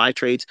take his live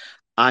trades,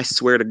 I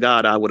swear to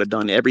God, I would have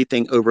done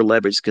everything over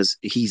leveraged, because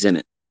he's in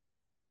it.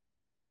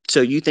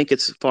 So you think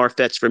it's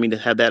far-fetched for me to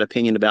have that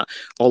opinion about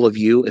all of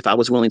you? If I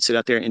was willing to sit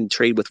out there and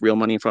trade with real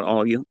money in front of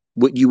all of you,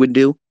 what you would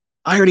do?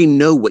 I already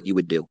know what you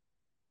would do.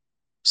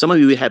 Some of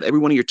you would have every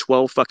one of your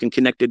 12 fucking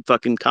connected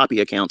fucking copy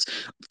accounts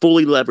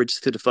fully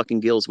leveraged to the fucking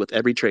gills with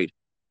every trade.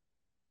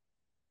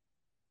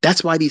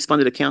 That's why these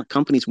funded account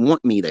companies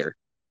want me there.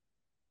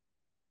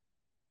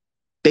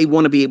 They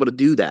want to be able to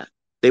do that.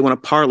 They want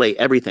to parlay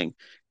everything.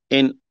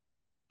 And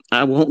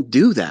I won't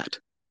do that.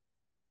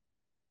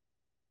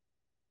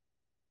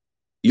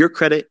 Your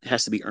credit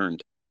has to be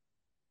earned.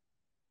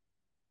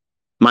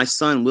 My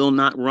son will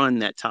not run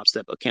that Top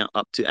Step account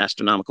up to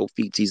astronomical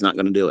feats. He's not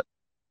going to do it.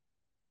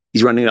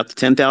 He's running it up to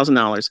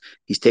 $10,000.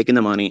 He's taking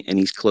the money and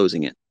he's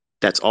closing it.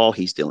 That's all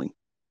he's doing.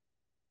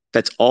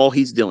 That's all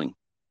he's doing.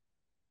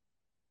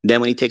 Then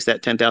when he takes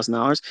that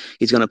 $10,000,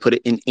 he's going to put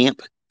it in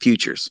AMP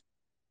futures.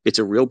 It's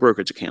a real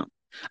brokerage account.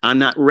 I'm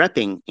not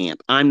repping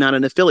AMP. I'm not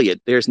an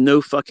affiliate. There's no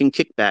fucking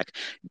kickback.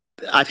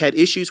 I've had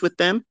issues with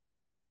them,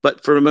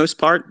 but for the most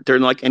part, they're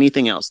like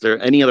anything else.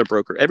 They're any other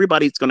broker.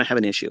 Everybody's going to have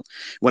an issue.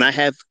 When I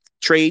have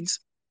trades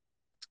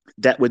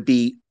that would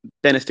be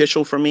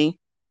beneficial for me,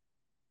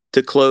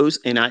 to close,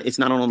 and it's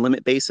not on a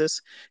limit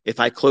basis. If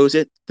I close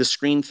it, the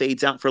screen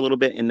fades out for a little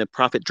bit and the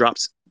profit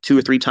drops 2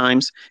 or 3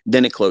 times,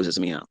 then it closes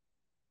me out.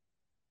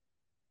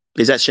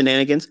 Is that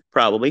shenanigans?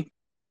 Probably.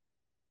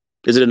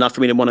 Is it enough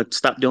for me to want to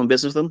stop doing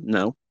business with them?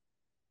 No.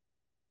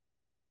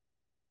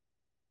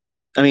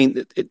 I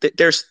mean,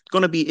 there's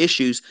going to be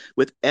issues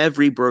with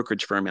every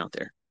brokerage firm out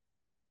there.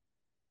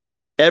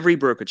 Every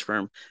brokerage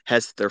firm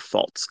has their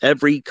faults.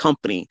 Every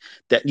company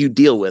that you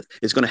deal with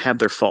is going to have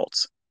their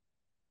faults.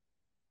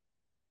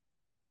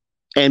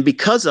 And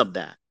because of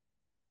that,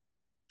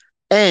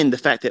 and the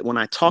fact that when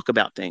I talk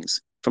about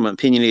things from an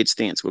opinionated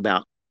stance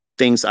about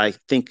things I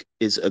think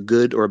is a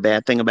good or a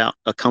bad thing about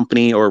a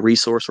company or a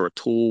resource or a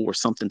tool or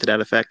something to that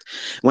effect,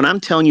 when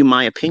I'm telling you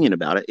my opinion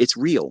about it, it's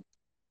real.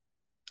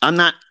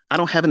 I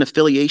don't have an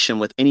affiliation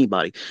with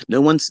anybody.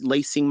 No one's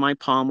lacing my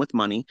palm with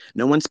money.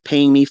 No one's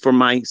paying me for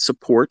my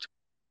support.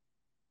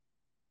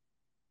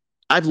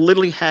 I've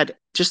literally had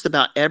just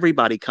about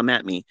everybody come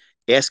at me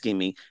asking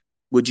me,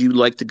 would you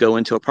like to go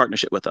into a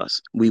partnership with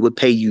us? We would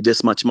pay you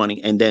this much money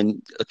and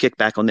then a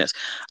kickback on this.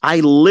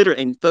 I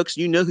literally, and folks,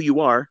 you know who you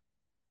are.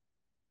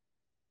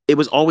 It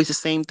was always the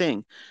same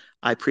thing.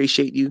 I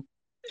appreciate you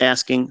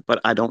asking,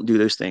 but I don't do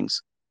those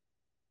things.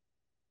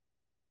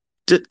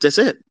 That's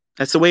it.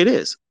 That's the way it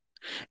is.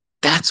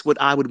 That's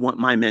what I would want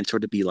my mentor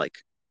to be like.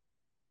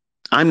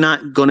 I'm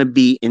not going to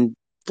be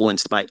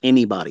influenced by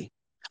anybody.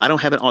 I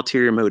don't have an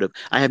ulterior motive.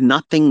 I have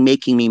nothing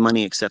making me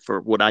money except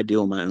for what I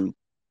do on my own.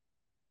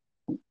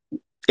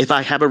 If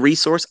I have a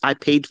resource, I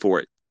paid for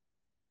it.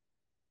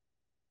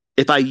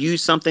 If I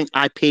use something,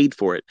 I paid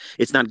for it.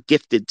 It's not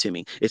gifted to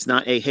me. It's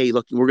not a, hey,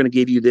 look, we're going to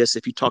give you this.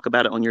 If you talk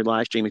about it on your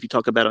live stream, if you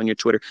talk about it on your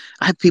Twitter,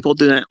 I have people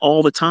do that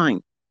all the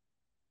time.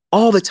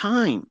 All the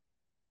time.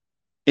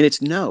 And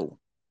it's no.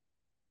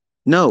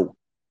 No.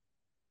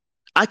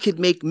 I could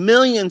make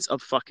millions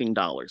of fucking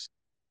dollars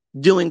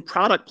doing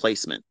product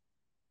placement.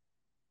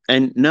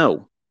 And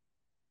no.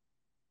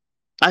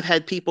 I've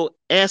had people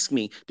ask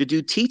me to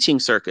do teaching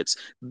circuits,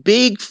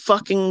 big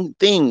fucking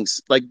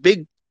things, like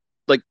big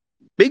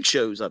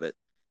shows of it.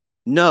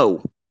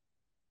 No.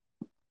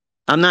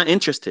 I'm not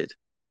interested.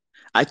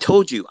 I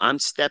told you I'm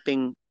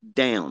stepping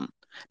down.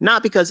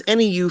 Not because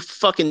any of you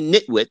fucking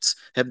nitwits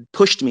have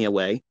pushed me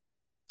away.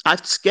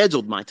 I've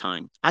scheduled my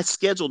time. I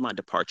scheduled my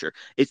departure.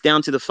 It's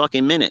down to the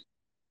fucking minute.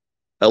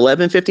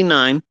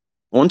 11:59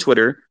 on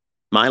Twitter.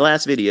 My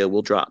last video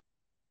will drop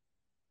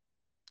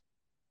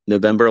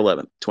November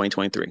 11th,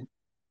 2023.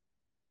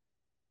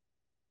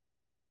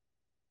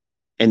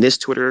 And this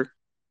Twitter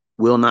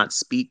will not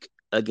speak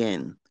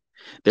again.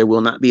 There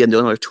will not be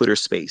another Twitter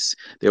space.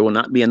 There will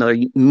not be another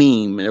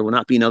meme. There will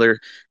not be another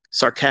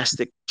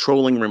sarcastic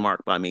trolling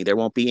remark by me. There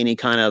won't be any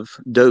kind of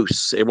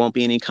dose. There won't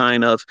be any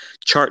kind of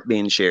chart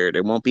being shared.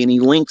 There won't be any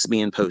links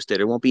being posted.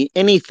 There won't be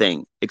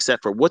anything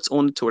except for what's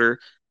on the Twitter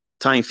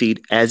time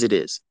feed as it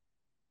is.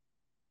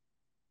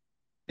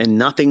 And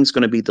nothing's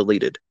going to be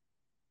deleted.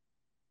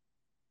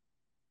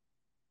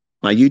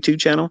 My YouTube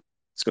channel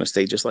is going to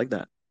stay just like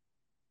that.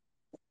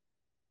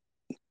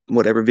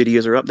 Whatever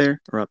videos are up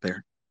there are up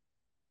there.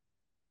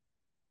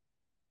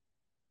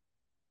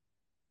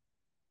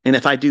 And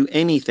if I do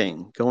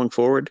anything going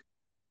forward,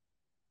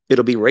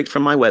 it'll be right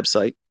from my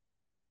website.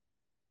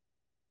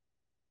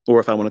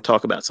 Or if I want to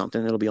talk about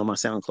something, it'll be on my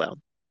SoundCloud,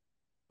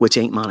 which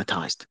ain't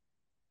monetized.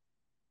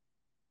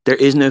 There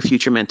is no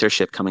future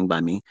mentorship coming by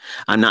me.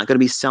 I'm not going to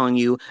be selling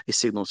you a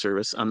signal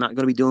service. I'm not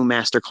going to be doing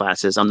master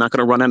classes. I'm not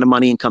going to run out of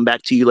money and come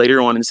back to you later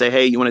on and say,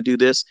 hey, you want to do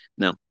this?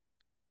 No.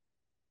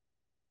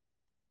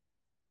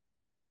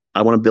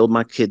 I want to build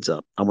my kids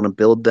up. I want to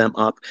build them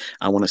up.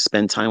 I want to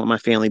spend time with my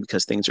family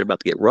because things are about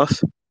to get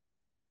rough,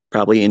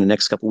 probably in the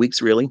next couple of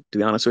weeks, really, to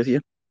be honest with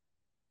you.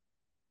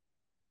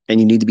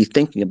 And you need to be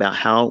thinking about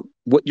how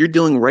what you're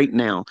doing right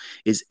now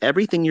is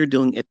everything you're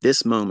doing at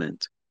this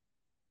moment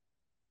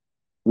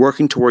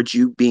working towards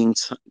you being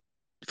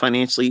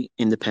financially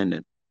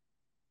independent.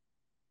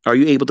 Are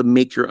you able to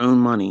make your own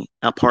money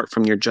apart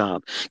from your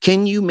job?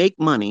 Can you make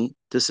money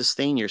to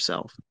sustain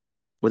yourself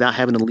without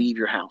having to leave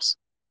your house?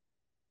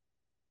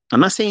 I'm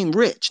not saying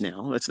rich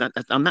now.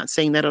 I'm not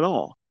saying that at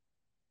all.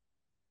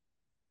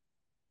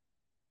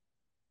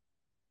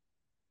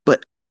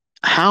 But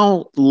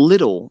how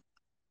little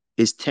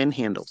is 10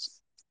 handles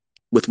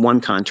with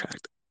one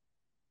contract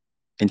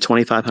and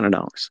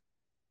 $2,500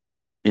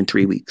 in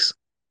 3 weeks?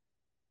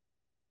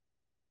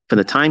 From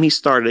the time he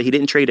started, he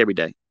didn't trade every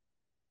day.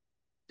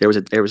 There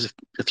was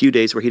a few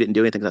days where he didn't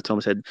do anything. I told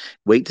him, I said,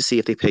 wait to see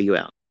if they pay you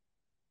out.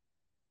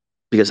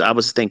 Because I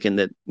was thinking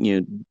that,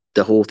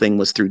 the whole thing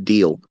was through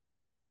deal.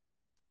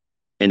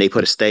 And they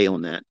put a stay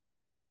on that.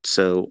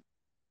 So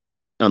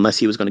unless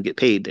he was going to get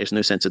paid, there's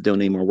no sense of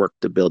doing any more work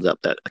to build up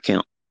that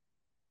account.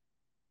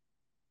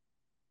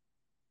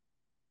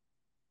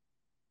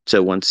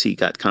 So once he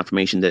got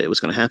confirmation that it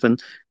was going to happen,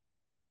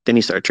 then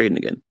he started trading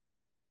again.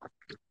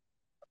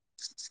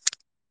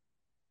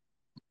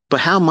 But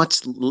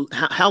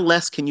how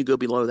less can you go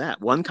below that?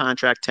 One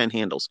contract, 10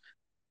 handles.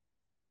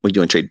 Are you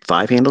doing trade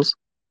 5 handles?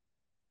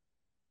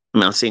 I'm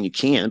not saying you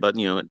can, but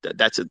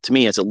to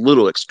me, it's a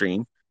little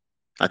extreme.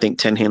 I think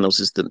 10 handles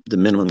is the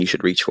minimum you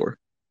should reach for.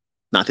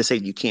 Not to say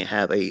you can't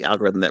have a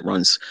algorithm that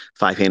runs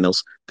 5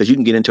 handles, because you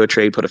can get into a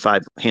trade, put a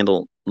 5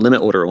 handle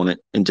limit order on it,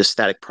 and just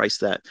static price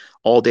that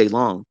all day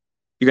long.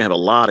 You're gonna have a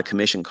lot of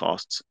commission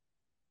costs,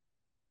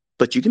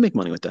 but you can make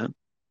money with that.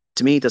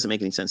 To me, it doesn't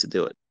make any sense to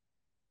do it.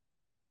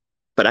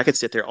 But I could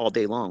sit there all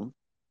day long,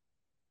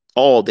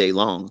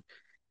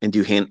 and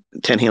do 10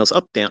 handles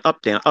up, down,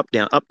 up, down, up,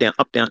 down, up, down,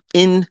 up, down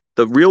in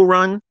the real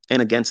run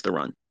and against the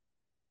run.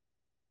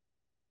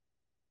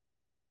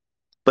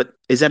 But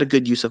is that a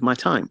good use of my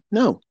time?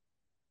 No.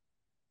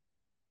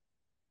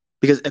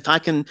 Because if I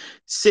can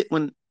sit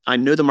when I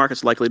know the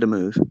market's likely to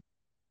move,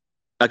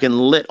 I can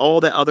let all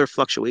that other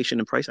fluctuation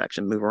and price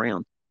action move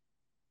around,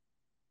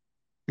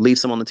 leave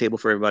some on the table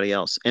for everybody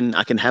else, and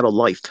I can have a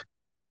life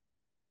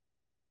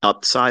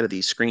outside of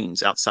these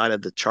screens, outside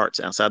of the charts,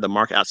 outside of the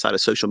market, outside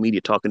of social media,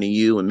 talking to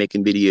you and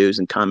making videos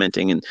and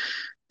commenting and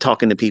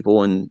talking to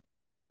people and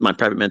my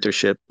private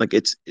mentorship. Like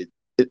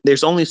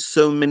there's only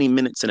so many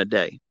minutes in a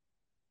day,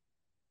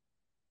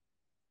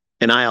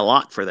 and I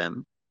allot for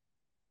them,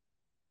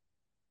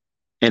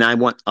 and I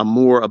want a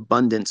more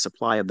abundant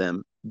supply of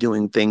them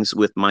doing things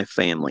with my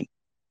family.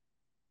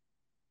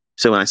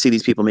 So when I see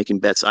these people making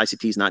bets,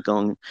 ICT's not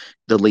going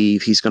to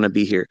leave, he's going to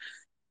be here.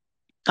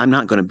 I'm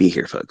not going to be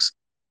here, folks.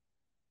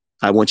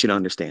 I want you to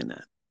understand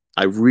that.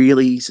 I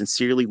really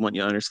sincerely want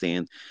you to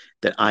understand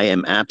that I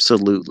am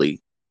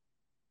absolutely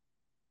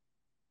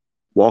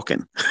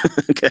walking.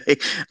 Okay.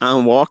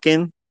 I'm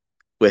walking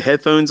with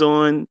headphones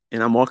on,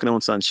 and I'm walking on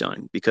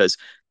sunshine because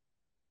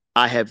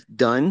I have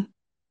done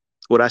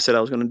what I said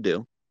I was going to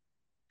do.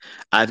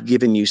 I've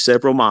given you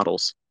several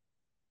models.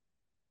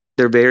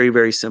 They're very,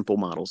 very simple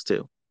models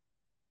too.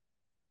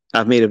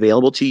 I've made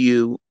available to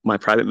you my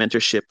private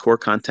mentorship core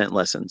content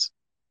lessons.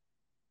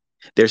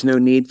 There's no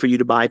need for you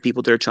to buy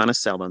people that are trying to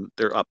sell them.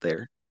 They're up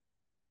there.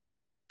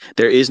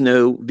 There is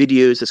no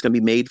videos that's going to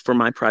be made for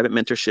my private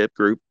mentorship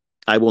group.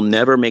 I will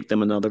never make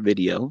them another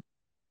video.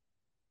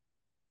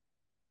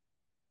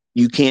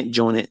 You can't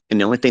join it. And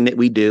the only thing that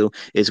we do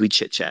is we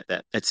chit chat.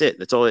 That's it.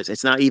 That's all it is.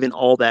 It's not even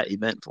all that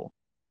eventful.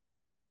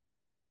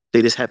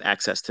 They just have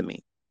access to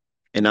me.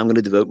 And I'm going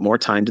to devote more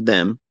time to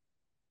them.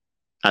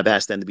 I've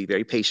asked them to be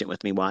very patient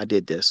with me while I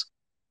did this,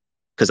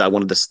 because I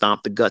wanted to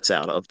stomp the guts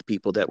out of the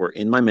people that were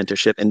in my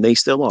mentorship, and they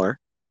still are,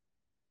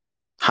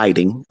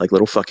 hiding like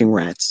little fucking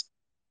rats.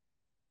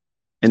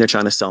 And they're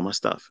trying to sell my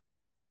stuff.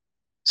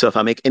 So if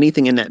I make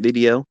anything in that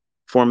video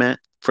format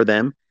for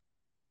them,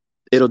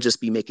 it'll just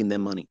be making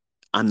them money.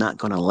 I'm not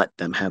going to let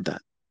them have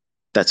that.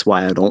 That's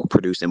why I don't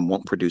produce and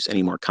won't produce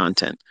any more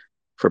content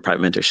for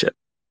private mentorship.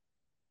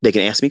 They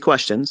can ask me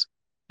questions,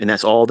 and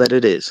that's all that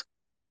it is.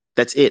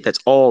 That's it. That's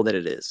all that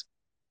it is.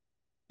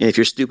 And if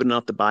you're stupid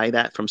enough to buy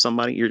that from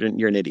somebody, you're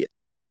an idiot.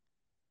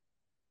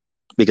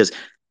 Because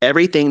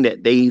everything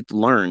that they've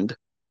learned,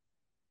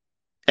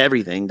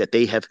 everything that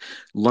they have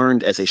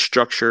learned as a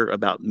structure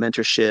about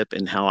mentorship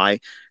and how I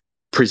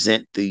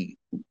present the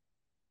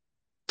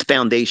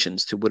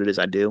foundations to what it is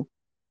I do,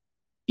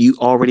 you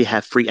already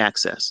have free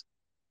access.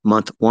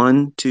 Month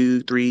 1,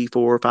 2, 3,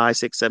 4, 5,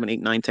 6, 7,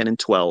 8, 9, 10, and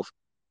 12.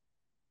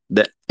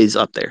 That is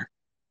up there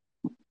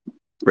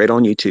right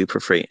on YouTube for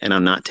free. And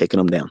I'm not taking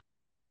them down.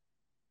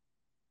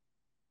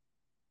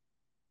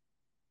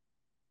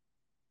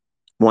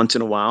 Once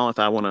in a while, if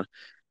I want to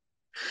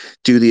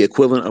do the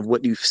equivalent of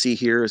what you see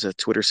here as a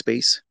Twitter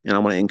space, and I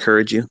want to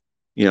encourage you,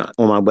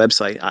 on my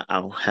website,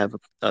 I'll have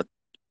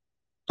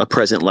a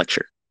present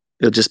lecture.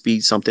 It'll just be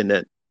something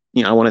that,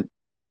 I want to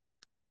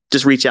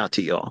just reach out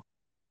to y'all.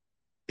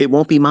 It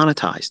won't be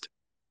monetized.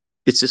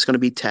 It's just going to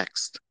be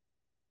text.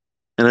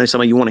 And I know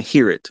some of you want to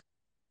hear it.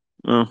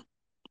 Well,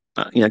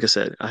 like I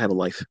said, I have a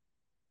life,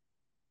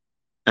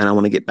 and I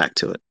want to get back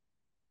to it.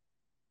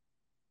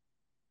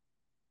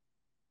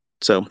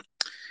 So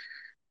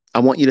I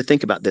want you to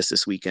think about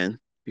this weekend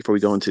before we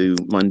go into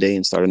Monday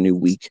and start a new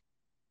week.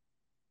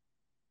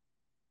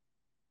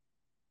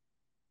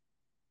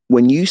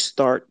 When you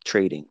start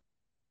trading,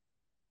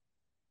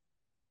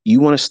 you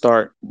want to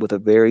start with a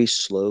very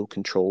slow,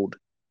 controlled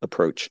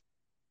approach.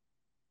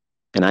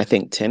 And I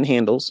think 10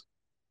 handles,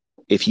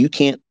 if you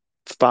can't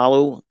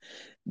follow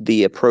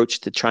the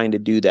approach to trying to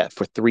do that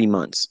for 3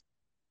 months.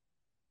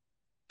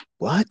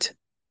 What?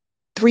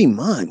 3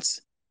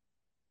 months?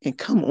 And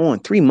come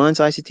on, 3 months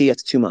ICT,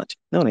 that's too much.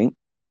 No, it ain't.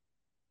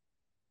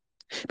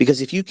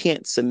 Because if you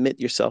can't submit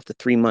yourself to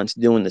 3 months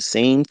doing the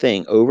same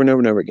thing over and over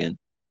and over again,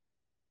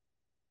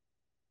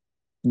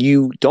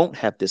 you don't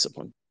have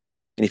discipline.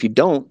 And if you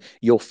don't,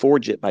 you'll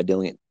forge it by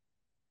doing it.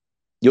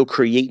 You'll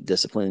create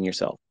discipline in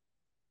yourself.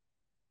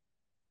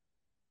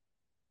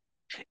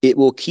 It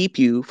will keep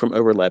you from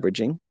over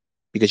leveraging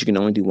because you can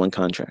only do one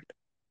contract.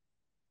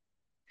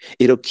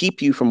 It'll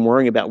keep you from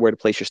worrying about where to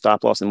place your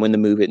stop loss and when to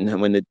move it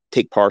and when to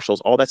take partials.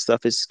 All that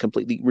stuff is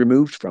completely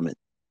removed from it.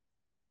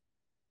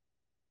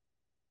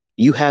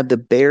 You have the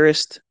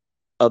barest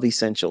of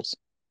essentials.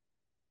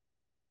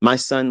 My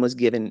son was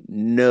given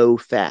no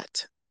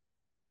fat.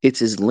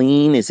 It's as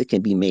lean as it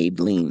can be made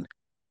lean.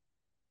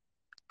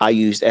 I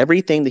used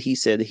everything that he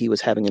said that he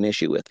was having an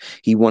issue with.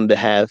 He wanted to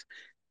have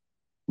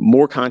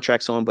more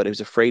contracts on, but he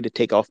was afraid to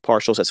take off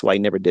partials. That's why he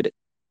never did it.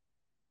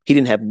 He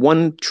didn't have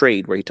one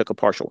trade where he took a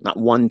partial. Not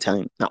one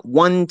time. Not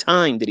one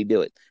time did he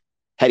do it.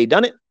 Had he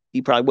done it,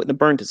 he probably wouldn't have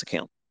burned his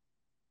account.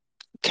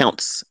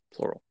 Counts,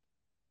 plural.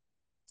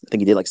 I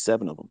think he did like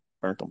 7 of them,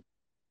 burnt them,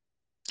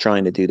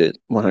 trying to do the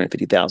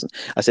 150,000.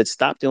 I said,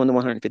 stop doing the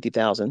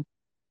 150,000.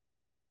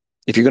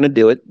 If you're going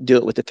to do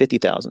it with the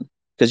 50,000,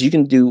 because you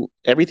can do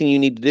everything you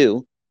need to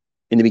do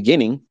in the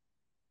beginning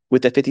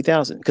with that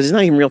 50,000, because it's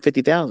not even real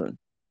 50,000.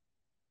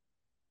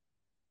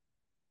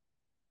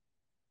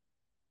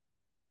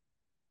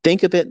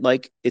 Think of it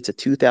like it's a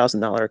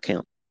 $2,000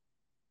 account.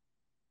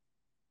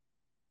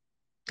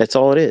 That's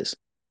all it is.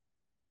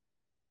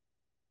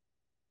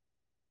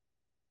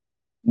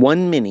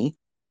 One mini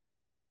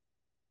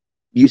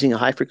using a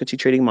high frequency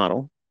trading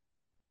model.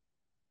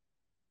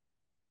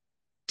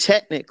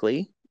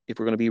 Technically, if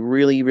we're going to be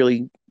really,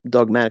 really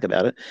dogmatic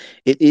about it,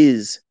 it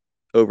is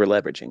over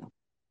leveraging,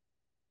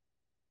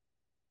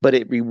 but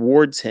it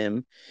rewards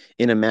him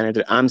in a manner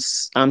that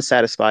I'm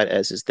satisfied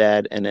as his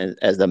dad and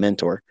as the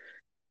mentor.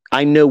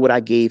 I know what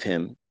I gave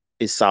him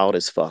is solid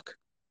as fuck.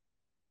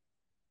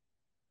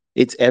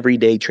 It's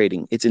everyday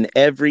trading. It's an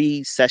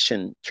every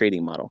session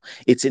trading model.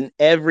 It's an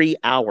every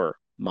hour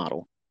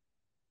model.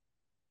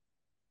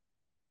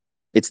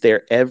 It's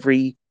there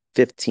every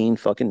 15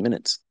 fucking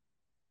minutes.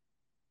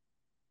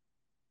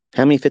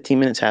 How many 15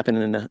 minutes happen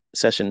in a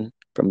session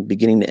from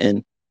beginning to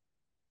end?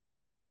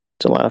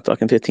 It's a lot of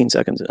fucking 15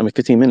 seconds. I mean,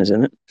 15 minutes,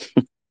 isn't it?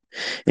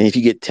 And if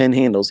you get 10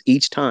 handles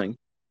each time,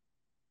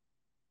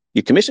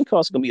 your commission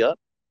cost is going to be up,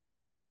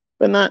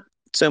 but not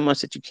so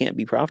much that you can't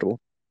be profitable.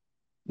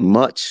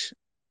 Much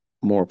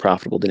more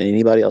profitable than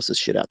anybody else's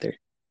shit out there.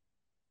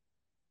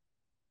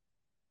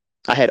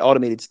 I had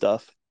automated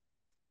stuff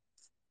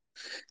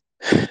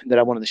that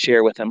I wanted to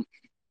share with him,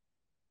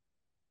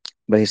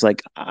 but he's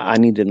like, I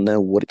need to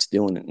know what it's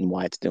doing and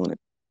why it's doing it.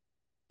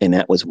 And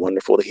that was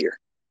wonderful to hear.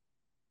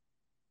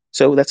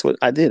 So that's what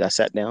I did. I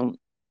sat down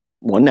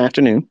one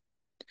afternoon.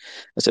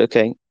 I said,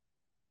 okay,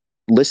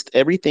 list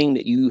everything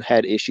that you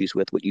had issues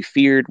with, what you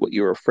feared, what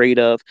you were afraid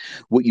of,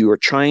 what you were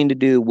trying to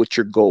do, what's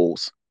your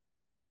goals.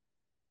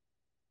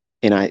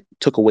 And I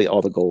took away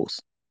all the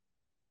goals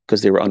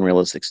because they were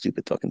unrealistic,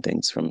 stupid fucking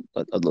things from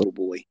a little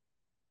boy.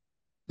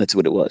 That's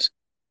what it was.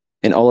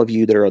 And all of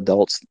you that are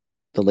adults,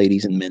 the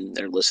ladies and men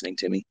that are listening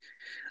to me,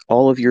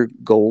 all of your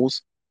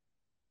goals,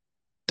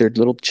 they're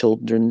little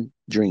children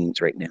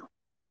dreams right now.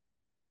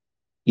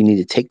 You need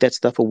to take that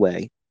stuff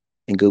away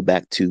and go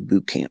back to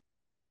boot camp.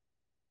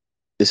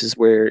 This is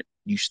where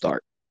you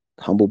start.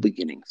 Humble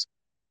beginnings.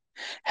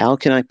 How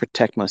can I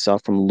protect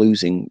myself from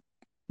losing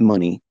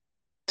money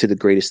to the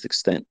greatest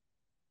extent?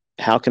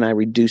 How can I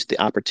reduce the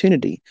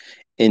opportunity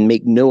and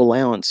make no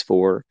allowance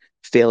for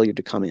failure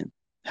to come in?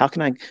 How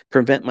can I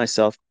prevent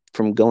myself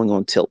from going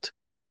on tilt?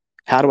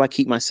 How do I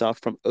keep myself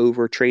from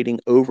over trading,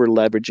 over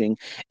leveraging,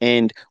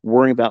 and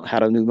worrying about how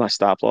to move my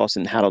stop loss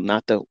and how to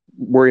not to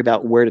worry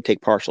about where to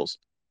take partials?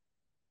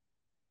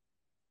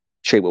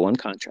 Trade with one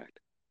contract.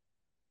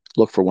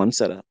 Look for one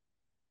setup.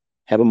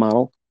 Have a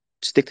model.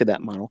 Stick to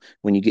that model.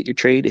 When you get your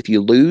trade, if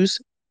you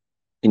lose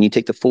and you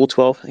take the full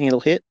 12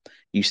 handle hit,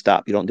 you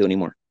stop. You don't do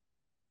anymore.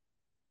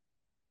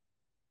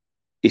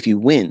 If you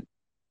win,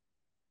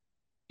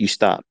 you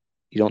stop.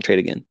 You don't trade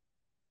again.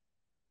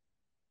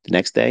 The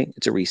next day,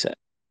 it's a reset.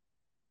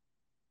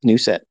 New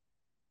set.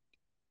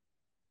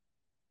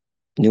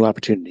 New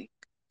opportunity.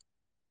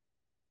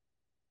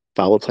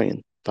 Follow the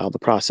plan. Follow the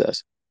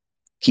process.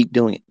 Keep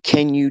doing it.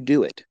 Can you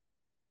do it?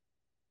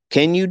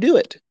 Can you do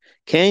it?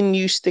 Can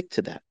you stick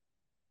to that?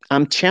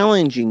 I'm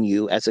challenging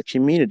you as a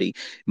community,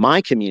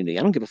 my community.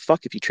 I don't give a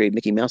fuck if you trade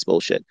Mickey Mouse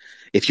bullshit.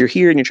 If you're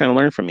here and you're trying to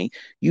learn from me,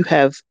 you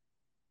have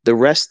the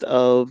rest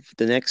of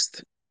the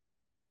next,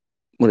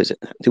 what is it?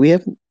 Do we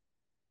have,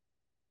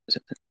 is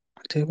it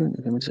October?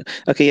 November,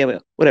 okay, yeah,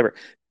 whatever.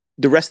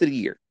 The rest of the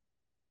year.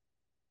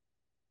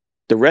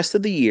 The rest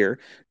of the year,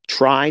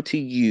 try to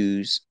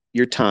use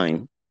your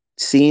time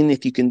seeing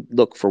if you can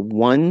look for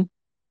one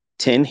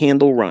 10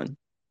 handle run.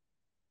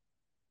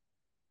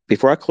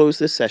 Before I close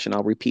this session,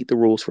 I'll repeat the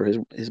rules for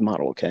his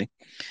model, okay?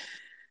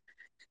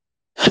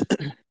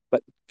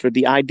 But for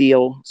the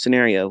ideal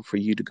scenario for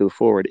you to go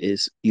forward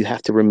is you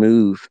have to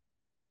remove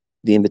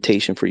the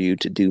invitation for you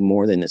to do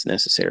more than is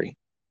necessary.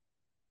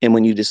 And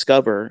when you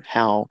discover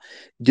how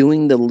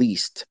doing the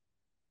least,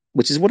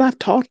 which is what I've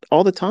talked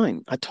all the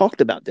time, I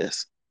talked about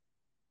this.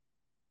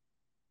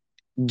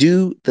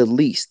 Do the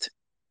least.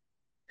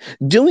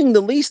 Doing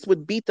the least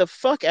would beat the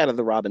fuck out of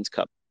the Robbins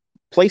Cup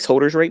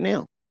placeholders right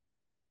now.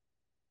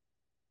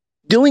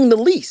 Doing the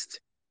least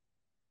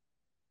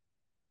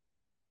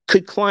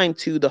could climb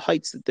to the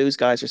heights that those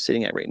guys are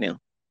sitting at right now.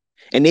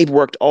 And they've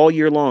worked all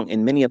year long,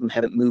 and many of them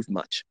haven't moved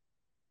much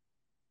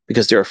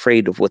because they're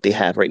afraid of what they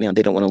have right now.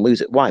 They don't want to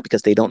lose it. Why?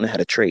 Because they don't know how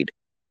to trade.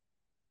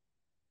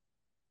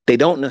 They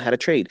don't know how to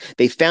trade.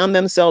 They found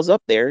themselves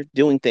up there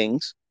doing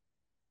things,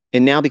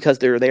 and now because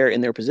they're there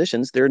in their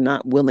positions, they're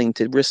not willing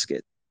to risk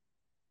it.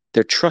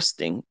 They're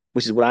trusting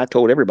which is what I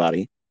told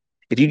everybody.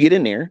 If you get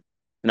in there,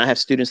 and I have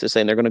students that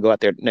say they're going to go out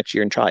there next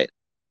year and try it.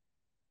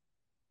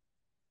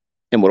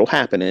 And what will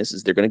happen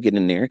is they're going to get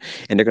in there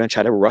and they're going to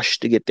try to rush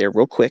to get there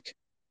real quick.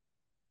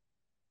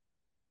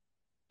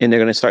 And they're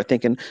going to start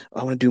thinking,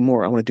 I want to do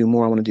more. I want to do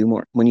more. I want to do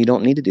more. When you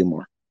don't need to do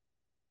more.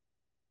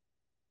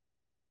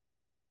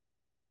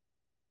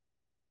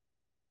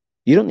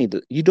 You don't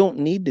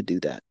need to do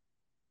that.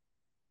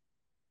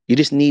 You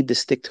just need to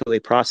stick to a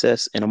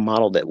process and a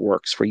model that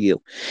works for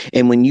you.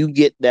 And when you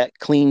get that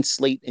clean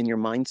slate in your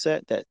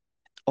mindset, that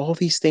all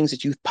these things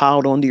that you've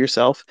piled onto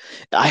yourself,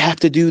 I have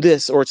to do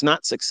this or it's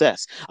not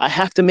success. I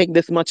have to make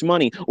this much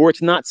money or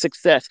it's not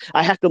success.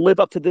 I have to live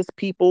up to this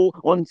people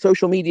on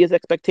social media's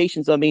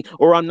expectations of me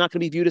or I'm not going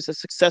to be viewed as a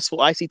successful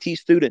ICT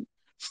student.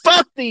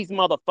 Fuck these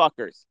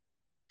motherfuckers.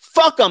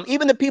 Fuck them.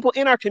 Even the people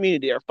in our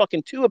community are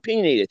fucking too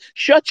opinionated.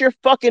 Shut your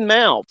fucking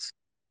mouths.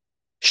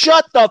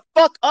 Shut the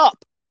fuck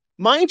up.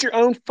 Mind your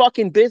own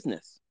fucking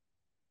business.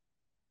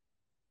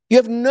 You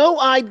have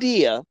no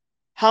idea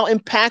how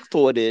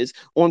impactful it is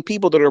on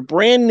people that are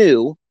brand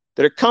new,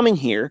 that are coming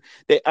here,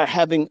 that are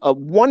having a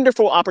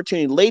wonderful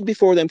opportunity laid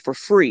before them for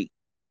free.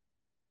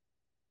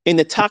 And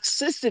the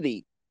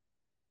toxicity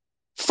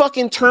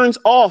fucking turns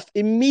off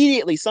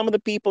immediately some of the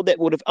people that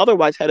would have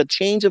otherwise had a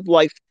change of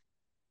life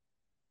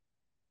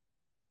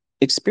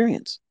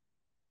experience.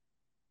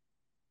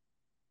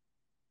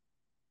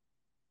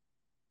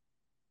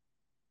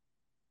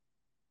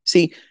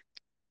 See,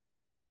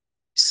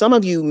 some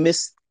of you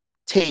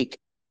mistake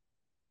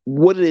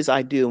what it is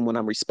I do and what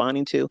I'm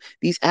responding to.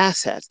 These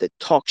asshats that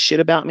talk shit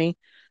about me,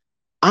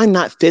 I'm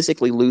not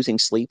physically losing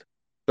sleep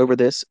over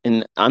this,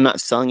 and I'm not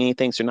selling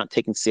anything, so they're not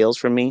taking sales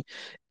from me.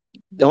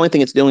 The only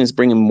thing it's doing is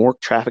bringing more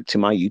traffic to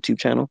my YouTube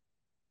channel.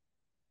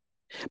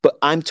 But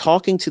I'm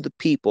talking to the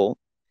people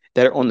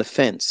that are on the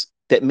fence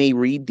that may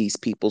read these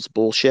people's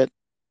bullshit.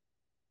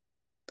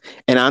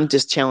 And I'm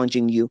just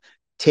challenging you,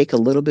 take a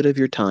little bit of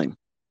your time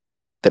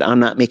that I'm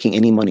not making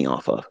any money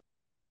off of.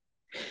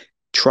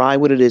 Try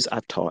what it is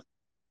I've taught.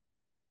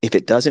 If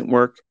it doesn't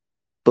work,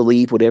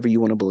 believe whatever you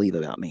want to believe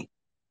about me.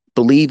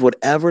 Believe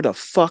whatever the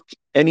fuck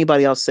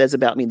anybody else says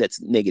about me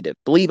that's negative.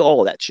 Believe all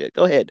of that shit.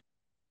 Go ahead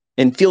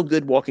and feel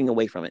good walking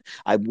away from it.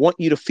 I want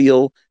you to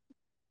feel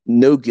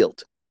no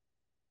guilt.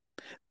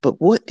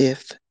 But what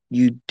if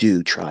you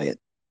do try it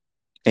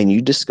and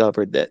you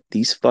discovered that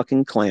these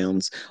fucking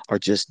clowns are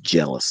just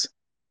jealous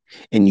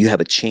and you have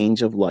a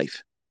change of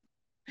life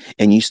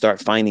and you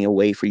start finding a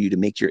way for you to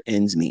make your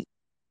ends meet?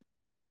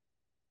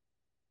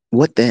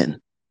 What then?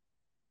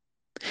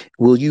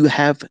 Will you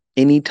have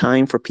any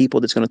time for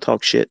people that's going to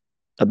talk shit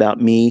about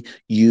me,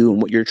 you,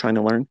 and what you're trying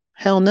to learn?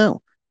 Hell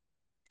no.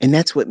 And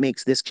that's what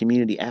makes this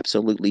community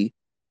absolutely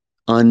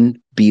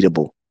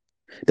unbeatable.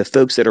 The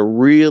folks that are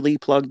really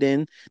plugged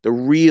in, the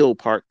real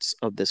parts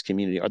of this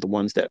community are the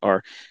ones that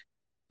are,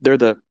 they're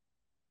the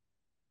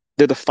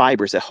they're the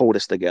fibers that hold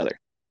us together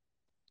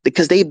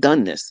because they've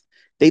done this.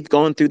 They've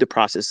gone through the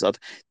process of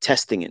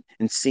testing it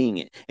and seeing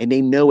it, and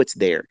they know it's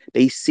there.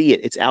 They see it.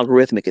 It's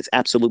algorithmic. It's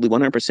absolutely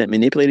 100%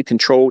 manipulated,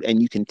 controlled,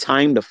 and you can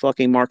time the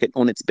fucking market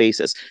on its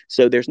basis.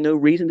 So there's no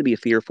reason to be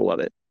fearful of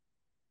it.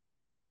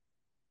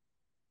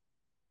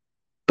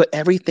 But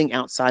everything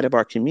outside of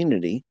our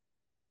community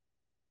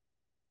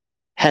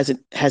has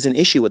an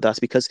issue with us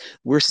because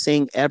we're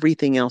saying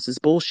everything else is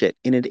bullshit,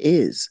 and it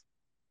is.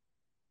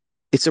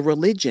 It's a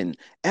religion.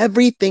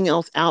 Everything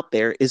else out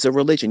there is a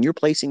religion. You're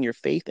placing your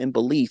faith and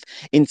belief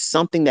in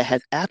something that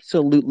has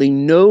absolutely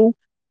no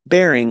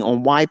bearing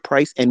on why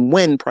price and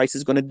when price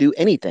is going to do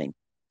anything.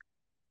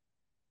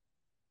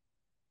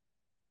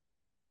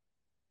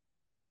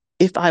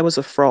 If I was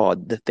a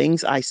fraud, the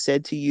things I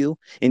said to you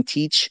and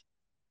teach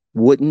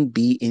wouldn't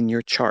be in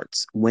your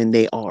charts when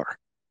they are.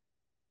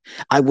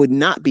 I would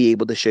not be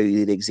able to show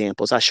you the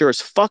examples. I sure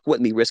as fuck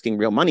wouldn't be risking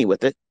real money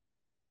with it.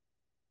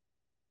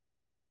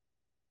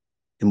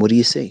 And what do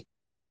you see?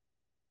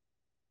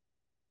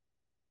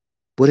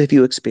 What have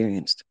you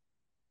experienced?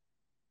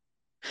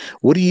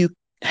 What do you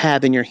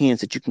have in your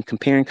hands that you can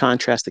compare and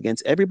contrast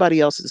against everybody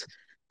else's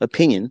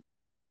opinion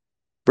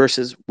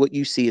versus what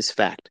you see as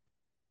fact?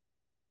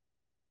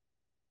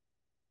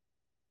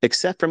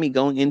 Except for me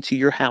going into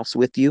your house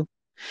with you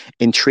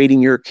and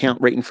trading your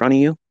account right in front of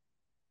you,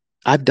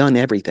 I've done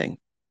everything.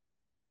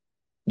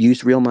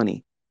 Used real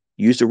money,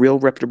 used a real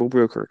reputable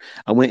broker.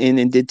 I went in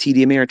and did TD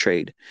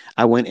Ameritrade.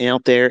 I went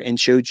out there and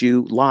showed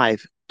you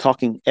live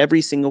talking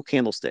every single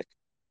candlestick.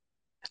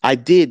 I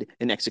did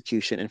an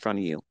execution in front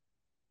of you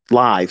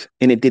live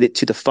and it did it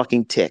to the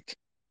fucking tick.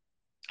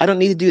 I don't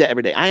need to do that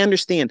every day. I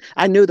understand.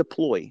 I know the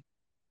ploy.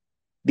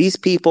 These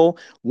people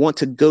want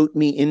to goat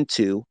me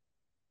into,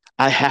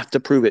 I have to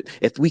prove it.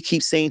 If we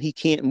keep saying he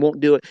can't and won't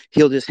do it,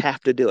 he'll just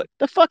have to do it.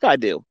 The fuck I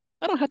do.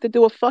 I don't have to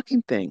do a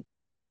fucking thing.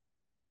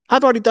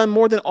 I've already done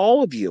more than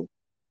all of you.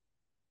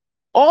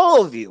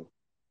 All of you.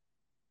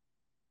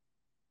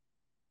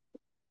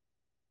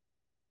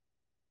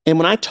 And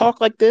when I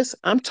talk like this,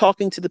 I'm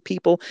talking to the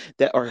people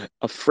that are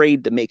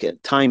afraid to make a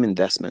time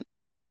investment.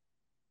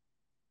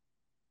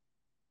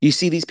 You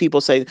see these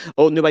people say,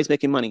 oh, nobody's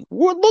making money.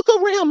 Well, look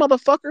around,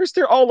 motherfuckers.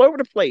 They're all over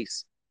the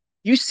place.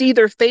 You see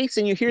their face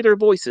and you hear their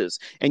voices,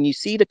 and you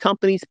see the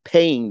companies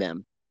paying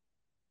them.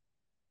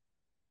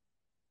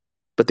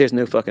 But there's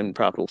no fucking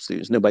profitable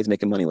students. Nobody's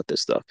making money with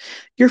this stuff.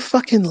 You're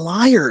fucking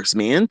liars,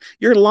 man.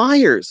 You're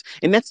liars.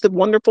 And that's the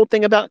wonderful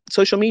thing about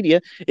social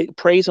media. It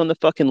preys on the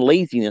fucking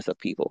laziness of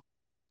people.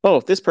 Oh,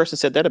 if this person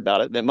said that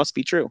about it, that must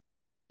be true.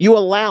 You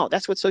allow,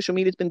 that's what social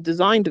media has been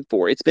designed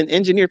for. It's been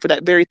engineered for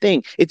that very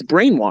thing. It's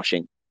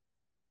brainwashing.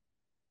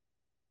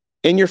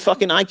 And your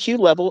fucking IQ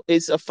level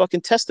is a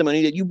fucking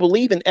testimony that you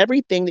believe in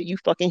everything that you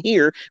fucking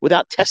hear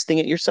without testing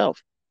it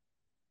yourself.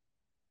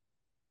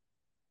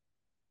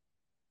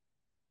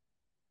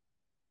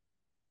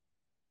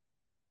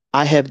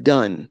 I have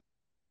done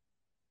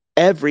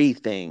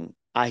everything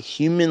I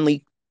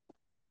humanly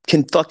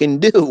can fucking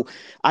do.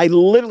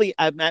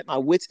 I'm at my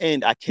wit's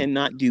end. I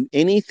cannot do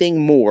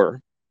anything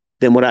more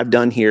than what I've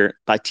done here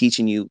by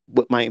teaching you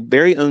what my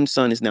very own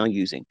son is now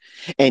using.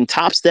 And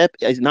Top Step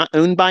is not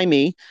owned by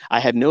me.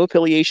 I have no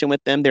affiliation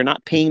with them. They're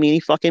not paying me any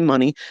fucking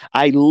money.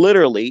 I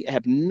literally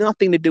have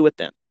nothing to do with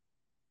them.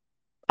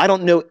 I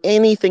don't know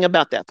anything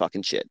about that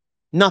fucking shit.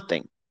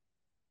 Nothing.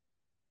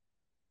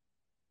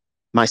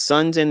 My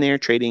son's in there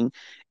trading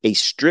a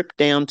stripped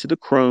down to the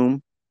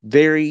chrome,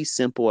 very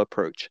simple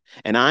approach.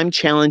 And I'm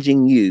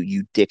challenging you,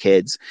 you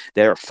dickheads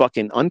that are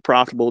fucking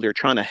unprofitable. They're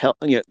trying to help,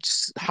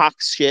 hawk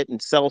shit and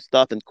sell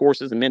stuff and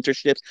courses and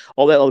mentorships,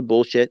 all that other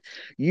bullshit.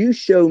 You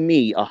show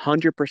me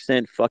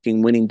 100%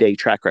 fucking winning day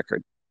track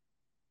record.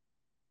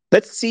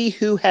 Let's see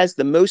who has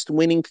the most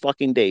winning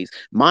fucking days.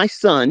 My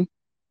son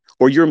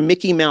or your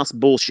Mickey Mouse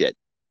bullshit.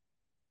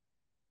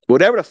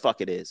 Whatever the fuck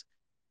it is.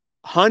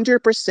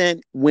 100%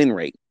 win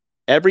rate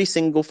every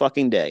single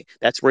fucking day.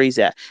 That's where he's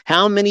at.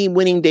 How many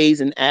winning days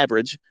in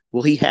average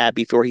will he have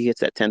before he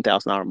hits that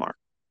 $10,000 mark?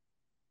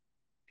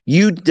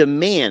 You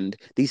demand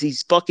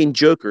these fucking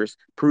jokers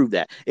prove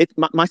that.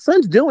 My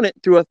son's doing it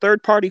through a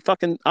third party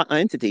fucking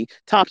entity,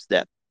 Top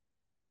Step.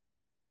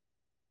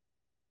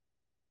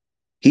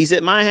 He's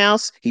at my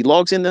house. He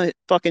logs in the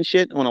fucking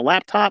shit on a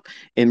laptop,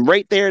 and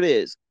right there it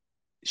is,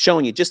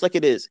 showing you just like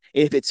it is.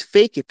 If it's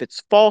fake, if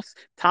it's false,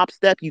 Top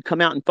Step, you come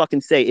out and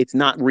fucking say it's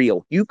not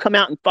real. You come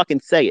out and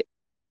fucking say it.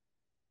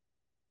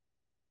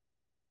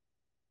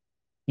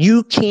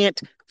 You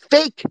can't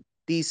fake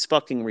these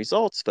fucking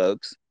results,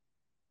 folks.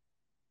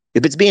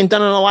 If it's being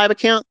done on a live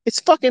account, it's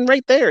fucking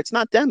right there. It's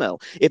not demo.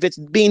 If it's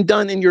being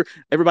done in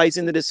everybody's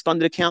into this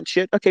funded account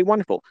shit, okay,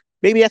 wonderful.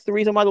 Maybe that's the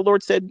reason why the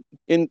Lord said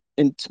and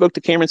spoke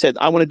to Cameron and said,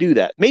 I want to do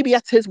that. Maybe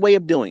that's his way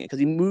of doing it because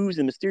he moves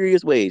in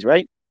mysterious ways,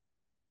 right?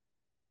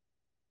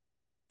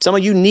 Some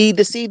of you need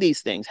to see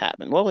these things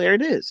happen. Well, there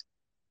it is.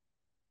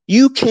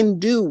 You can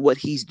do what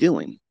he's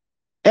doing.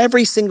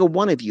 Every single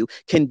one of you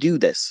can do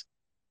this.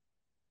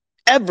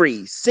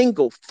 Every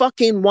single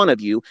fucking one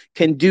of you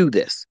can do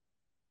this.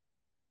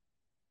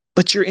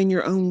 But you're in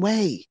your own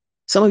way.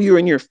 Some of you are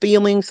in your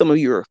feelings. Some of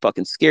you are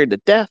fucking scared to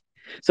death.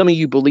 Some of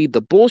you believe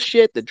the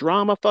bullshit, the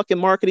drama fucking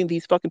marketing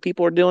these fucking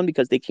people are doing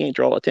because they can't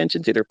draw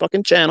attention to their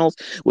fucking channels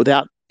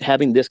without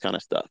having this kind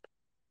of stuff.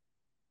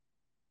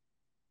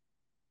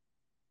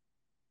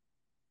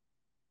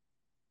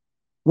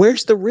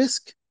 Where's the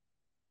risk?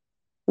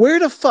 Where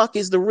the fuck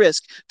is the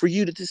risk for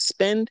you to just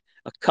spend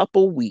a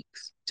couple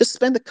weeks? Just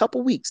spend a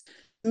couple weeks.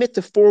 Commit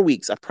to 4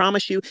 weeks. I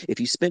promise you, if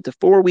you spent the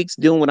 4 weeks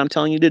doing what I'm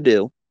telling you to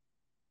do,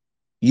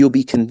 you'll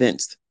be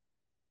convinced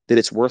that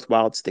it's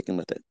worthwhile sticking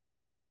with it.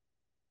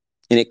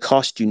 And it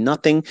costs you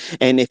nothing.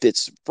 And if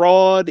it's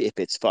fraud, if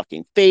it's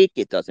fucking fake,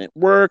 it doesn't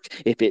work,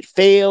 if it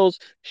fails,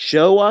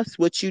 show us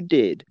what you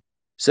did.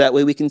 So that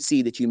way we can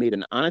see that you made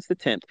an honest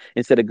attempt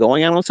instead of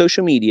going out on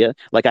social media.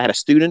 Like I had a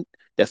student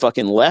that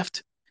fucking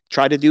left,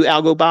 tried to do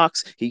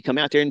AlgoBox. He come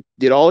out there and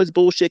did all his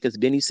bullshit because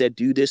Benny said,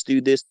 do this, do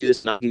this, do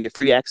this, and I'll give you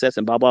free access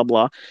and blah, blah,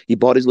 blah. He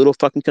bought his little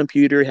fucking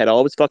computer, had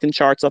all his fucking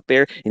charts up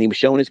there, and he was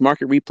showing his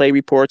market replay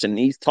reports and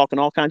he's talking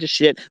all kinds of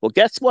shit. Well,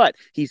 guess what?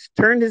 He's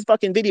turned his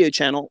fucking video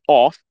channel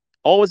off.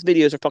 All his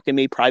videos are fucking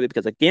made private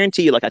because I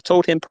guarantee you, like I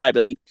told him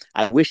privately,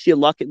 I wish you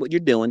luck at what you're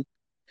doing,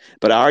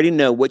 but I already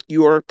know what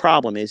your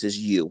problem is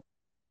you.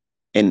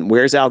 And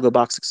where's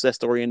AlgoBox success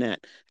story in that?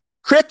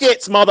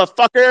 Crickets,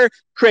 motherfucker.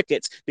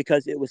 Crickets,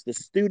 because it was the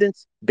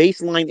student's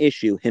baseline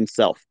issue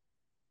himself.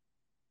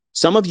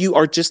 Some of you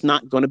are just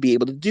not going to be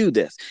able to do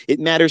this. It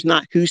matters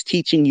not who's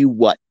teaching you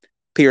what,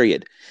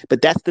 period.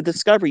 But that's the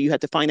discovery. You have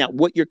to find out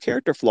what your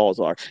character flaws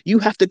are. You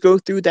have to go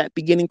through that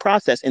beginning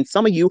process. And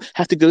some of you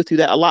have to go through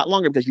that a lot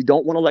longer because you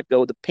don't want to let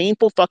go of the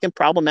painful fucking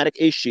problematic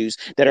issues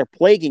that are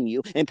plaguing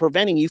you and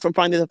preventing you from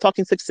finding the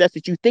fucking success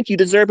that you think you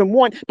deserve and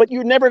want, but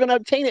you're never going to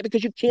obtain it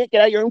because you can't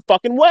get out of your own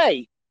fucking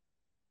way.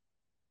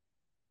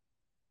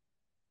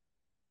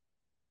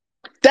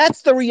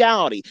 That's the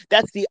reality.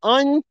 That's the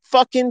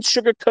unfucking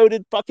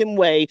sugar-coated fucking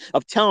way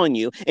of telling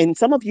you. And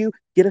some of you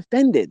get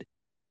offended.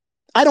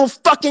 I don't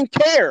fucking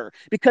care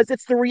because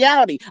it's the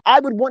reality.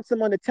 I would want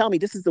someone to tell me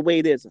this is the way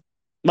it is.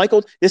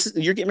 Michael,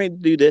 you're getting ready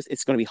to do this.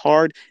 It's going to be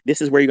hard.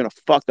 This is where you're going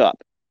to fuck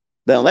up.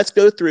 Now let's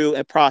go through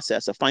a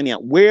process of finding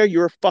out where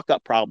your fuck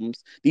up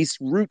problems, these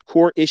root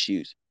core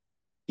issues,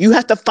 you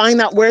have to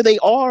find out where they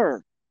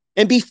are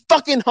and be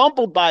fucking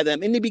humbled by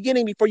them in the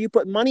beginning before you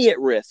put money at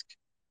risk.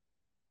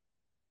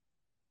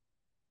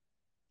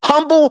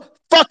 Humble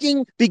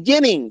fucking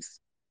beginnings.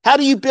 How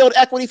do you build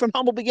equity from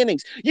humble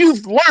beginnings?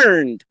 You've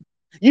learned.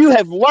 You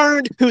have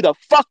learned who the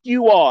fuck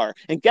you are.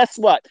 And guess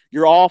what?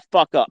 You're all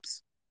fuck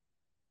ups.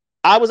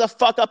 I was a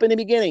fuck up in the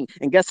beginning.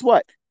 And guess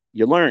what?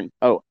 You learn.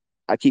 Oh,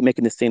 I keep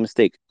making the same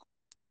mistake.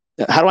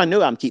 How do I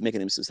know I'm keep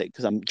making this mistake?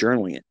 Because I'm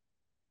journaling it.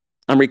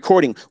 I'm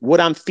recording what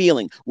I'm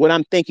feeling, what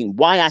I'm thinking,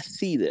 why I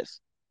see this,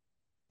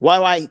 why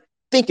do I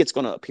think it's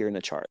going to appear in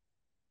the chart.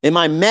 Am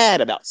I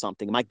mad about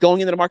something? Am I going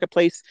into the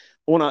marketplace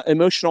on an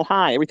emotional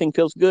high? Everything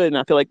feels good. And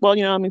I feel like, well,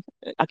 I mean,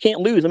 I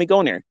can't lose. Let me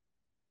go in there.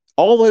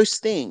 All those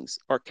things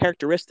are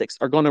characteristics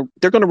they're going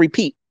to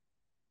repeat.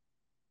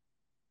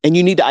 And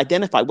you need to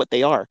identify what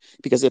they are,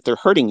 because if they're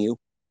hurting you,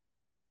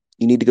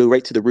 you need to go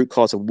right to the root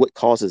cause of what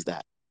causes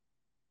that.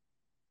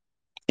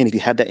 And if you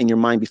have that in your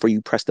mind before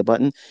you press the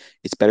button,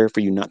 it's better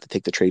for you not to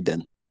take the trade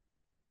then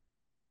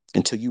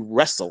until you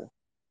wrestle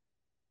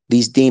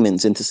these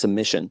demons into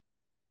submission.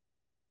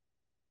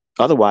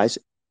 Otherwise,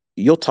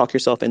 you'll talk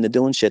yourself into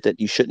doing shit that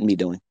you shouldn't be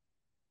doing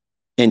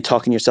and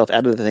talking yourself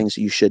out of the things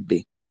you should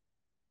be.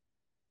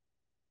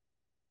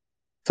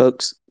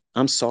 Folks,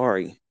 I'm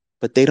sorry,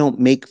 but they don't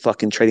make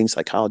fucking trading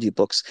psychology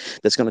books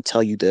that's going to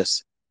tell you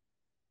this.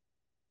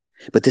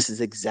 But this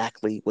is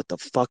exactly what the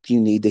fuck you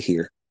need to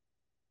hear.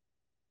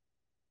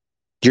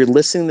 You're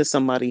listening to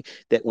somebody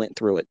that went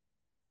through it.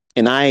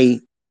 And I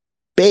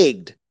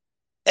begged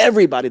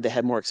everybody that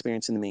had more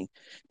experience than me,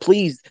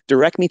 please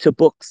direct me to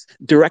books,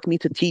 direct me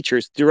to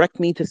teachers, direct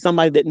me to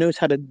somebody that knows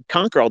how to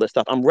conquer all this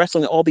stuff. I'm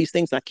wrestling with all these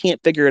things and I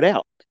can't figure it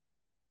out.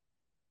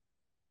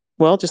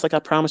 Well, just like I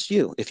promised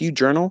you, if you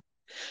journal,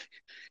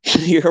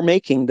 you're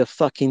making the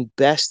fucking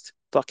best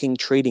fucking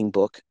trading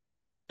book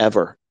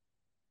ever.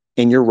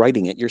 And you're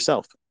writing it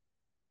yourself.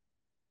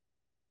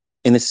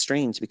 And it's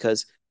strange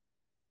because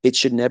it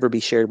should never be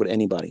shared with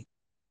anybody.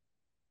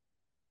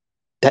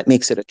 That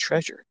makes it a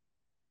treasure.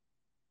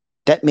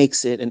 That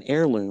makes it an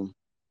heirloom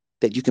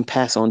that you can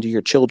pass on to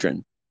your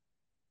children.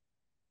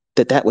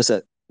 That was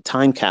a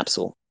time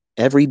capsule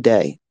every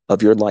day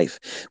of your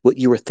life, what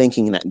you were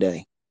thinking that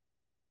day,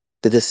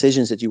 the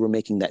decisions that you were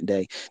making that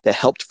day that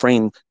helped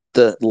frame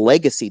the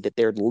legacy that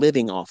they're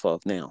living off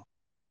of now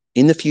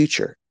in the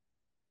future.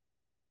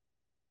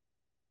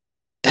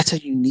 That's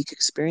a unique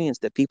experience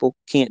that people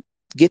can't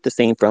get the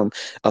same from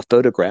a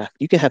photograph.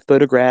 You can have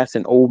photographs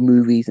and old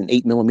movies and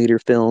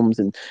 8mm films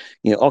and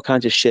all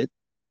kinds of shit,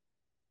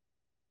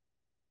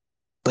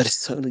 but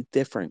it's totally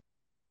different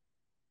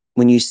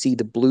when you see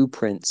the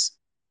blueprints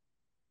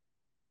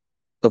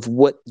of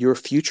what your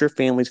future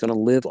family is going to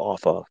live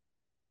off of,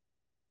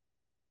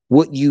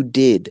 what you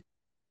did,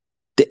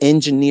 the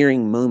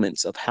engineering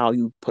moments of how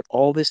you put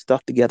all this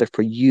stuff together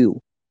for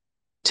you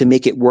to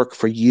make it work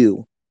for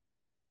you,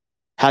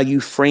 how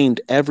you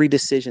framed every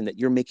decision that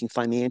you're making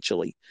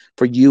financially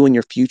for you and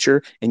your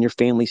future and your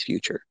family's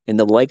future and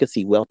the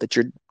legacy wealth that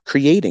you're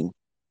creating.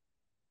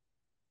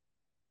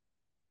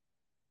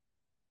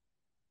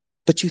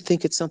 But you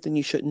think it's something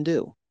you shouldn't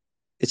do.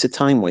 It's a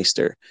time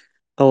waster.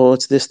 Oh,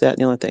 it's this, that, and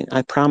the other thing.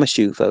 I promise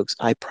you, folks,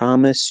 I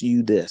promise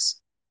you this.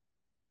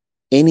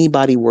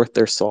 Anybody worth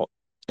their salt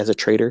as a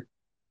trader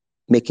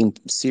making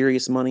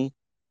serious money,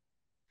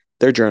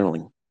 they're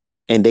journaling.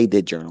 And they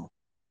did journal.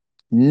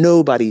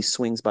 Nobody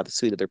swings by the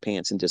seat of their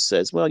pants and just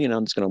says, well,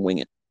 I'm just going to wing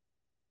it.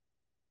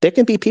 There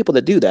can be people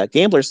that do that.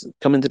 Gamblers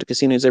come into the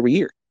casinos every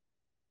year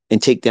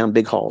and take down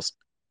big hauls.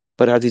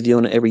 But are they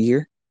doing it every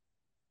year?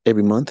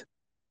 Every month?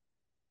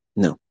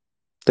 No.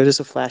 They're just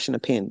a flash in the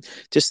pan.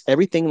 Just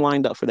everything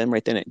lined up for them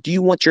right then. Do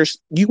you want your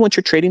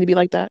trading to be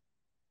like that?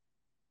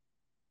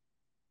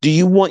 Do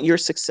you want your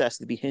success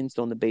to be hinged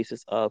on the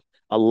basis of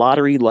a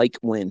lottery-like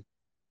win?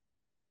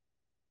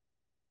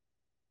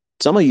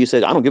 Some of you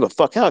said, I don't give a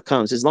fuck how it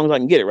comes as long as I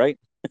can get it, right?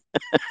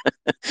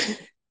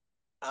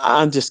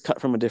 I'm just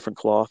cut from a different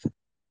cloth.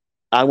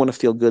 I want to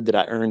feel good that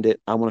I earned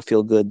it. I want to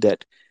feel good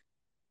that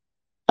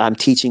I'm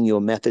teaching you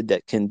a method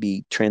that can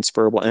be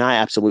transferable. And I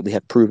absolutely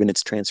have proven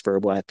it's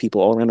transferable. I have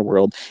people all around the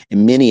world,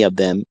 and many of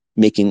them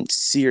making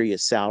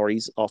serious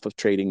salaries off of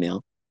trading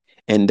now.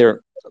 And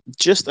they're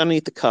just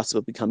underneath the cusp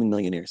of becoming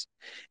millionaires.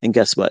 And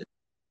guess what?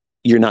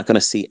 You're not going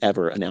to see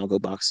ever an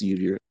algo box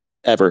user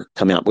ever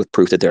come out with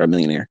proof that they're a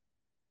millionaire.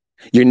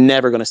 You're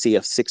never going to see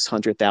a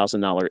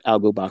 $600,000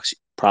 algo box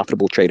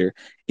profitable trader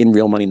in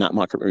Real Money Not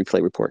Market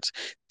Replay reports.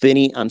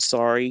 Vinny, I'm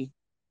sorry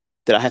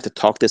that I have to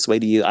talk this way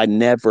to you. I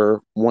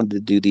never wanted to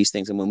do these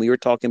things. And when we were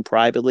talking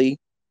privately,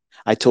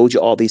 I told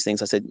you all these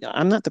things. I said,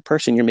 I'm not the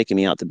person you're making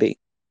me out to be.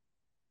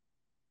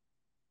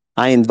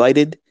 I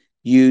invited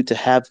you to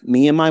have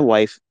me and my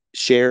wife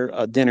share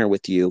a dinner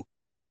with you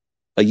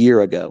a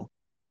year ago.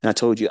 And I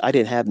told you I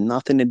didn't have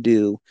nothing to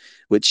do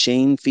with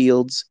Shane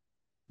Fields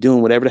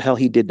doing whatever the hell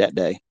he did that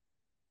day.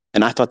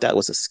 And I thought that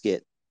was a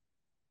skit.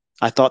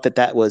 I thought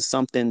that was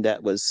something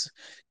that was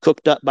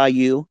cooked up by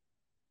you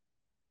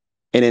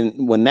And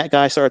then when that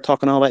guy started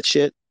talking all that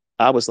shit,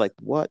 I was like,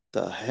 what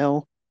the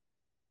hell?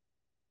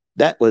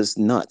 That was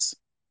nuts.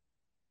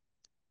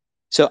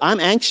 So I'm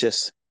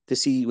anxious to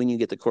see when you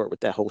get to court with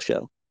that whole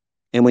show.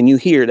 And when you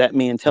hear that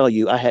man tell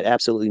you I had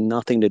absolutely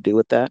nothing to do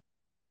with that,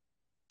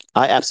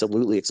 I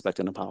absolutely expect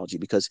an apology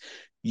because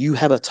you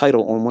have a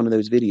title on one of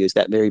those videos,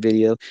 that very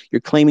video.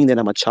 You're claiming that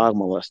I'm a child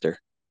molester.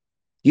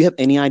 Do you have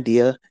any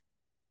idea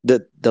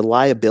the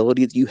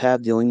liability that you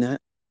have doing that?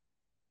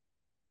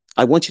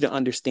 I want you to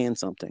understand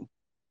something.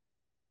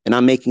 And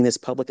I'm making this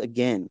public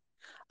again.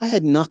 I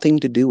had nothing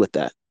to do with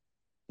that.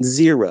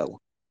 Zero.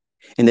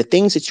 And the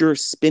things that you're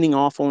spinning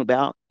off on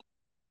about,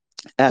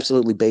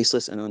 absolutely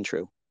baseless and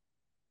untrue.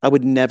 I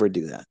would never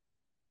do that.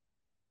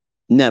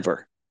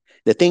 Never.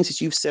 The things that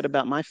you've said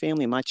about my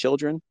family and my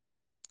children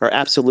are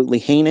absolutely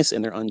heinous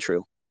and they're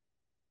untrue.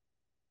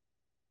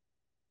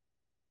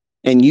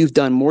 And you've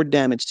done more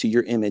damage to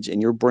your image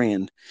and your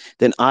brand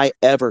than I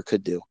ever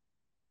could do.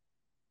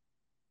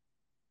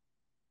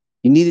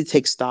 You need to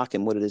take stock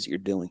in what it is you're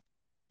doing.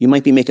 You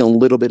might be making a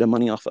little bit of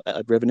money off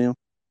of revenue,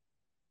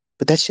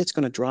 but that shit's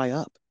going to dry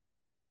up.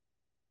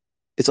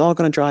 It's all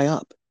going to dry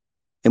up.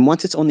 And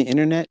once it's on the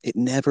internet, it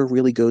never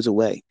really goes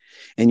away.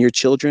 And your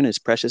children, as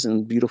precious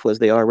and beautiful as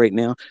they are right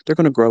now, they're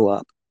going to grow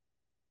up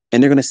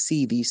and they're going to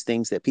see these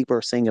things that people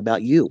are saying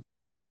about you.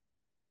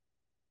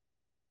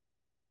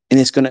 And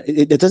it's going to,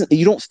 it doesn't,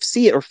 you don't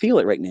see it or feel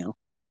it right now.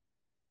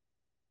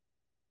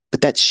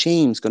 But that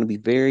shame is going to be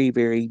very,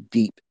 very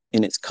deep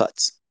in its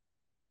cuts.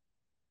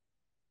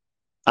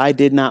 I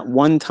did not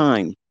one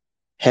time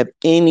have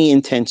any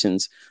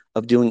intentions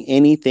of doing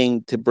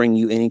anything to bring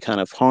you any kind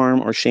of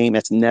harm or shame.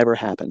 That's never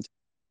happened.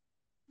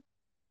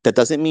 That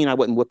doesn't mean I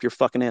wouldn't whip your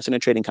fucking ass in a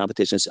trading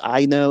competitions.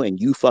 I know, and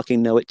you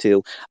fucking know it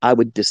too. I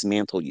would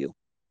dismantle you.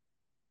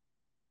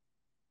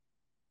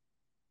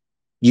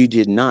 You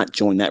did not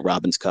join that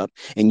Robbins Cup,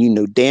 and you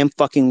know damn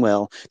fucking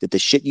well that the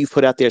shit you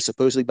put out there,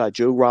 supposedly by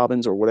Joe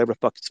Robbins or whatever the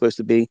fuck it's supposed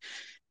to be,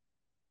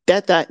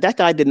 that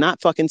guy did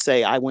not fucking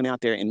say I went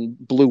out there and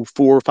blew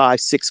 4, 5,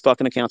 6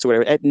 fucking accounts or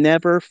whatever. It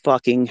never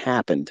fucking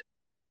happened.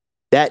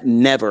 That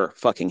never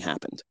fucking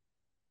happened.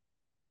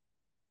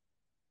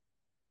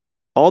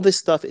 All this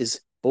stuff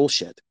is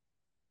bullshit.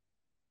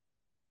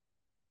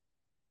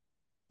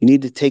 You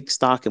need to take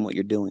stock in what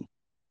you're doing.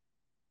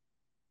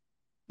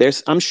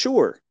 I'm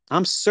sure,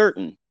 I'm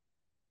certain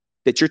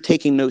that you're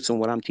taking notes on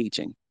what I'm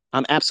teaching.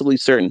 I'm absolutely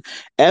certain.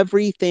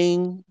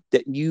 Everything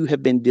that you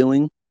have been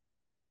doing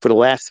for the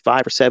last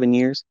 5 or 7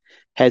 years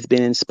has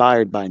been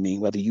inspired by me,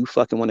 whether you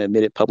fucking want to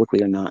admit it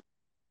publicly or not.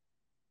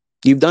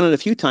 You've done it a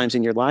few times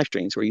in your live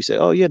streams where you say,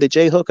 oh, yeah, the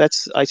J hook,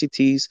 that's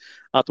ICT's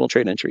optimal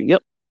trade entry.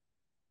 Yep.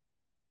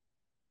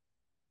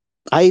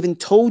 I even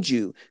told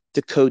you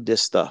to code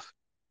this stuff.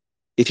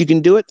 If you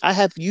can do it, I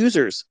have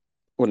users,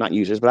 or not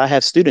users, but I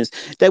have students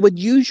that would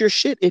use your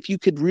shit if you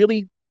could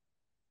really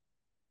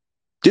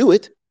do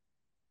it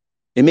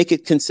and make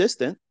it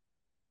consistent.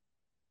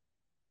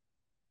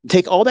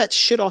 Take all that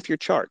shit off your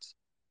charts,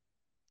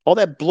 all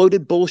that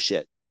bloated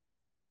bullshit.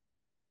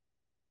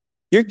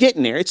 You're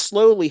getting there. It's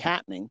slowly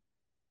happening.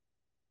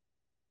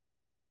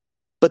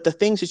 But the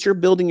things that you're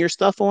building your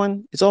stuff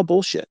on, it's all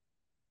bullshit.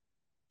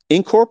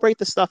 Incorporate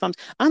the stuff. I'm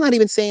not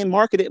even saying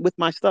market it with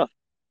my stuff.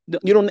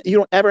 You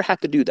don't ever have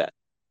to do that.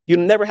 You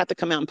never have to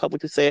come out in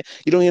public to say it.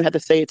 You don't even have to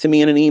say it to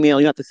me in an email.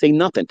 You don't have to say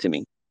nothing to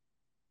me.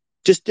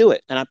 Just do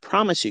it. And I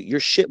promise you, your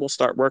shit will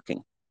start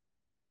working.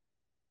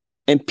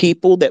 And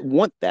people that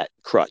want that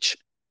crutch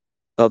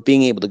of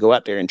being able to go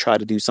out there and try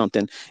to do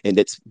something and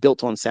that's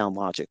built on sound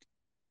logic.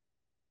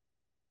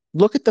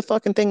 Look at the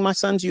fucking thing my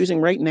son's using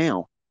right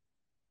now.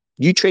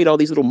 You trade all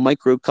these little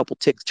micro couple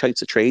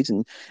types of trades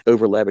and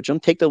over leverage them.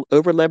 Take the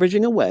over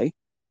leveraging away,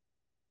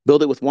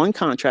 build it with one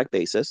contract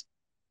basis,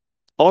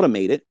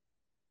 automate it.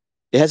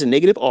 It has a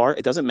negative R.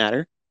 It doesn't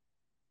matter.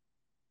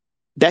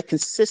 That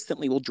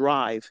consistently will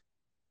drive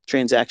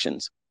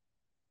transactions.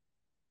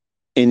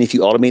 And if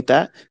you automate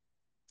that,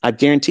 I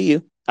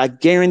guarantee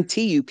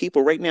you,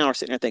 people right now are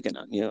sitting there thinking,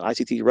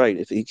 ICT is right.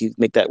 If he could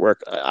make that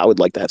work, I would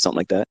like to have something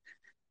like that.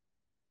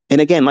 And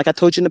again, like I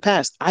told you in the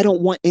past, I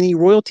don't want any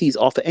royalties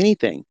off of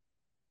anything.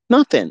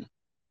 Nothing.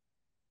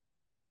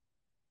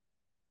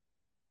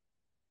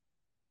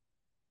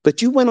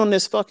 But you went on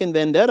this fucking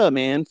vendetta,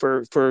 man,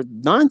 for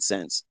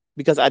nonsense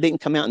because I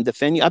didn't come out and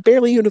defend you. I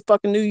barely even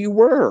fucking knew you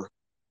were.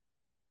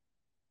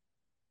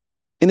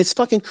 And it's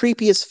fucking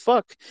creepy as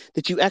fuck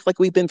that you act like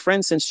we've been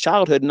friends since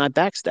childhood and I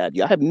backstabbed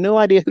you. I have no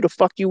idea who the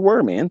fuck you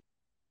were, man.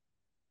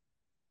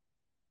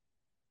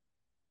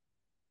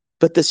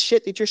 But the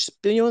shit that you're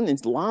spewing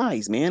is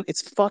lies, man.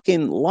 It's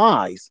fucking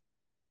lies.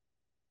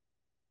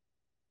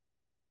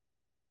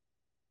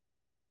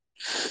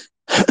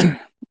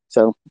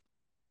 So,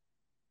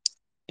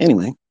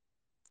 anyway,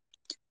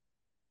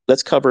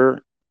 let's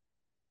cover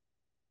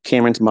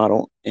Cameron's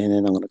model and then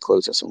I'm going to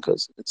close this one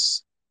because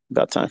it's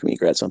about time for me to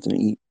grab something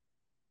to eat.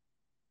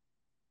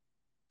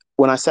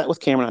 When I sat with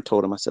Cameron, I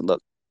told him, I said,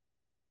 look,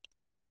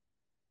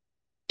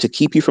 to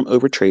keep you from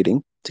over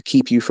trading, to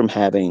keep you from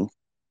having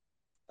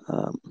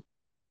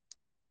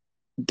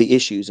the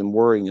issues and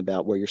worrying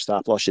about where your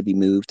stop loss should be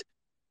moved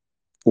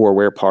or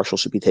where partial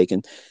should be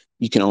taken,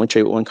 you can only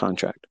trade with one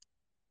contract.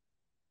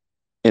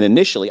 And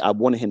initially, I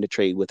wanted him to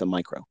trade with a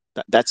micro.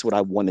 That's what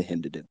I wanted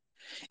him to do.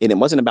 And it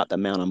wasn't about the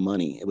amount of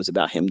money. It was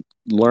about him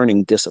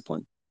learning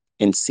discipline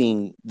and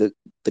seeing the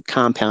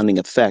compounding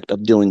effect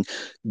of doing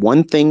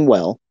one thing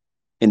well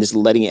and just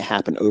letting it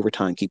happen over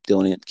time. Keep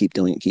doing it, keep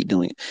doing it, keep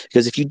doing it.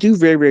 Because if you do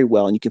very, very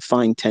well and you can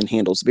find 10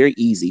 handles very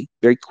easy,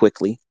 very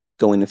quickly,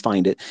 go in and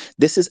find it.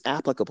 This is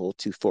applicable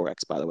to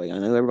Forex, by the way. I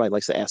know everybody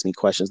likes to ask me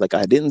questions like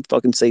I didn't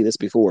fucking say this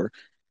before,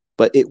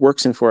 but it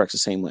works in Forex the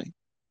same way.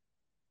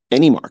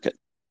 Any market.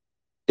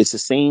 It's the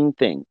same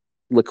thing.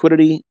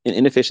 Liquidity and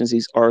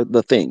inefficiencies are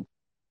the thing.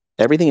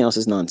 Everything else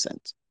is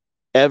nonsense.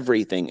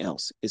 Everything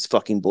else is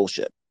fucking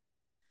bullshit.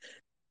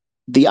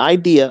 The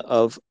idea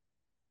of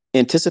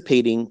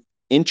anticipating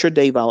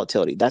intraday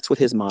volatility, that's what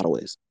his model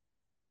is.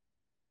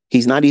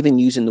 He's not even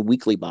using the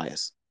weekly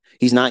bias.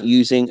 He's not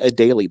using a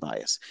daily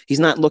bias. He's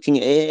not looking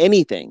at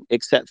anything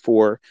except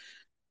for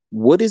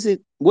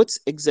what's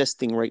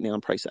existing right now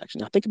in price action.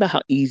 Now think about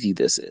how easy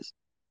this is.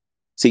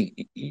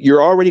 See,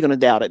 you're already going to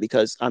doubt it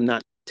because I'm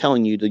not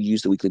telling you to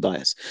use the weekly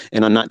bias.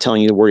 And I'm not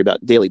telling you to worry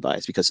about daily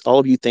bias because all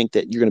of you think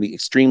that you're going to be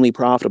extremely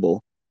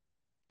profitable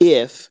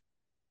if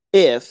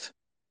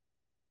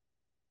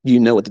you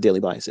know what the daily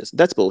bias is.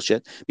 That's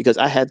bullshit because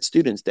I had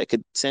students that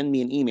could send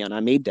me an email and I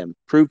made them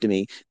prove to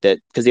me that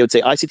because they would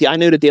say, ICT, I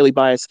know the daily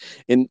bias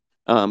in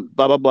blah,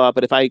 blah, blah.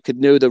 But if I could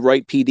know the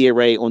right PD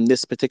array on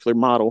this particular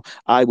model,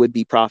 I would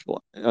be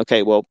profitable.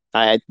 Okay, well,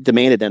 I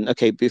demanded them,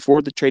 okay,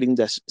 before the trading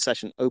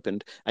session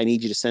opened, I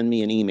need you to send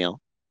me an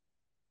email.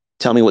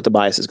 Tell me what the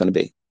bias is going to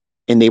be.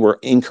 And they were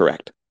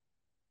incorrect.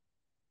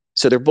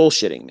 So they're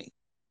bullshitting me.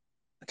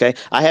 Okay,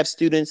 I have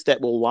students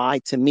that will lie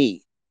to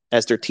me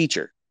as their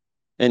teacher.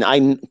 And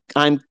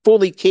I'm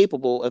fully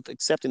capable of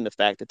accepting the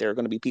fact that there are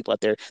going to be people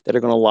out there that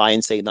are going to lie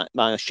and say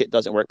my shit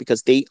doesn't work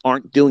because they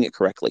aren't doing it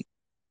correctly.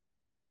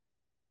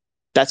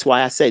 That's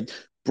why I said,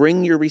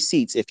 bring your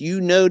receipts. If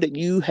you know that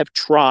you have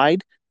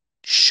tried,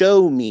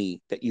 show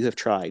me that you have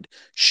tried.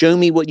 Show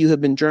me what you have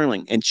been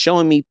journaling. And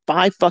showing me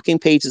 5 fucking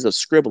pages of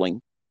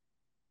scribbling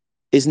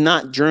is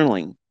not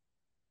journaling.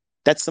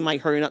 That's somebody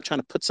hurrying up trying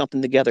to put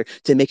something together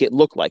to make it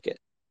look like it.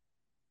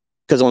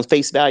 Because on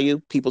face value,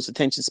 people's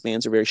attention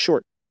spans are very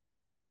short.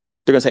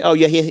 They're going to say, oh,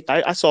 yeah,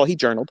 I saw he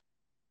journaled.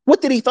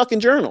 What did he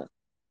fucking journal?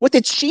 What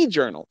did she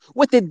journal?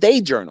 What did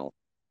they journal?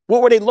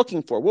 What were they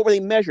looking for? What were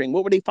they measuring?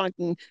 What were they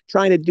fucking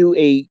trying to do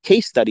a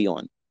case study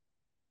on?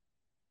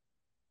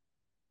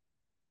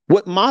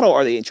 What model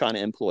are they trying to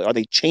employ? Are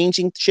they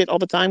changing shit all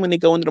the time when they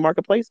go into the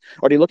marketplace?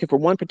 Or are they looking for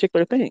one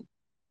particular thing?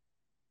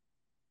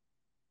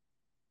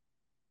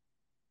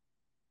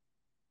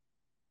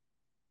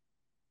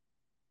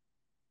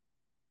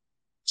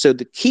 So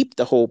to keep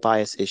the whole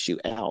bias issue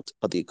out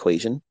of the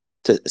equation,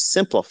 to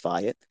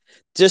simplify it,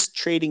 just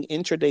trading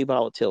intraday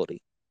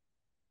volatility.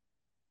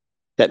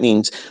 That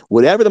means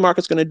whatever the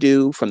market's going to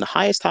do from the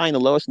highest high and the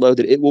lowest low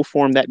that it will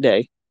form that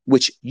day,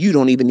 which you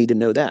don't even need to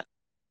know that.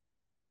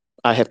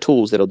 I have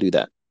tools that'll do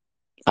that.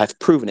 I've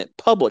proven it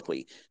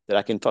publicly that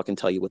I can fucking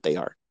tell you what they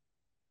are.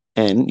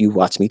 And you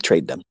watch me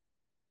trade them.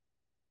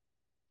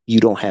 You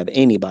don't have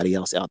anybody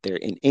else out there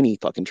in any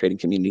fucking trading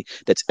community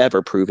that's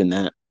ever proven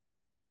that.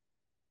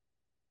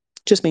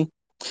 Just me.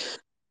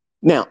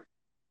 Now,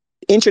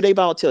 intraday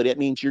volatility, that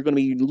means you're going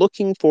to be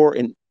looking for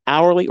an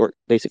hourly or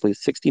basically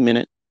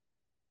 60-minute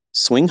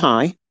swing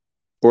high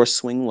or a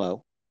swing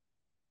low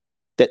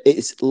that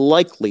is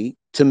likely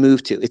to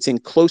move to. It's in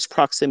close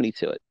proximity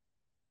to it.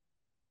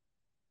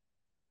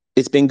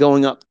 It's been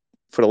going up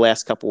for the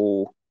last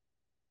couple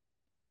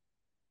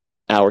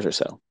hours or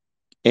so.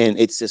 And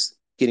it's just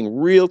getting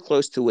real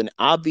close to an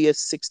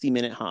obvious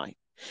 60-minute high.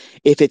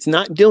 If it's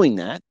not doing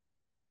that,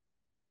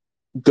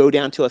 go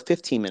down to a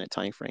 15-minute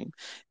time frame.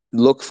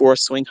 Look for a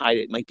swing high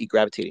that it might be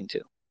gravitating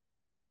to.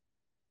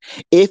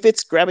 If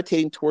it's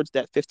gravitating towards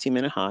that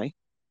 15-minute high,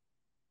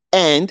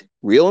 and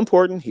real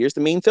important, here's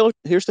the main filter,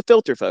 here's the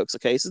filter, folks.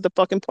 Okay, this is the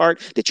fucking part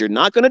that you're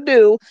not gonna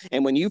do.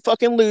 And when you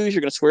fucking lose,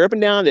 you're gonna swear up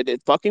and down that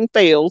it fucking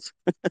fails.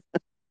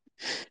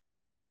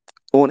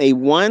 On a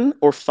 1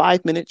 or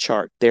 5-minute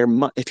chart,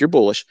 if you're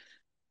bullish,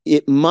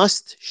 it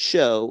must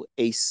show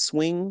a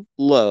swing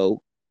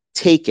low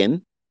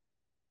taken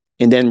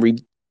and then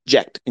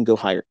reject and go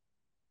higher.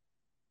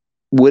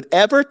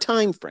 Whatever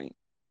time frame,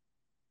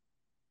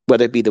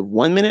 whether it be the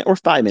 1 minute or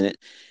 5 minute,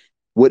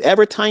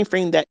 whatever time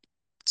frame that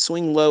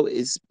swing low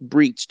is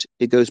breached,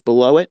 it goes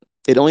below it.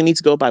 It only needs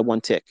to go by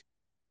 1 tick.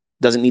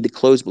 Doesn't need to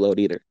close below it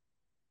either.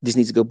 It just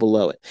needs to go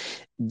below it.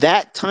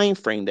 That time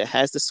frame that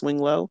has the swing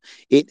low,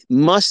 it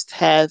must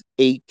have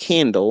a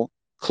candle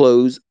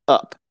close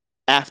up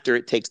after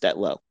it takes that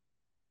low.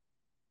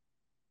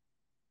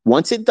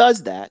 Once it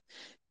does that,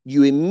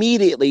 you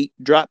immediately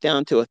drop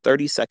down to a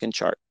 30-second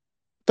chart.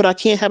 But I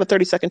can't have a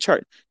 30-second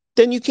chart.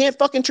 Then you can't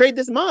fucking trade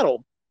this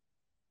model.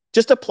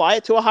 Just apply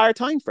it to a higher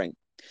time frame.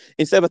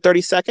 Instead of a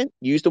 30-second,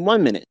 use the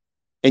 1 minute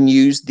and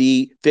use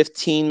the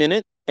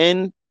 15-minute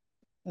and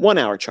 1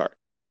 hour chart.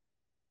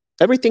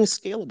 Everything's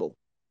scalable.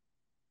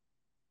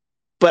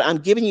 But I'm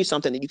giving you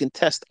something that you can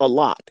test a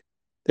lot.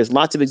 There's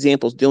lots of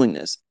examples doing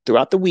this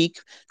throughout the week,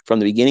 from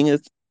the beginning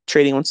of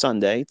trading on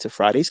Sunday to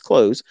Friday's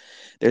close.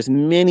 There's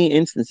many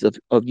instances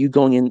of you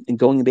going in and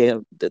going to be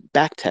able to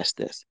back test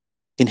this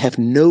and have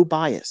no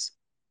bias.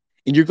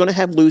 And you're going to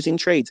have losing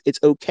trades. It's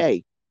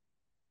okay.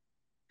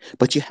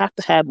 But you have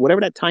to have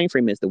whatever that time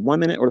frame is, the 1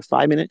 minute or the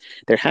 5 minute,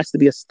 there has to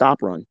be a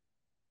stop run.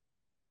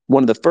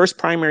 One of the first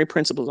primary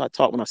principles I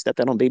taught when I stepped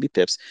out on baby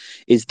pips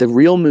is the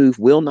real move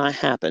will not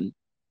happen.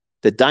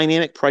 The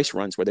dynamic price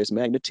runs where there's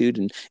magnitude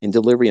and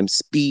delirium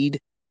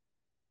speed,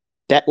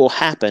 that will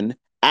happen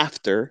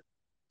after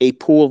a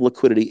pool of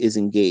liquidity is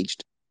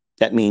engaged.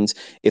 That means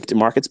if the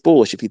market's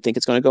bullish, if you think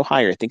it's going to go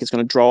higher, I think it's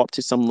going to draw up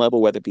to some level,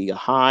 whether it be a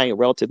high, a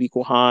relative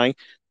equal high,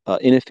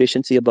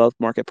 inefficiency above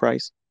market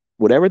price,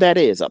 whatever that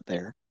is up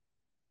there,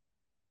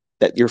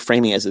 that you're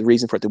framing as a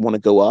reason for it to want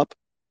to go up,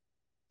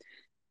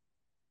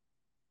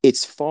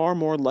 it's far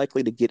more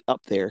likely to get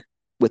up there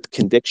with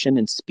conviction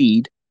and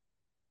speed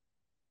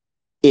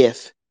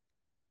if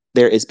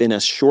there has been a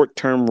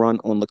short-term run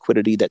on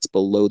liquidity that's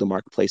below the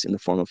marketplace in the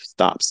form of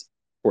stops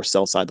or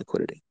sell-side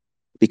liquidity.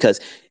 Because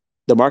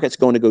the market's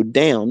going to go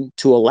down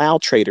to allow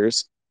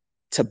traders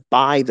to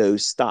buy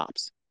those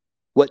stops.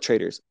 What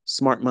traders?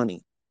 Smart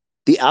money.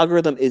 The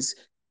algorithm is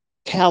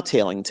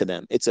cowtailing to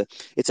them. It's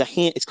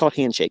called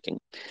handshaking.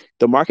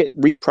 The market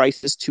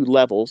reprices to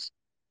levels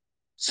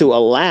to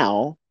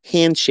allow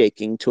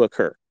handshaking to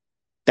occur.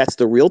 That's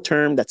the real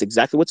term. That's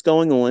exactly what's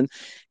going on.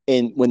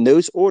 And when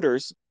those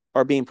orders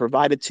are being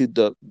provided to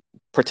the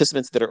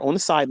participants that are on the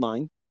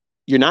sideline,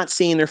 you're not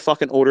seeing their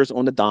fucking orders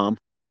on the DOM,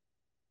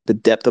 the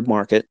depth of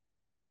market.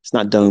 It's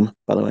not DOM,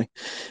 by the way.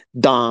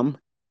 DOM.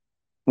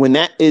 When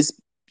that is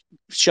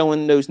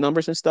showing those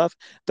numbers and stuff,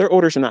 their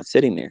orders are not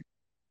sitting there.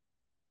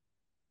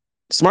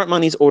 Smart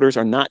money's orders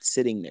are not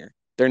sitting there.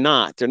 They're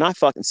not. They're not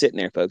fucking sitting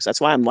there, folks. That's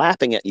why I'm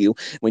laughing at you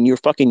when you're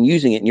fucking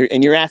using it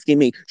and you're asking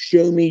me,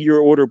 show me your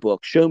order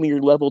book, show me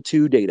your level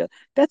 2 data.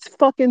 That's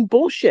fucking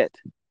bullshit.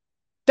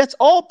 That's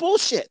all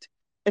bullshit.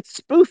 It's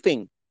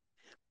spoofing.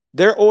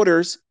 Their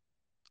orders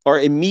are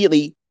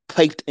immediately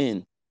piped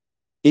in.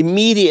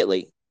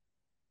 Immediately.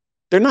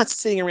 They're not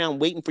sitting around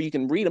waiting for you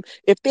can read them.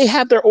 If they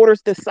have their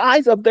orders the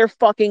size of their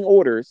fucking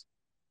orders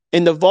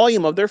and the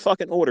volume of their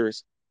fucking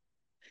orders,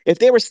 if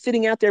they were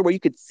sitting out there where you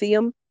could see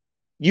them,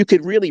 you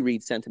could really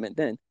read sentiment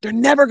then. They're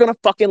never going to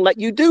fucking let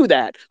you do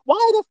that.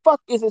 Why the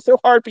fuck is it so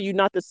hard for you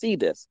not to see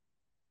this?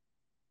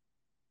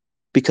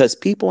 Because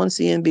people on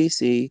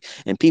CNBC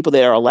and people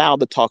that are allowed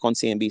to talk on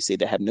CNBC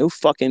that have no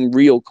fucking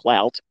real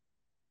clout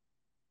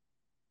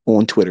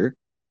on Twitter.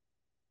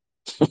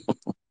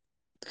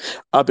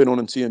 I've been on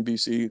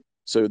CNBC,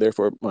 so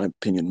therefore my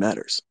opinion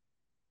matters.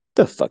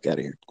 The fuck out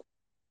of here.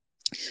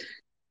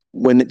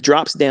 When it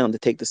drops down to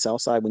take the sell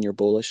side when you're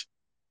bullish,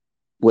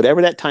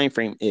 whatever that time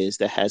frame is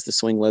that has the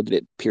swing low that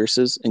it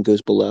pierces and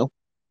goes below,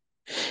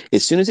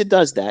 as soon as it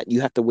does that,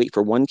 you have to wait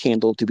for one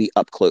candle to be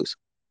up close.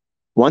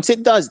 Once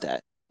it does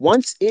that,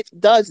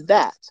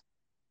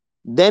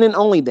 then and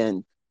only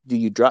then do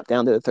you drop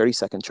down to the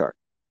 30-second chart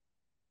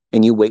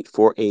and you wait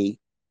for a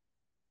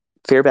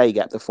fair value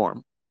gap to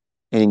form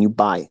and then you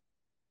buy.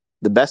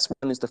 The best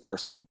one is the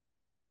first,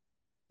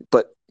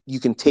 but you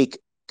can take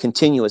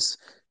continuous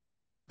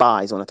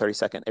buys on a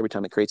 30-second every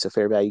time it creates a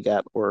fair value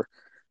gap or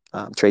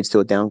trades to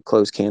a down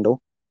close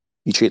candle.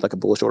 You treat it like a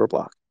bullish order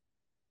block.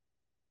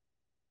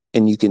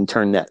 And you can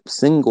turn that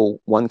single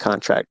one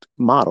contract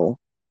model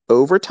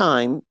over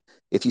time.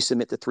 If you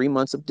submit to 3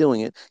 months of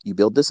doing it, you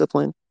build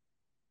discipline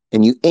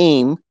and you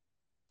aim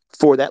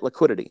for that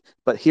liquidity.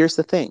 But here's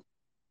the thing.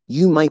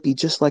 You might be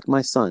just like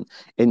my son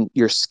and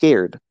you're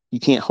scared. You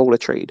can't hold a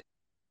trade.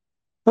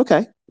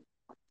 Okay.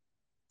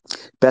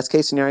 Best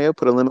case scenario,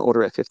 put a limit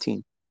order at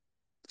 15.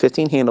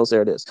 15 handles,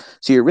 there it is.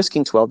 So you're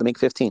risking 12 to make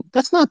 15.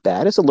 That's not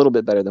bad. It's a little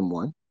bit better than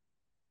 1.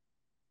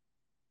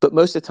 But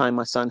most of the time,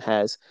 my son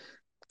has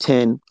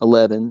 10,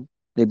 11,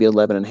 maybe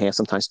 11 and a half,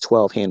 sometimes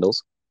 12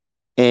 handles.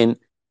 And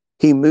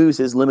he moves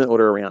his limit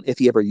order around if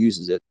he ever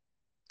uses it.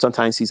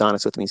 Sometimes he's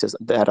honest with me. He says,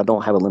 Dad, I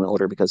don't have a limit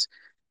order because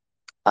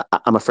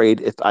I'm afraid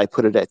if I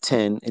put it at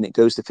 10 and it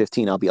goes to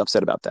 15, I'll be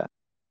upset about that.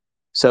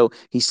 So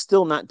he's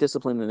still not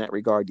disciplined in that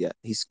regard yet.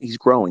 He's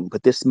growing,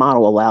 but this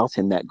model allows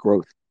him that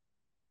growth.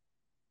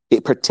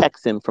 It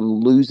protects him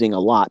from losing a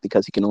lot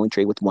because he can only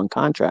trade with one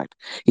contract.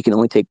 He can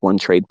only take one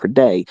trade per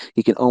day.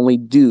 He can only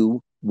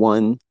do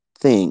one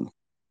thing.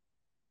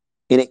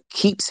 And it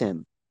keeps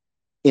him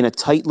in a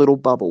tight little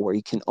bubble where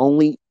he can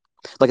only,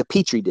 like a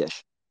petri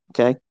dish,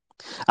 okay?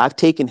 I've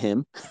taken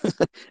him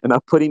and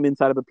I've put him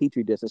inside of a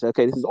petri dish and said,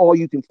 okay, this is all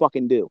you can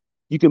fucking do.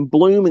 You can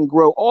bloom and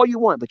grow all you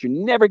want, but you're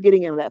never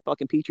getting out of that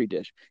fucking petri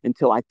dish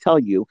until I tell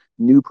you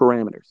new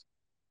parameters.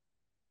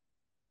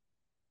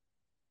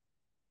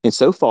 And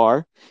so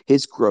far,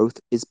 his growth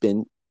has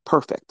been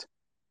perfect.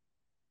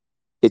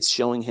 It's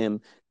showing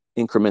him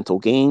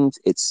incremental gains.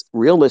 It's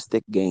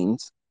realistic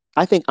gains.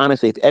 I think,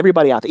 honestly, if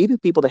everybody out there, even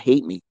people that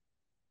hate me,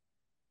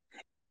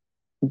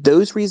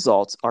 those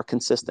results are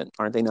consistent,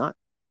 aren't they not?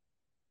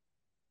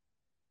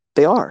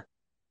 They are.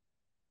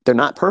 They're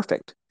not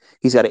perfect.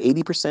 He's got an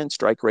 80%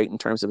 strike rate in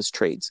terms of his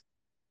trades.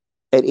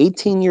 At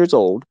 18 years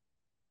old,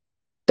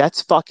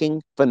 that's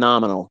fucking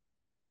phenomenal.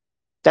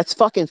 That's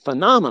fucking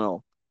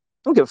phenomenal.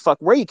 I don't give a fuck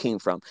where you came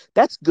from.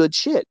 That's good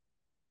shit.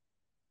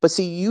 But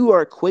see, you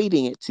are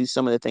equating it to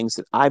some of the things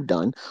that I've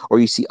done or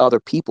you see other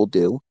people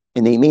do,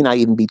 and they may not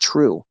even be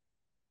true.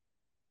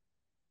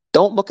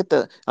 Don't look at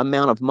the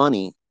amount of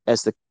money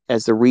as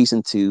the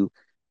reason to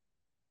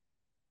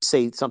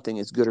say something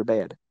is good or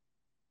bad.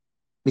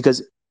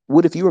 Because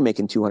what if you were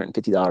making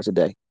 $250 a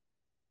day?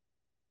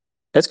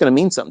 That's going to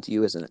mean something to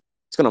you, isn't it?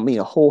 It's going to mean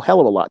a whole hell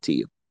of a lot to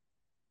you.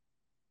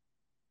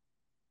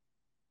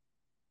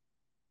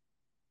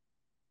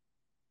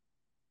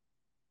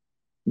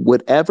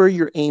 Whatever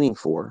you're aiming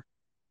for,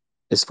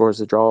 as far as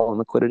the draw on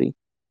liquidity,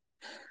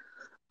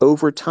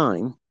 over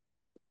time,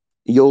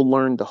 you'll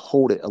learn to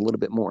hold it a little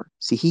bit more.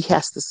 See, he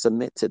has to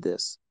submit to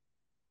this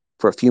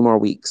for a few more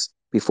weeks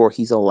before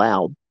he's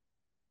allowed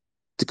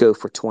to go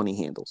for 20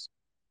 handles.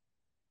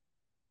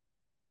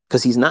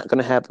 Because he's not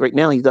going to have, right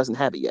now, he doesn't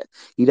have it yet.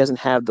 He doesn't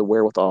have the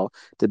wherewithal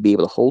to be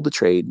able to hold the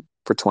trade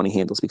for 20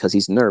 handles because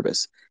he's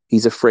nervous.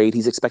 He's afraid.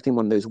 He's expecting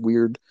one of those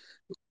weird,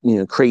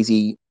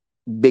 crazy,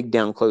 big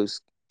down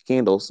close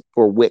candles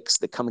or wicks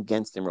that come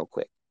against him real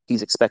quick.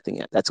 He's expecting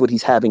it. That's what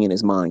he's having in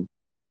his mind.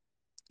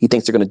 He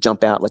thinks they're going to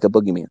jump out like a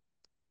boogeyman.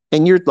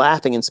 And you're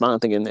laughing and smiling,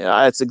 thinking,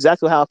 it's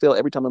exactly how I feel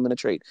every time I'm in a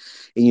trade.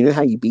 And you know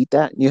how you beat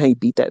that? You know how you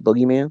beat that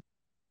boogeyman?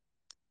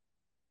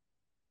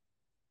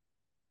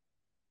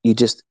 You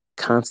just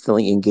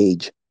constantly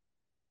engage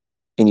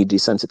and you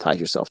desensitize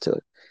yourself to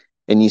it.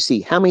 And you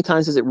see how many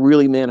times does it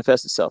really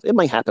manifest itself? It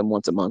might happen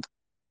once a month.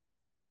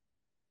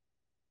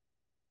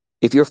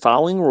 If you're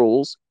following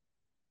rules,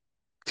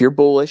 if you're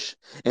bullish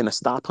and a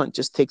stop hunt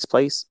just takes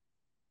place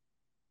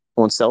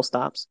on sell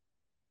stops,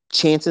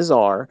 chances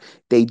are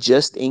they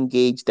just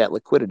engaged that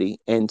liquidity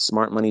and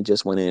smart money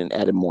just went in and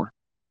added more.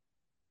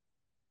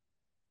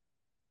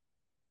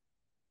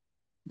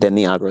 Then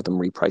the algorithm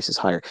reprices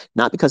higher.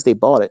 Not because they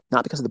bought it,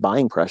 not because of the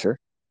buying pressure.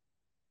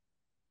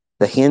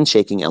 The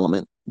handshaking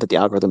element that the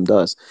algorithm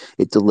does,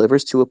 it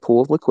delivers to a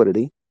pool of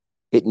liquidity.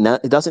 It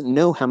doesn't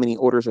know how many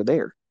orders are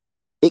there.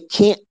 It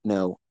can't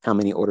know how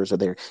many orders are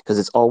there because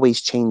it's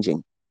always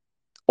changing.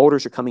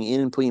 Orders are coming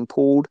in and being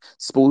pulled,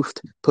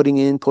 spoofed, putting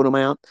in, put them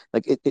out.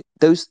 Like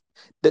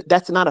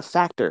that's not a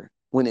factor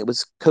when it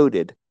was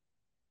coded.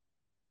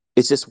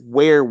 It's just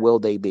where will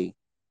they be?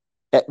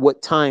 At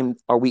what time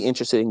are we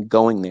interested in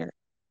going there?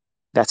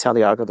 That's how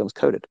the algorithm's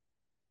coded.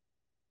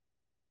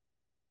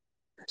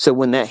 So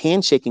when that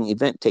handshaking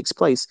event takes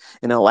place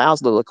and allows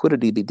the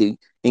liquidity to be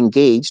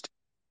engaged,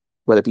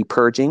 whether it be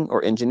purging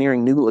or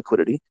engineering new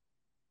liquidity,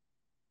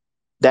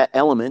 that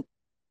element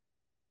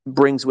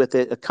brings with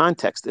it a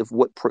context of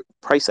what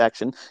price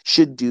action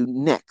should do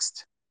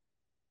next.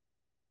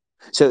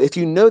 So if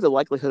you know the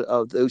likelihood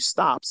of those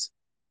stops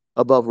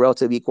above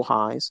relative equal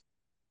highs,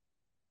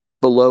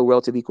 below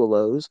relative equal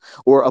lows,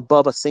 or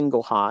above a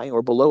single high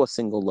or below a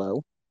single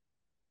low,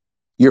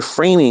 you're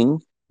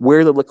framing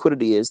where the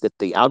liquidity is that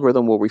the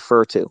algorithm will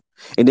refer to.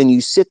 And then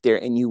you sit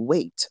there and you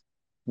wait.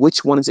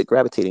 Which one is it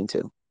gravitating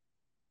to?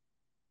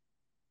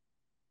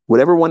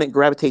 Whatever one it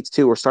gravitates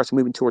to or starts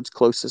moving towards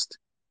closest,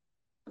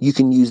 you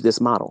can use this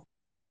model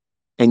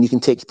and you can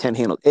take 10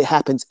 handles. It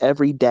happens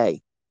every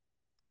day.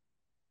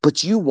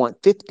 But you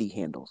want 50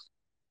 handles.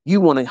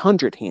 You want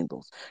 100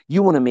 handles.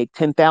 You want to make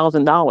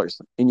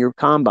 $10,000 in your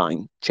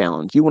combine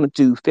challenge. You want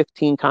to do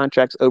 15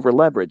 contracts over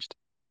leveraged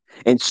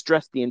and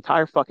stress the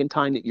entire fucking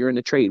time that you're in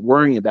the trade,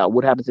 worrying about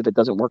what happens if it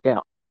doesn't work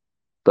out.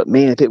 But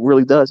man, if it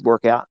really does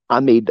work out, I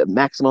made the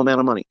maximum amount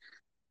of money.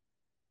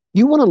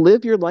 You want to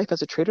live your life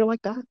as a trader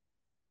like that?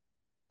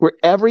 Where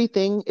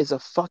everything is a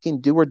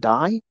fucking do or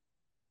die?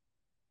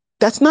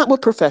 That's not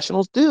what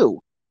professionals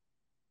do.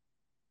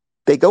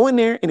 They go in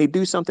there and they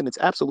do something that's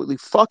absolutely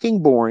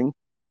fucking boring,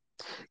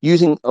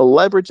 using a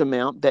leverage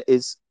amount that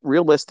is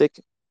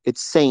realistic,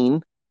 it's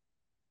sane.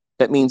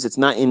 That means it's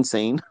not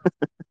insane.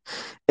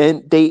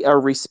 And they are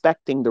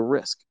respecting the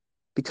risk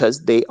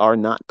because they are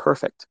not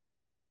perfect.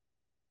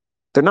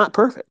 They're not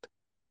perfect.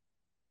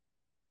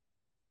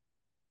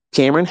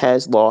 Cameron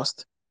has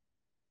lost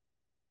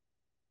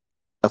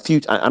a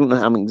few, I don't know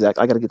how many exact,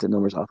 I got to get the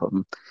numbers off of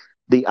him.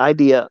 The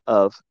idea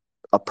of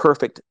a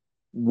perfect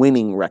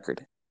winning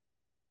record,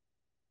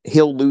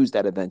 he'll lose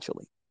that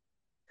eventually.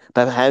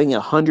 By having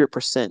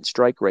 100%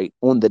 strike rate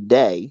on the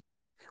day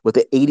with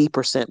an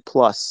 80%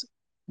 plus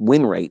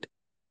win rate,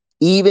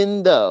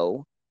 even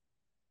though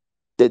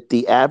that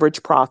the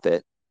average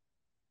profit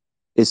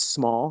is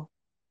small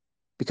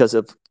because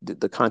of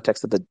the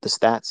context of the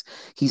stats,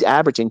 he's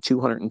averaging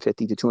 $250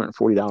 to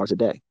 $240 a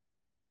day.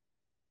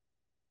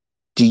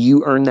 Do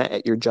you earn that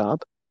at your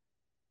job?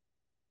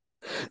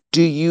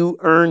 Do you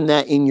earn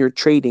that in your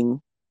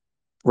trading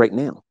right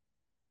now?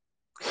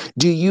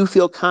 Do you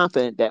feel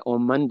confident that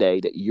on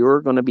Monday that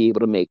you're going to be able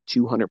to make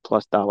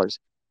 $200+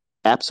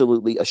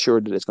 absolutely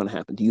assured that it's going to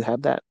happen? Do you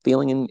have that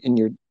feeling in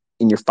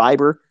your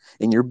fiber,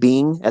 in your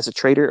being as a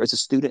trader, as a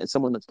student, as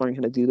someone that's learning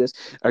how to do this?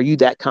 Are you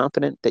that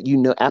confident that you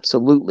know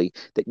absolutely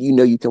that you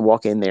know you can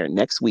walk in there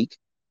next week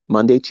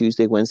Monday,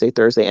 Tuesday, Wednesday,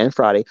 Thursday, and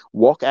Friday,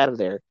 walk out of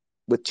there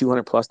with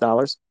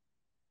 $200+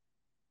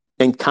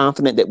 and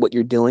confident that what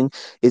you're doing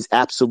is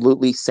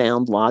absolutely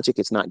sound logic.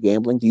 It's not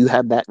gambling. Do you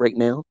have that right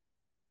now?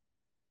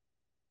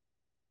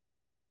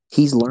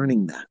 He's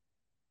learning that.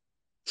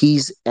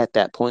 He's at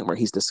that point where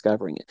he's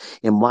discovering it.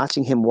 And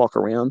watching him walk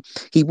around,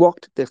 he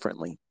walked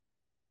differently.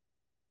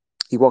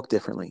 He walked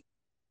differently.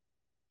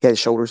 He had his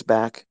shoulders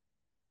back.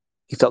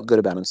 He felt good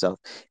about himself.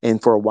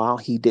 And for a while,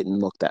 he didn't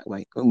look that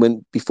way.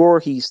 Before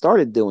he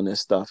started doing this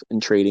stuff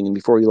and trading, and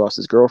before he lost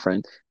his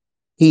girlfriend,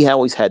 he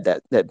always had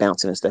that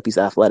bounce in his step. He's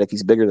athletic.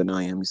 He's bigger than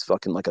I am. He's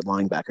fucking like a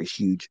linebacker. He's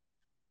huge.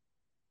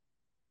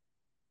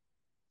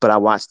 But I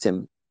watched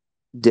him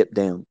dip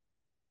down.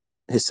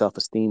 His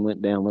self-esteem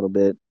went down a little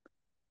bit.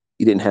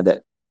 He didn't have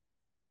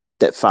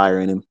that fire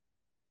in him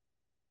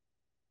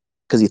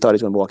because he thought he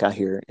was going to walk out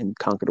here and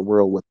conquer the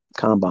world with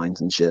combines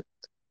and shit.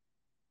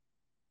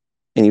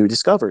 And he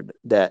discovered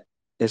that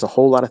there's a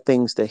whole lot of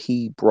things that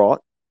he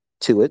brought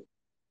to it,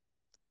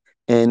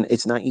 and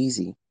it's not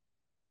easy.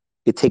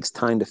 It takes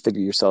time to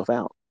figure yourself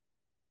out.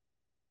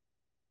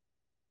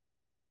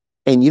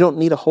 And you don't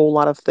need a whole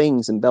lot of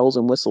things and bells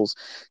and whistles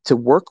to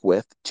work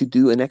with to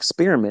do an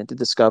experiment to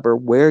discover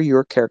where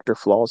your character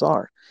flaws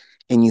are.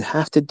 And you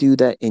have to do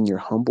that in your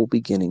humble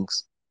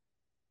beginnings,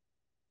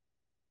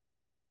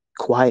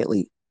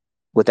 quietly,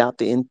 without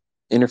the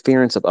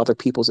interference of other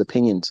people's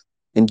opinions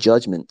and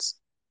judgments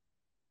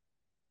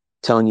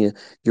telling you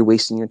you're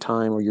wasting your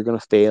time or you're going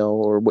to fail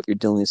or what you're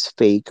doing is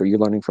fake or you're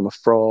learning from a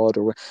fraud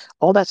or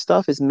all that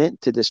stuff is meant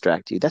to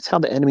distract you. That's how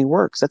the enemy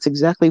works. That's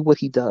exactly what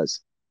he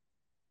does.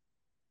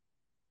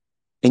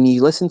 And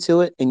you listen to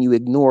it and you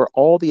ignore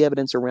all the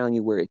evidence around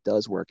you where it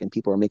does work and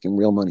people are making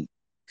real money.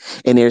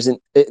 And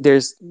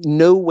there's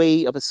no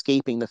way of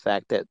escaping the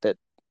fact that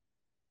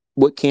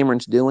what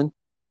Cameron's doing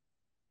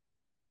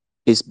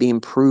is being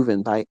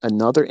proven by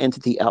another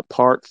entity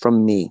apart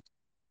from me.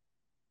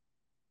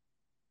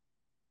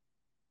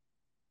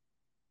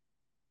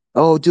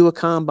 Oh, do a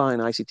combine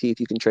ICT if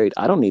you can trade.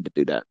 I don't need to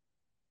do that.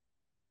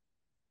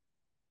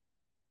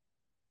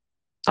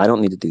 I don't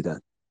need to do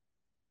that.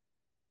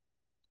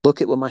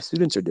 Look at what my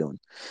students are doing.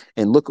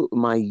 And look at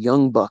my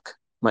young buck,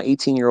 my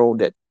 18-year-old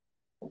that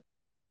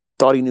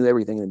thought he knew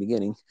everything in the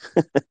beginning.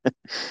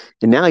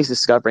 And now he's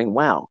discovering,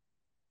 wow,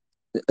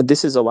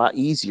 this is a lot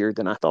easier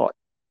than I thought.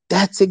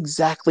 That's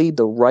exactly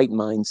the right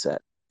mindset.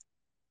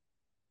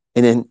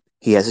 And then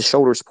he has his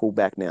shoulders pulled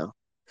back now.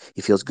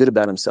 He feels good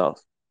about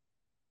himself.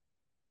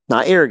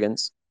 Not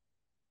arrogance.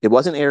 It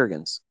wasn't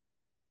arrogance.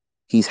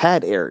 He's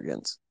had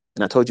arrogance.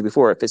 And I told you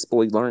before, if this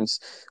boy learns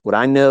what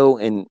I know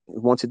and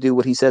wants to do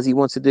what he says he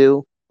wants to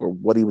do or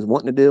what he was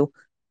wanting to do,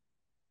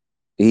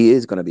 he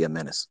is going to be a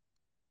menace.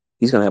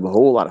 He's going to have a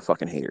whole lot of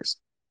fucking haters.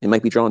 It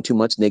might be drawing too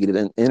much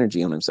negative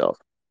energy on himself.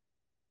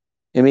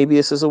 And maybe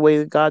this is a way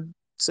that God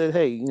said,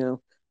 hey,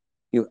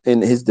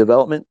 in his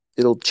development,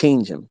 it'll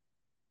change him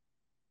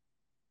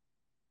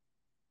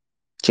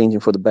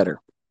for the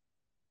better.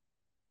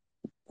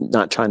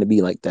 Not trying to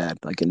be like that,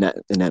 like in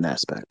that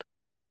aspect.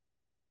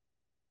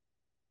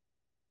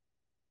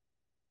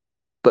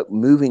 But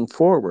moving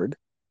forward,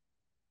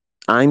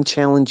 I'm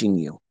challenging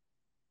you.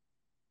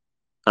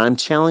 I'm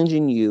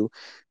challenging you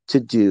to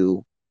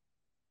do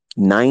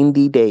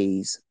 90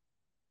 days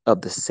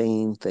of the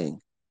same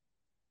thing.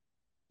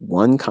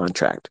 One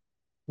contract,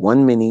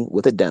 one mini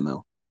with a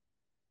demo.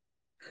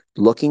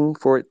 Looking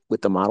for it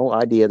with the model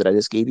idea that I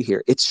just gave you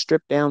here. It's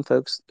stripped down,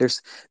 folks.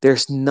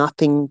 There's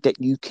nothing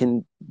that you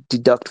can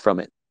deduct from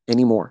it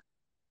anymore.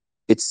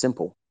 It's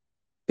simple.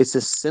 It's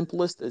the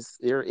simplest as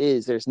there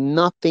is. There's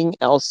nothing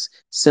else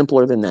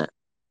simpler than that.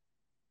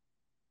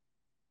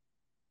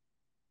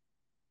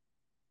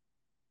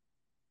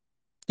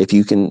 If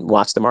you can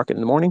watch the market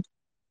in the morning,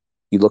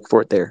 you look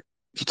for it there.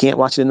 If you can't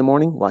watch it in the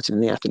morning, watch it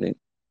in the afternoon.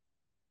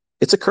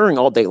 It's occurring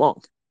all day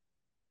long.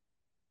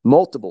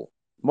 Multiple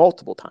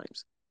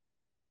times.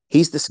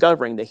 He's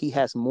discovering that he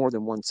has more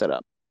than one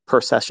setup per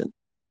session.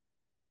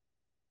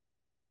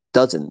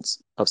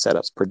 Dozens of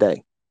setups per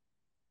day.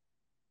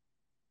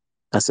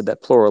 I said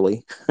that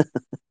plurally.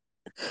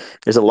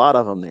 There's a lot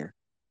of them there.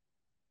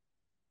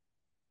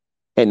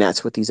 And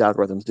that's what these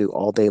algorithms do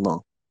all day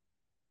long.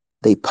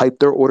 They pipe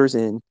their orders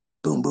in,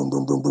 boom, boom,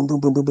 boom, boom, boom, boom,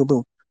 boom, boom, boom,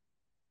 boom.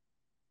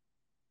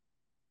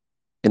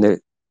 And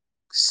they're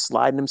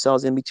sliding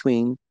themselves in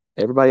between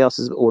everybody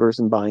else's orders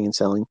and buying and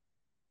selling.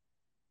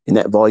 And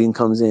that volume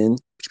comes in.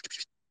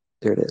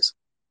 There it is.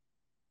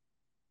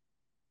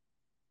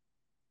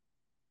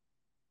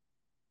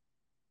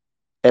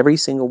 Every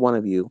single one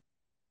of you,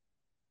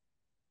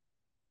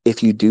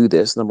 if you do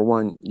this, number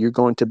one, you're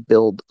going to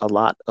build a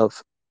lot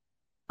of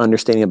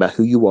understanding about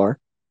who you are.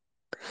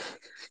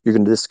 You're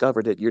going to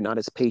discover that you're not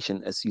as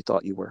patient as you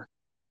thought you were.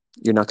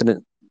 You're not going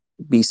to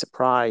be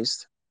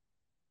surprised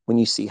when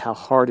you see how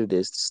hard it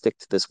is to stick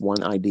to this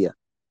one idea.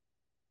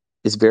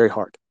 It's very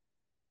hard.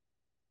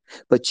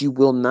 But you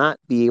will not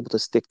be able to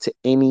stick to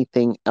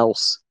anything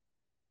else,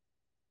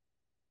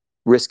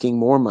 risking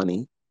more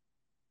money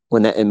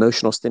when that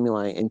emotional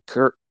stimuli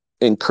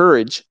and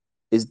courage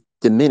is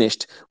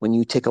diminished when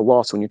you take a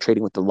loss when you're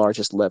trading with the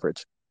largest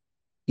leverage.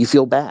 You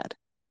feel bad.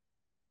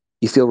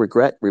 You feel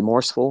regret,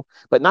 remorseful,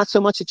 but not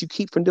so much that you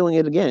keep from doing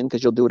it again,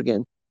 because you'll do it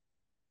again.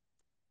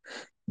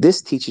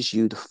 This teaches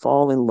you to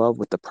fall in love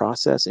with the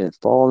process and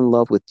fall in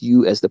love with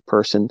you as the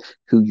person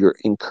who you're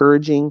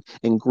encouraging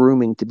and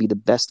grooming to be the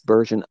best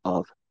version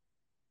of.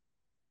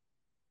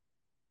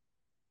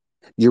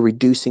 You're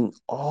reducing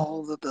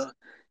all of the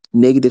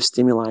negative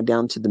stimuli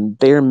down to the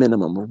bare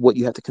minimum of what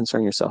you have to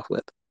concern yourself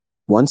with.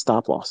 One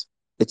stop loss.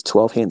 It's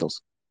 12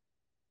 handles.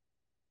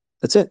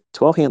 That's it.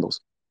 12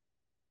 handles.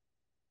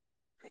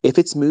 If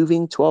it's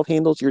moving 12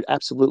 handles, you're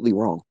absolutely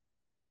wrong.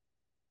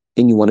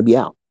 And you want to be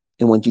out.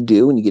 And once you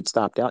do and you get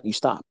stopped out, you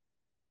stop.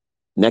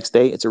 Next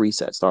day, it's a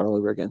reset. Start all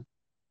over again.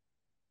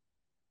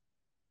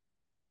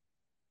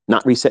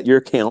 Not reset your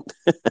account.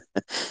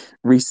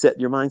 Reset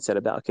your mindset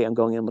about, okay, I'm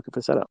going in looking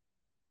for setup.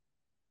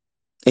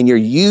 And you're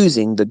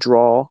using the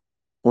draw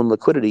on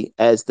liquidity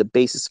as the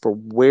basis for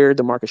where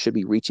the market should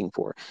be reaching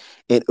for.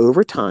 And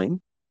over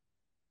time,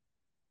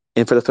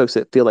 and for the folks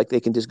that feel like they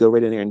can just go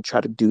right in there and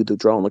try to do the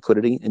draw on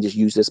liquidity and just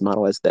use this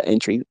model as the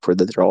entry for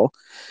the draw,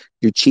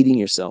 you're cheating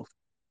yourself,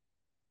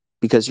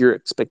 because your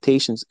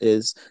expectations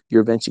is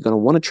you're eventually going to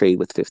want to trade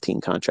with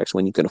 15 contracts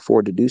when you can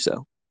afford to do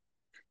so.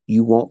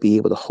 You won't be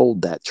able to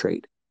hold that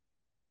trade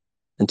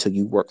until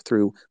you work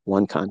through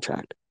one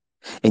contract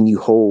and you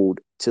hold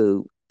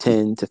to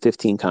 10 to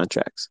 15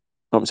 contracts.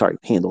 Oh, I'm sorry,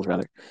 handles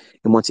rather.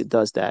 And once it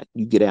does that,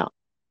 you get out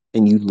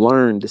and you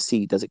learn to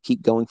see, does it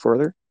keep going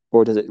further,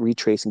 or does it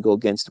retrace and go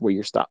against where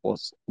your stop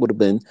loss would have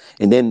been,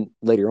 and then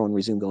later on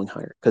resume going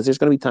higher? Because there's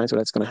going to be times where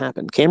that's going to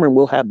happen. Cameron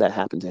will have that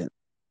happen to him.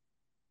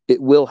 It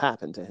will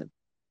happen to him.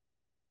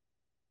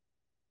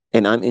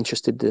 And I'm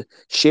interested to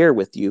share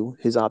with you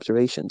his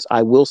observations.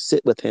 I will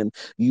sit with him.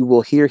 You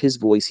will hear his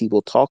voice. He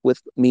will talk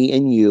with me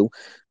and you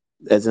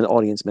as an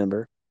audience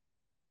member,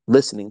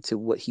 listening to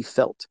what he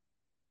felt,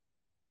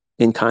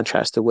 in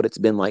contrast to what it's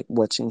been like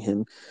watching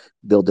him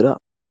build it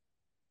up.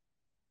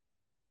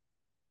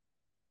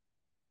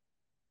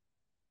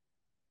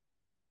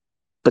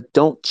 But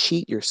don't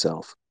cheat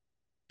yourself.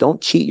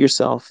 Don't cheat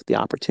yourself the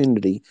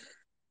opportunity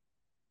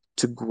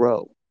to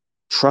grow,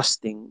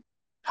 trusting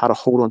how to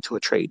hold on to a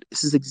trade.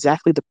 This is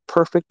exactly the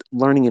perfect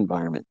learning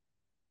environment.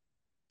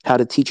 How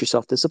to teach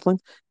yourself discipline,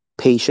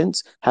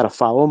 patience, how to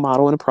follow a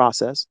model and a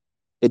process,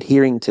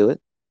 adhering to it.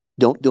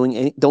 Don't do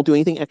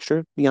anything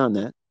extra beyond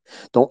that.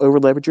 Don't over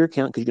leverage your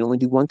account because you can only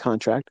do one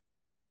contract.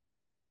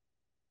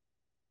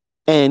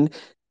 And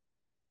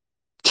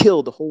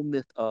kill the whole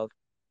myth of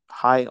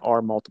high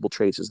R multiple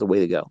trades is the way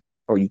to go,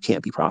 or you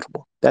can't be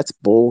profitable. That's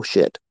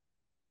bullshit.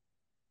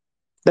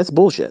 That's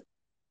bullshit.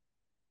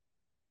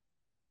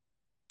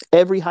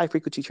 Every high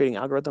frequency trading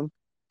algorithm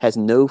has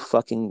no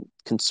fucking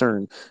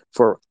concern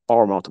for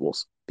R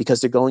multiples, because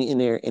they're going in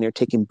there and they're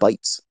taking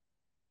bites.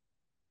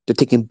 They're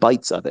taking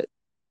bites of it.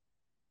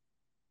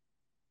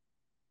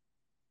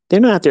 They're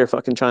not out there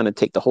fucking trying to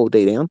take the whole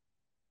day down.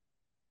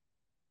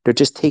 They're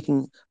just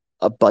taking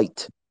a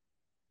bite.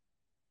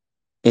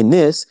 And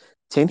this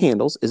 10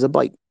 handles is a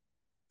bite.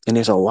 And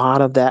there's a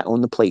lot of that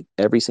on the plate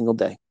every single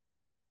day.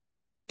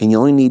 And you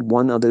only need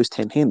one of those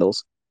 10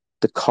 handles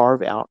to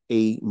carve out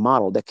a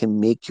model that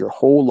can make your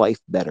whole life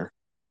better.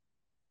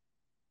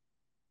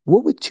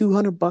 What would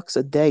 $200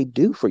 a day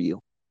do for you?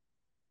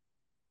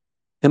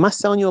 Am I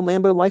selling you a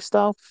Lambo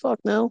lifestyle? Fuck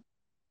no.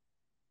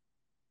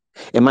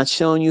 Am I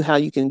showing you how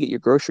you can get your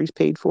groceries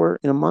paid for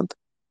in a month?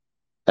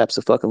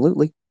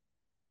 Absolutely.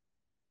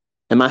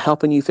 Am I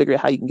helping you figure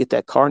out how you can get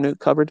that car note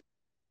covered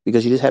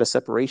because you just had a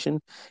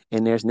separation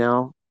and there's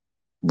now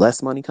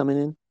less money coming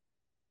in?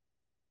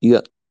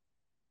 You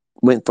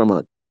went from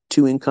a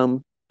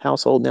 2-income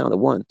household now to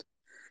one.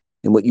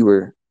 And what you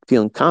were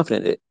feeling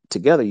confident that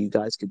together you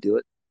guys could do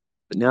it.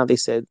 But now they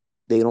said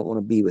they don't want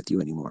to be with you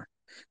anymore.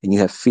 And you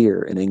have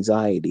fear and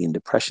anxiety and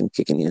depression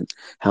kicking in.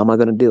 How am I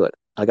going to do it?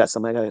 I got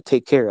somebody I got to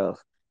take care of.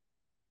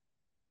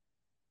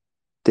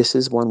 This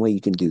is one way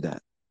you can do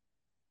that.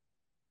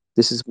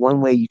 This is one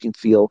way you can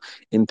feel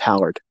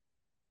empowered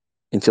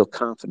and feel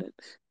confident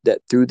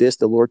that through this,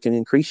 the Lord can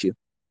increase you.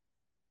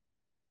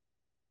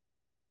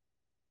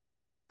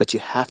 But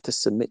you have to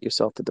submit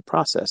yourself to the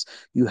process.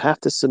 You have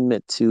to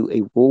submit to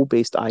a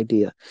rule-based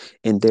idea.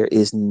 And there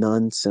is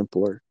none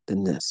simpler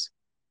than this.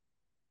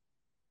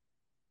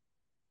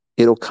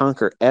 It'll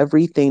conquer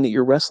everything that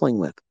you're wrestling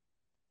with.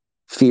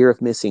 Fear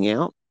of missing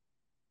out,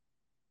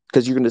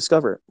 because you're going to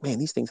discover, man,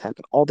 these things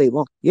happen all day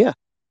long. Yeah.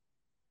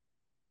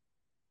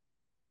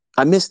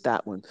 I missed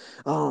that one.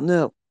 Oh,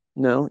 no.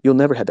 No, you'll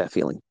never have that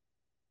feeling.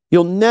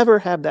 You'll never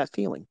have that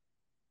feeling.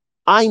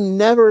 I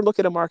never look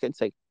at a market and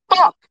say,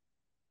 fuck,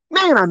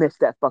 man, I missed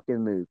that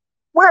fucking move.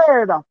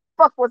 Where the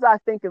fuck was I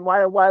thinking?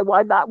 Why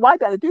not? Why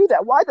did I do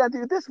that? Why did I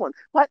do this one?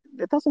 What?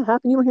 It doesn't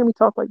happen. You don't hear me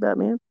talk like that,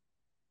 man.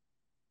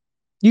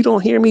 You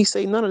don't hear me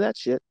say none of that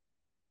shit.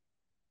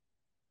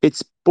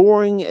 It's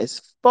boring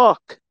as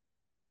fuck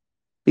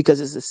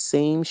because it's the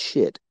same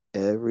shit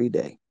every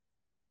day.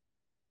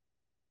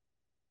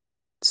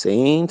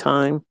 Same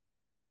time,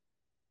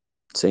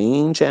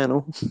 same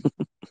channel.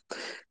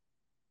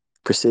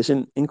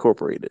 Precision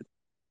Incorporated.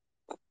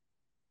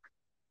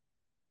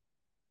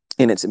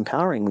 And it's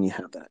empowering when you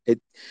have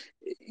that.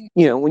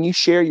 When you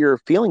share your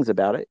feelings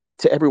about it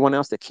to everyone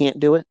else that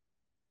can't do it,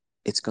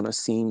 it's going to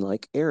seem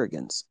like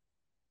arrogance.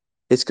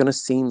 It's going to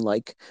seem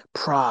like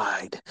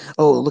pride.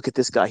 Oh, look at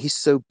this guy. He's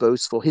so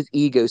boastful. His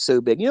ego's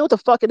so big. You know what the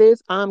fuck it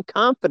is? I'm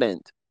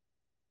confident.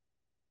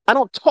 I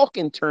don't talk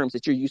in terms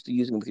that you're used to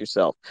using with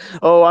yourself.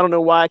 Oh, I don't know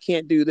why I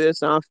can't do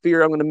this. I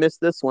fear I'm going to miss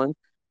this one.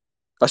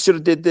 I should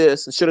have did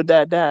this. I should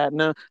have that.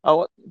 No,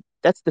 oh,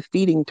 that's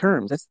defeating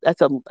terms.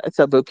 That's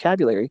a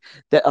vocabulary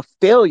that a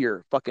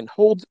failure fucking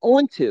holds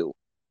on to.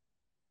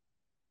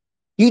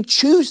 You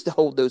choose to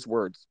hold those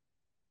words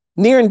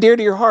near and dear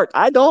to your heart.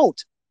 I don't.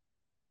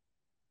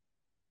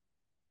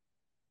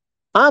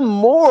 I'm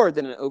more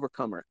than an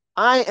overcomer.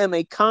 I am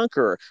a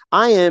conqueror.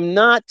 I am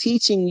not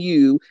teaching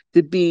you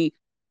to be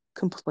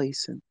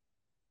complacent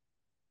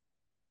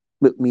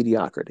with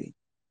mediocrity.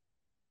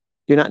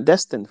 You're not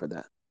destined for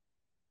that.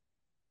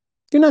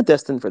 You're not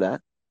destined for that.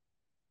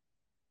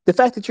 The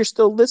fact that you're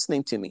still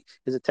listening to me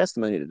is a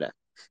testimony to that,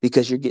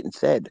 because you're getting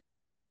fed.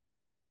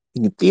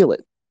 You can feel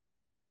it.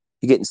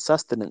 You're getting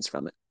sustenance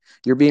from it.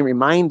 You're being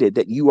reminded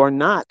that you are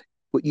not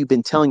what you've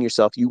been telling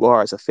yourself you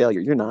are as a failure.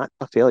 You're not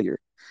a failure.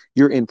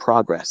 You're in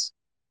progress.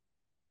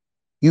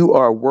 You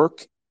are a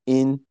work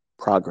in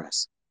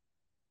progress.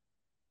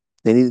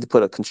 They needed to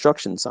put a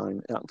construction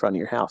sign out in front of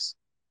your house,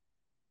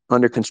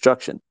 under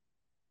construction,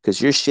 because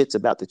your shit's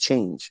about to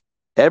change.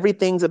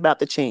 Everything's about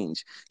to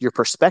change. Your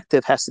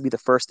perspective has to be the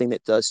first thing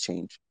that does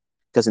change.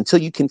 Because until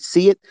you can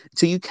see it,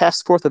 until you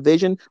cast forth a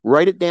vision,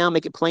 write it down,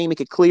 make it plain,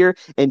 make it clear,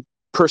 and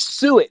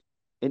pursue it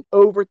and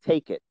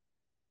overtake it.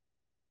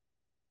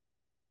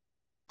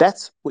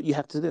 That's what you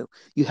have to do.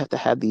 You have to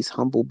have these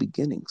humble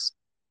beginnings.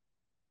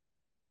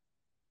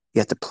 You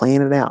have to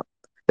plan it out.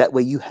 That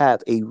way you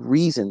have a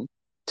reason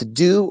to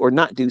do or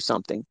not do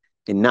something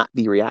and not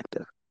be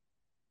reactive.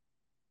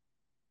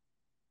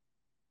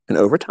 And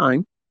over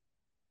time,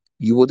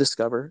 you will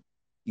discover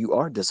you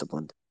are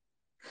disciplined.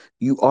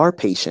 You are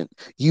patient.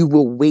 You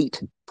will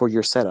wait for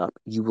your setup.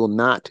 You will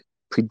not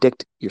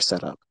predict your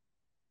setup.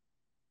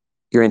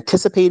 You're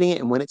anticipating it,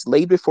 and when it's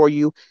laid before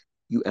you,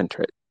 you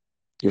enter it.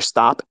 Your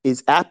stop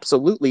is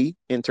absolutely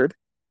entered,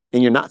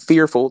 and you're not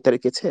fearful that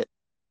it gets hit.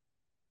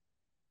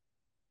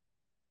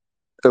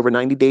 Over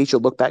 90 days,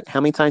 you'll look back.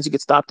 How many times you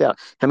get stopped out?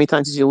 How many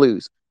times did you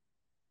lose?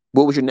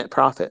 What was your net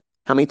profit?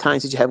 How many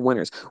times did you have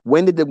winners?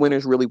 When did the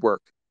winners really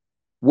work?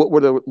 What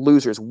were the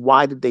losers?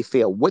 Why did they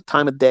fail? What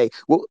time of day?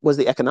 What was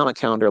the economic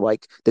calendar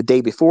like the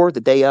day before, the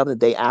day of, the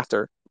day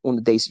after, on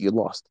the days that you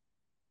lost?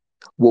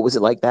 What was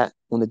it like that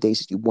on the days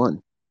that you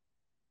won?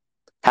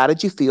 How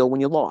did you feel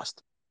when you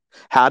lost?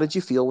 How did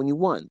you feel when you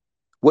won?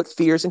 What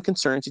fears and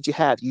concerns did you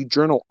have? You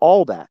journal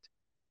all that.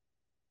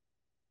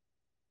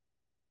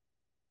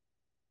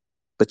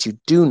 But you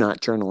do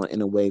not journal it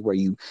in a way where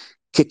you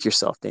kick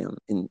yourself down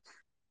and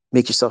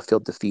make yourself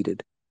feel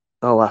defeated.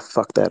 Oh, I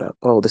fucked that up.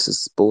 Oh, this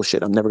is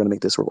bullshit. I'm never going to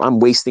make this work. I'm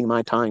wasting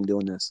my time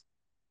doing this.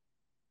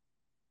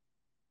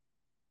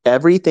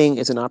 Everything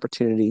is an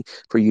opportunity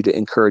for you to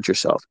encourage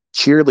yourself,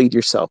 cheerlead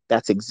yourself.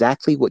 That's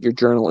exactly what your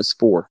journal is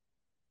for.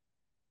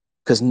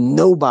 Because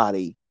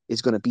nobody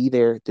is going to be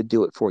there to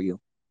do it for you.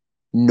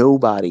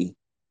 Nobody.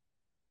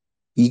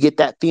 You get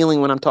that feeling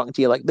when I'm talking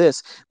to you like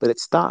this, but it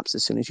stops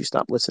as soon as you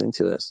stop listening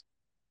to this.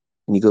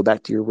 And you go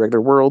back to your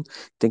regular world,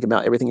 think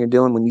about everything you're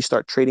doing. When you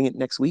start trading it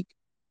next week,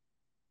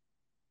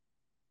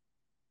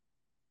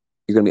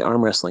 you're going to be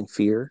arm wrestling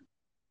fear,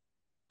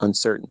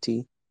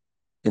 uncertainty,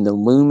 and the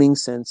looming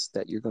sense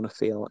that you're going to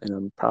fail. And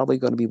I'm probably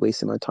going to be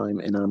wasting my time,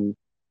 and I'm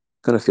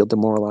going to feel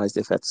demoralized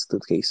if that's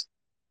the case.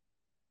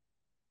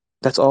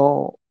 That's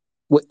all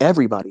what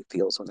everybody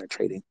feels when they're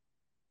trading.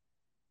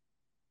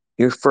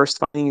 You're first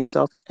finding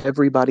yourself,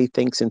 everybody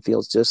thinks and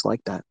feels just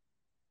like that.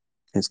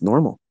 It's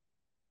normal.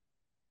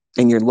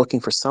 And you're looking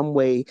for some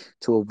way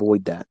to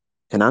avoid that.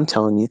 And I'm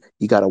telling you,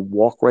 you got to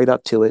walk right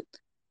up to it,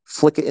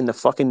 flick it in the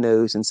fucking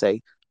nose and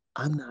say,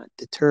 I'm not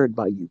deterred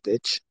by you,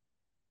 bitch.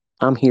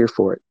 I'm here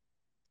for it.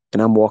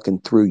 And I'm walking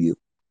through you.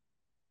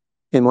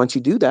 And once you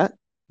do that,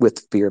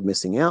 with fear of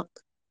missing out,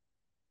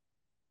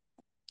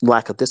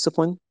 lack of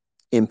discipline,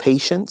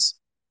 impatience,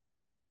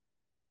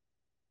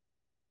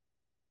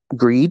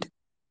 greed,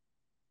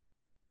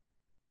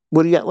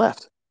 what do you got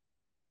left?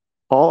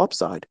 All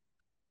upside.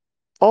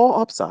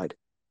 All upside.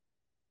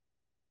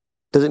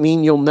 Does it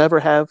mean you'll never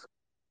have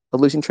a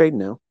losing trade?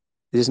 No.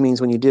 It just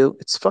means when you do,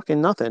 it's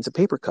fucking nothing. It's a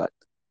paper cut.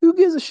 Who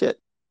gives a shit?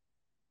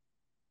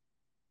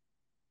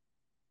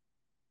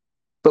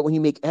 But when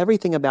you make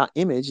everything about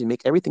image and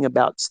make everything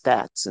about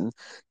stats and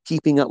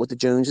keeping up with the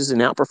Joneses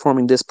and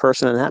outperforming this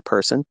person and that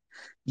person,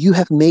 you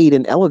have made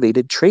and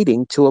elevated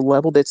trading to a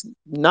level that's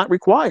not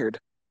required.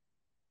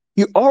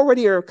 You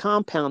already are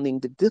compounding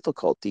the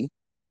difficulty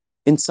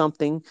in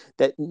something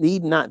that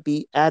need not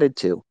be added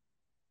to.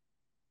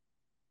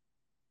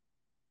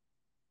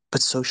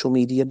 But social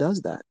media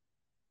does that.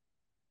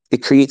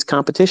 It creates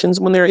competitions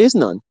when there is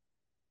none.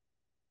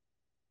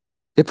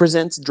 It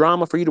presents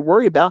drama for you to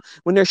worry about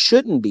when there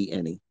shouldn't be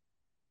any.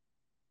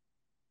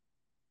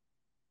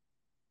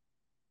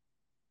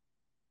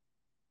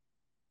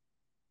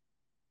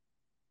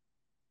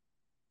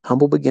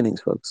 Humble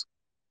beginnings, folks.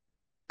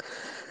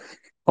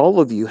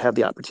 All of you have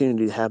the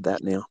opportunity to have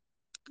that now,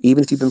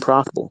 even if you've been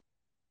profitable,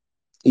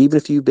 even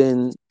if you've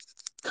been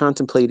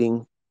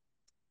contemplating,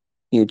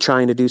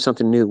 trying to do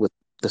something new with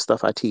the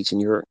stuff I teach,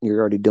 and you're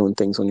already doing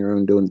things on your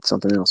own, doing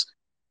something else.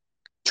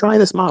 Try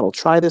this model.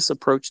 Try this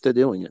approach to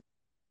doing it.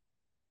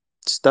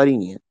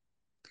 Studying it,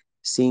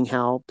 seeing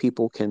how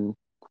people can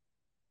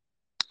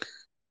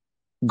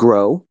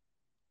grow,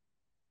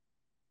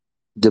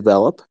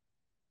 develop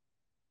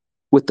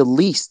with the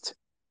least.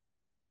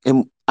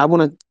 And I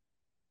want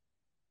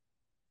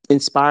to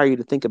inspire you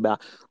to think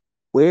about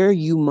where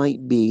you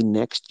might be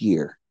next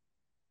year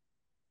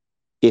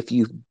if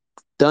you've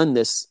done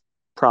this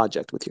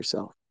project with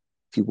yourself.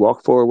 If you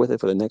walk forward with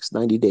it for the next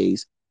 90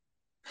 days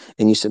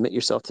and you submit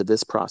yourself to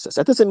this process.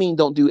 That doesn't mean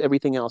don't do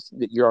everything else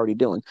that you're already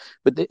doing,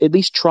 but at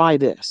least try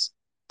this.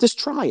 Just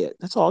try it.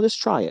 That's all. Just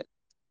try it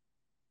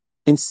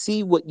and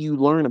see what you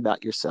learn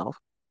about yourself.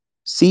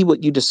 See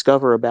what you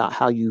discover about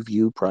how you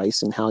view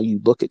price and how you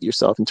look at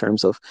yourself in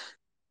terms of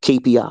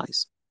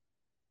KPIs.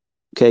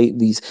 Okay,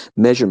 these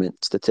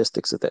measurement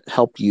statistics that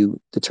help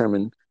you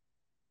determine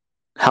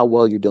how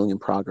well you're doing in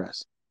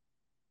progress.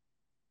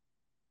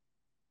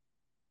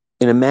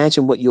 And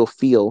imagine what you'll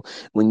feel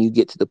when you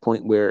get to the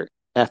point where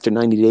after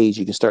 90 days,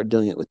 you can start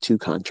doing it with 2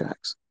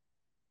 contracts.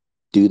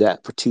 Do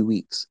that for 2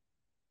 weeks.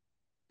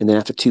 And then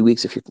after 2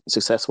 weeks, if you're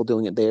successful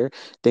doing it there,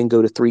 then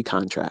go to 3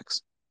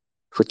 contracts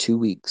for 2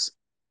 weeks.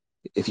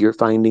 If you're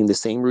finding the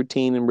same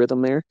routine and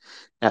rhythm there,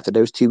 after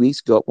those 2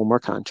 weeks, go up 1 more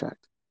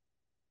contract.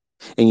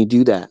 And you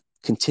do that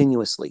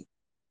continuously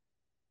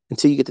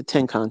until you get to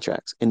 10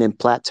 contracts and then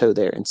plateau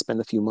there and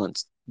spend a few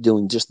months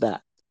doing just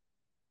that.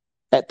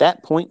 At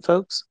that point,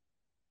 folks,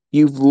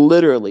 you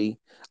literally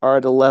are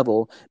at a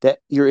level that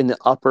you're in the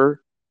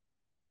upper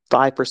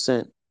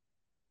 5%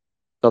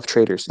 of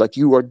traders. Like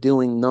you are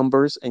doing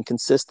numbers and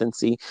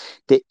consistency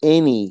that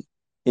any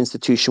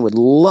institution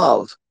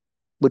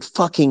would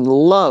fucking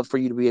love for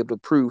you to be able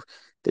to prove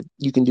that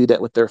you can do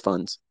that with their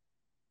funds.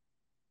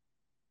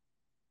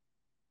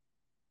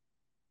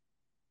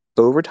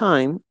 Over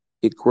time,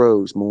 it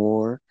grows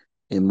more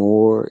and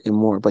more and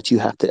more, but you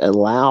have to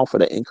allow for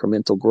the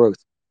incremental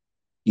growth.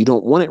 You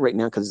don't want it right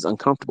now because it's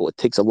uncomfortable. It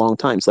takes a long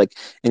time. It's like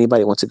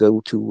anybody wants to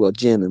go to a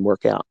gym and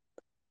work out.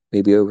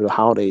 Maybe over the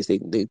holidays, they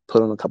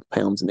put on a couple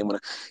pounds and they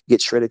want to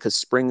get shredded because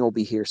spring will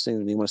be here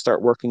soon. They want to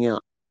start working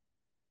out.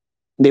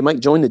 They might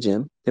join the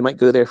gym. They might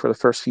go there for the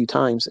first few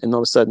times, and all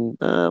of a sudden,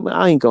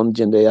 I ain't going to the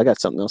gym today. I got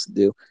something else to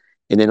do.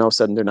 And then all of a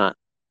sudden, they're not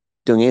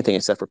doing anything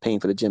except for paying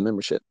for the gym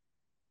membership.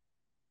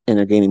 And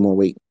they're gaining more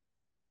weight,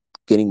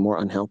 getting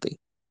more unhealthy.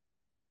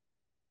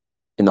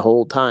 And the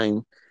whole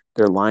time,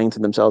 they're lying to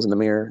themselves in the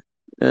mirror.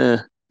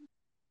 It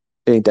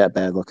ain't that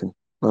bad looking.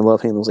 My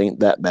love handles ain't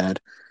that bad.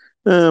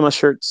 My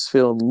shirts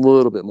feel a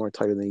little bit more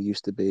tighter than they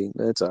used to be.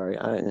 It's all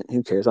right.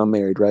 Who cares? I'm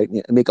married, right?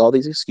 Yeah, make all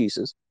these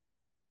excuses.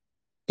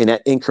 And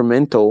that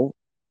incremental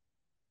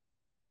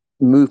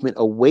movement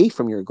away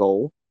from your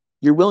goal,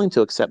 you're willing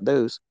to accept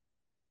those,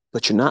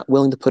 but you're not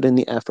willing to put in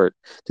the effort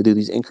to do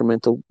these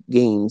incremental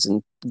gains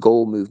and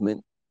goal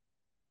movement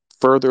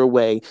further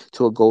away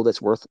to a goal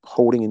that's worth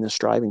holding and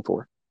striving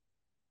for.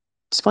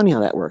 It's funny how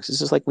that works. It's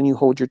just like when you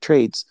hold your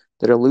trades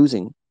that are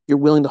losing, you're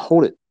willing to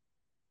hold it.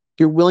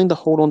 You're willing to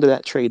hold on to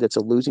that trade that's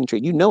a losing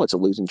trade. You know it's a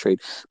losing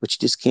trade, but you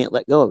just can't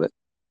let go of it.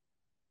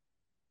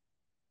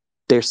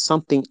 There's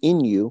something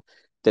in you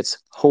that's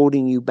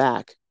holding you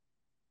back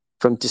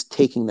from just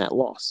taking that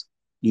loss.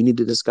 You need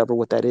to discover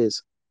what that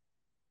is.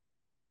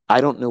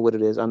 I don't know what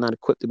it is. I'm not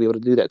equipped to be able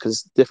to do that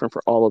because it's different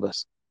for all of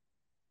us.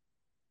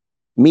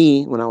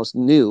 Me, when I was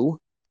new,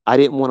 I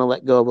didn't want to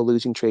let go of a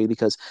losing trade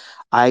because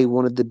I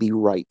wanted to be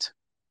right.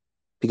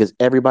 Because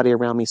everybody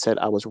around me said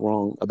I was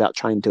wrong about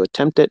trying to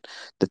attempt it,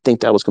 to think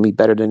that I was going to be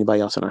better than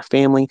anybody else in our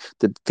family,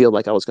 to feel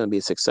like I was going to be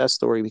a success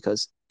story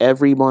because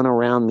everyone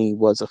around me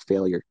was a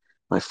failure.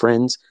 My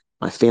friends,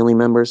 my family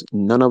members,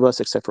 none of us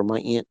except for my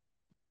aunt,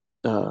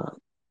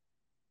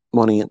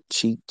 one aunt,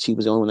 she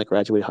was the only one that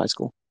graduated high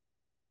school.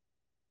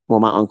 Well,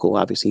 my uncle,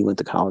 obviously, he went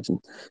to college and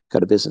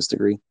got a business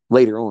degree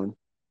later on,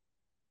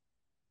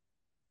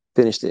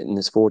 finished it in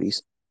his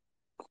 40s,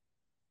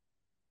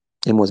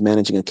 and was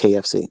managing a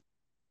KFC.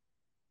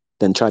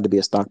 Then tried to be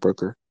a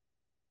stockbroker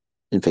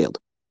and failed.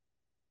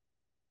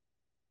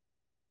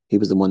 He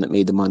was the one that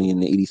made the money in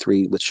the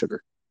 83 with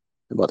sugar.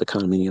 And bought the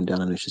condominium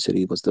down in Ocean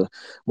City. He was the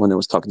one that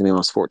was talking to me when I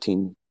was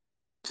 14,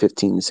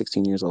 15,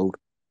 16 years old.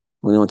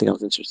 Well, the only thing I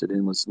was interested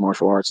in was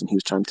martial arts. And he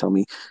was trying to tell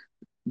me,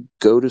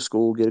 go to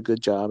school, get a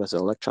good job as an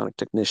electronic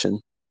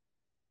technician,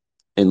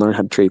 and learn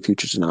how to trade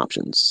futures and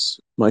options.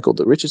 Michael,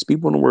 the richest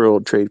people in the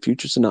world trade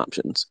futures and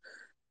options.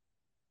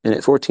 And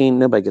at 14,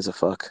 nobody gives a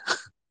fuck.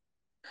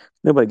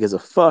 Nobody gives a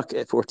fuck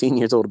at 14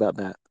 years old about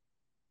that.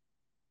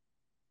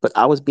 But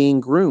I was being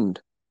groomed.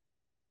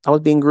 I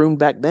was being groomed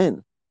back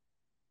then.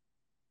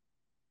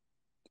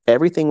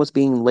 Everything was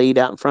being laid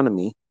out in front of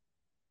me,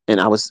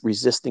 and I was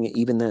resisting it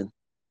even then,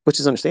 which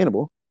is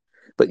understandable.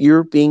 But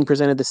you're being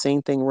presented the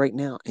same thing right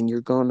now, and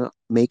you're going to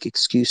make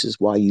excuses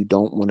why you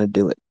don't want to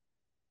do it.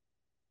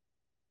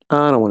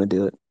 I don't want to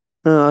do it.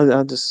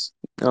 I'm just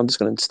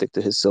going to stick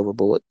to his silver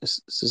bullet.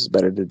 This is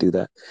better to do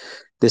that.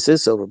 This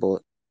is silver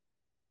bullet.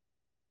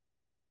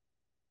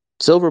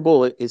 Silver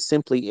bullet is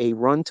simply a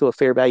run to a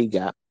fair value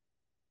gap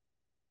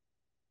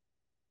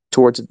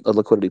towards a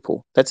liquidity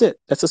pool. That's it.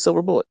 That's a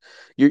silver bullet.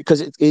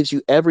 Because it gives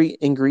you every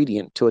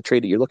ingredient to a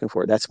trade that you're looking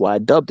for. That's why I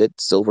dubbed it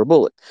silver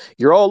bullet.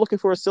 You're all looking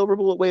for a silver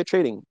bullet way of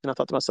trading. And I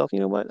thought to myself, you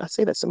know what? I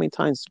say that so many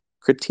times,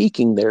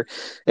 critiquing their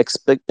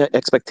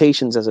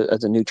expectations as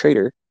a new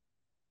trader.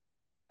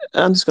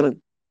 I'm just going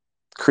to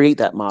create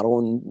that model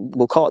and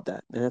we'll call it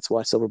that. And that's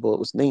why silver bullet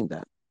was named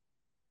that.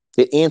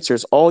 It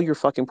answers all your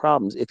fucking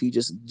problems if you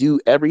just do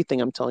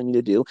everything I'm telling you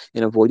to do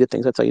and avoid the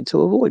things I tell you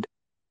to avoid.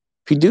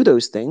 If you do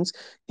those things,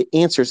 it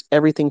answers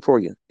everything for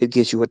you. It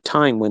gives you a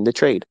time when to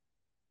trade.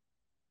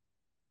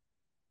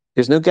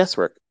 There's no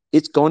guesswork.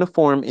 It's going to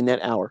form in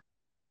that hour.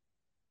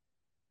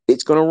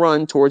 It's going to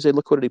run towards a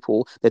liquidity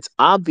pool that's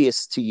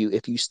obvious to you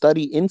if you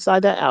study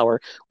inside that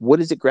hour.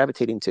 What is it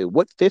gravitating to?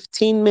 What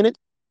 15-minute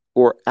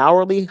or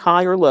hourly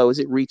high or low is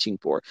it reaching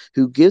for?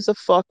 Who gives a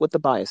fuck what the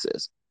bias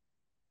is?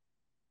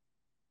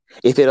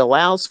 If it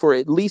allows for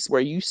at least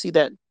where you see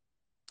that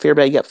fair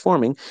value gap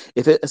forming,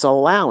 if it's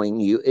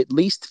allowing you at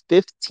least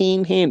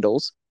 15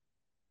 handles,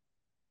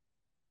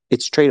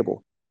 it's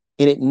tradable.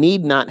 And it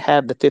need not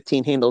have the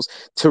 15 handles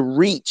to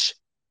reach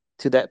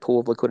to that pool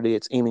of liquidity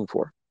it's aiming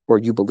for, or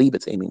you believe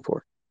it's aiming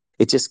for.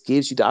 It just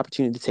gives you the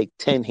opportunity to take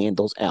 10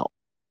 handles out.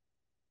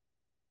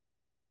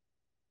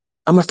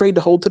 I'm afraid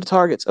to hold to the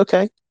targets.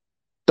 Okay,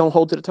 don't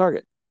hold to the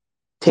target.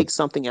 Take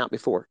something out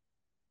before.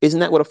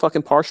 Isn't that what a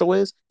fucking partial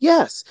is?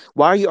 Yes.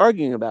 Why are you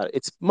arguing about it?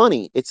 It's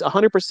money. It's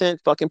 100%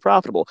 fucking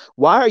profitable.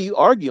 Why are you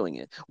arguing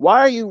it? Why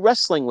are you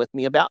wrestling with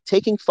me about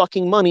taking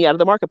fucking money out of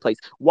the marketplace?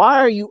 Why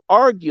are you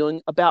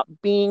arguing about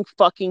being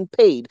fucking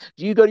paid?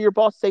 Do you go to your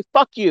boss and say,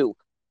 fuck you?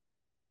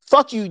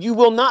 Fuck you. You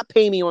will not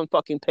pay me on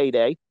fucking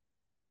payday.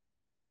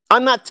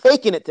 I'm not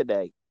taking it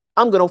today.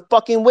 I'm going to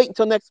fucking wait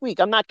until next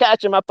week. I'm not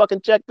cashing my fucking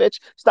check, bitch.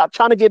 Stop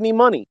trying to give me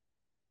money.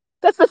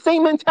 That's the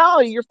same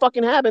mentality you're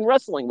fucking having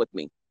wrestling with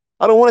me.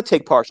 I don't want to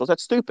take partials.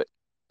 That's stupid.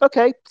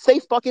 Okay, stay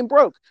fucking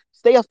broke.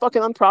 Stay a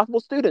fucking unprofitable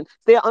student.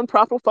 Stay an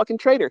unprofitable fucking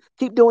trader.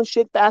 Keep doing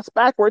shit fast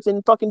backwards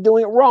and fucking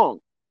doing it wrong.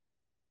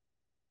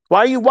 Why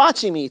are you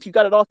watching me if you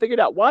got it all figured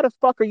out? Why the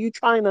fuck are you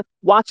trying to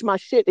watch my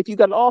shit if you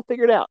got it all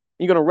figured out?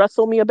 You're going to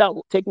wrestle me about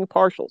taking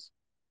partials.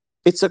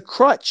 It's a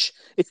crutch.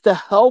 It's to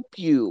help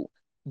you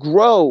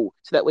grow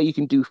so that way you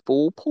can do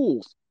full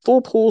pools.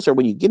 Full pools are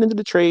when you get into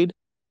the trade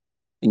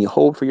and you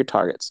hold for your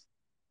targets.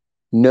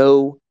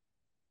 No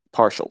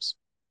partials.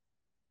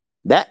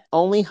 That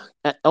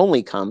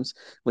only comes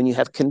when you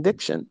have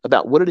conviction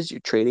about what it is you're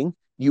trading.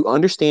 You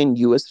understand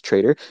you as the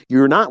trader.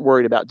 You're not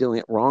worried about doing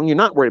it wrong. You're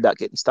not worried about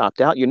getting stopped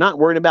out. You're not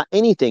worried about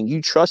anything.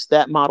 You trust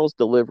that model's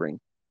delivering.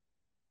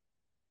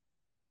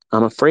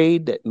 I'm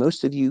afraid that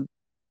most of you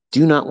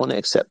do not want to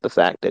accept the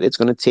fact that it's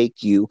going to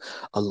take you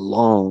a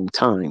long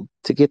time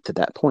to get to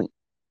that point.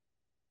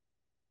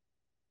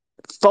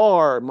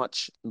 Far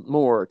much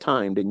more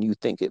time than you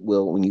think it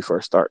will when you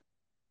first start.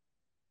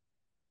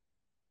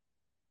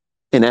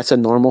 And that's a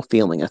normal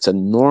feeling. That's a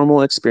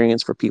normal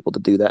experience for people to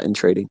do that in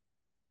trading.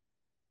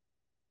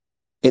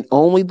 And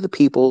only the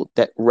people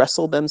that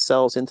wrestle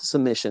themselves into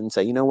submission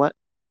say, you know what?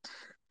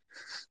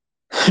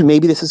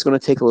 Maybe this is going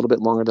to take a little bit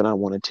longer than I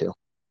wanted to.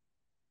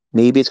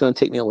 Maybe it's going to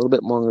take me a little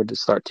bit longer to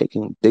start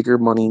taking bigger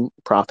money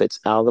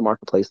profits out of the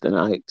marketplace than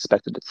I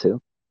expected it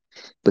to.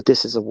 But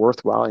this is a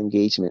worthwhile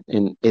engagement.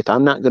 And if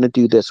I'm not going to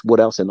do this,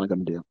 what else am I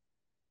going to do?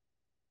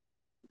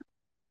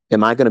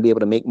 Am I going to be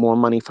able to make more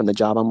money from the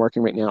job I'm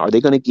working right now? Are they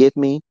going to give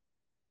me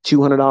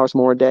 $200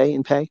 more a day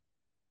in pay?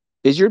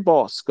 Is your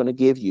boss going to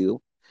give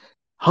you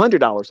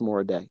 $100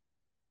 more a day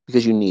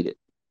because you need it?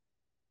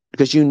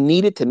 Because you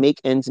need it to make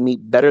ends meet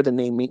better than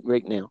they meet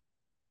right now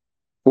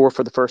or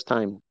for the first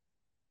time?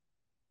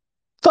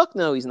 Fuck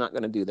no, he's not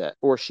going to do that,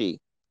 or she.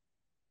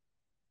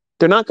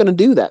 They're not going to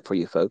do that for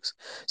you, folks.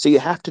 So you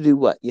have to do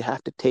what? You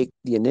have to take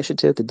the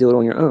initiative to do it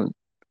on your own.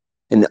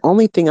 And the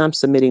only thing I'm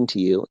submitting to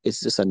you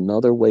is just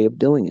another way of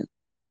doing it.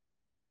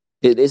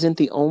 It isn't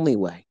the only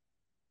way.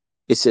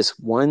 It's just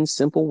one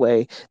simple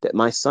way that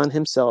my son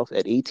himself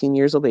at 18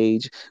 years of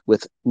age,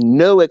 with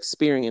no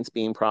experience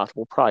being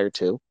profitable prior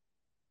to,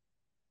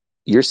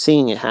 you're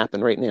seeing it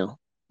happen right now.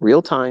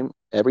 Real time,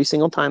 every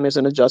single time there's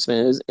an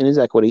adjustment in his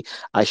equity,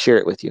 I share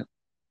it with you.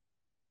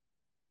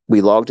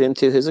 We logged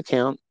into his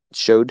account,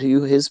 showed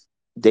you his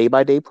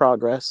day-by-day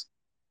progress.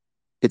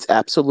 It's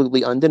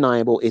absolutely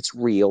undeniable. It's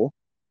real.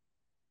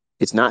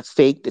 It's not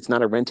faked. It's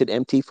not a rented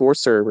MT4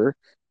 server.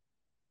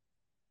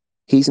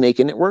 He's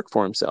making it work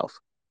for himself.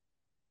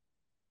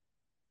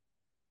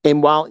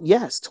 And while,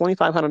 yes,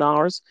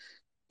 $2,500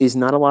 is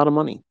not a lot of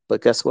money,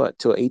 but guess what?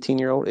 To an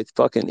 18-year-old, it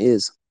fucking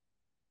is.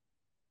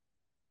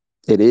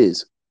 It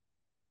is.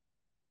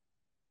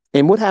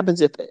 And what happens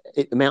if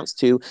it amounts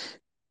to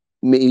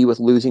maybe with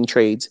losing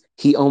trades,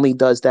 he only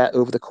does that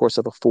over the course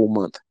of a full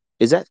month?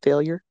 Is that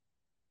failure?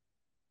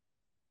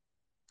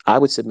 I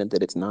would submit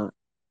that it's not.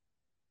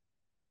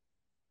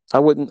 I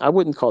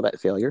wouldn't call that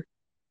failure.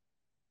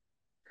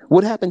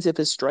 What happens if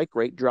his strike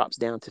rate drops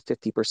down to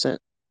 50%,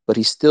 but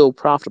he's still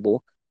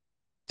profitable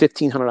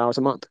 $1,500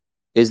 a month?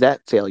 Is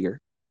that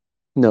failure?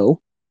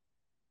 No.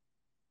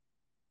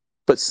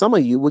 But some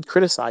of you would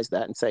criticize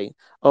that and say,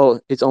 oh,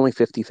 it's only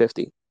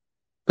 50-50,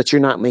 but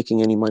you're not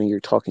making any money. You're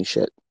talking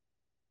shit.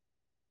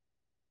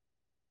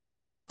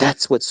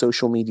 That's what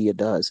social media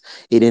does.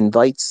 It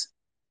invites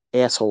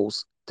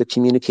assholes to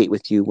communicate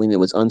with you when it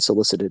was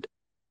unsolicited.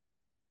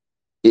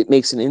 It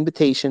makes an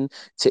invitation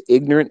to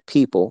ignorant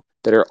people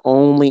that are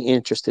only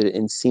interested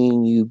in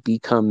seeing you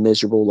become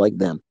miserable like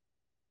them.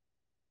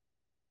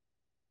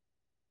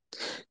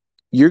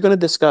 You're going to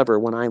discover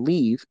when I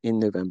leave in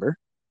November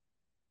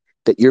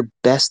that your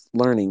best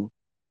learning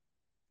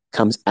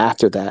comes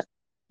after that,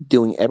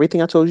 doing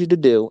everything I told you to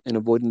do and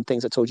avoiding the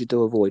things I told you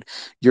to avoid.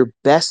 Your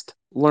best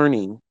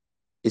learning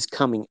is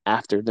coming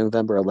after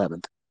November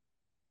 11th.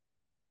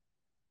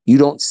 You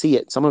don't see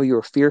it. Some of you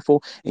are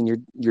fearful and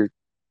you're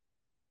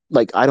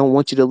like, I don't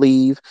want you to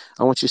leave.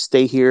 I want you to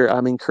stay here.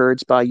 I'm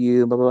encouraged by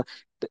you. Blah, blah,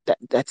 blah.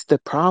 That's the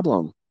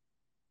problem.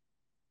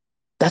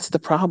 That's the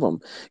problem.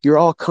 You're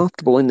all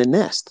comfortable in the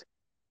nest.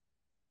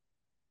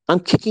 I'm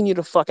kicking you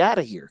the fuck out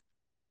of here.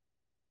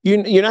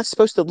 You're not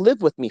supposed to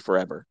live with me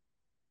forever.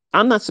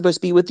 I'm not supposed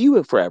to be with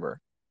you forever.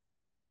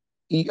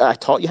 I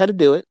taught you how to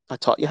do it. I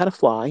taught you how to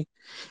fly.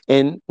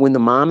 And when the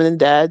mom and the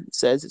dad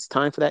says it's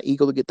time for that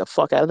eagle to get the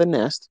fuck out of the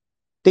nest,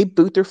 they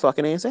boot their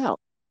fucking ass out.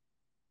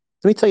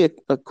 Let me tell you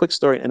a quick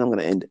story and I'm going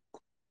to end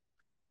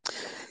it.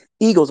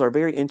 Eagles are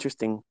very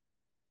interesting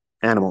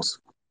animals.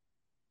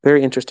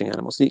 Very interesting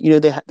animals. You know,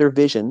 their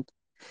vision,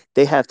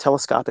 they have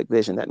telescopic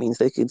vision. That means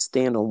they can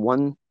stand on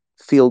one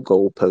field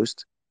goal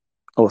post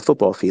of a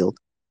football field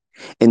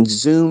and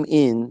zoom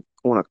in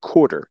on a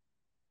quarter,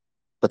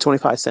 a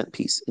 25-cent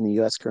piece in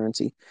the US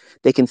currency.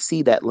 They can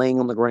see that laying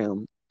on the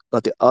ground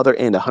at the other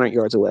end, 100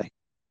 yards away.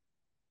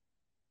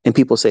 And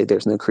people say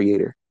there's no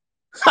creator.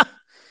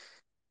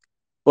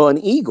 Well, an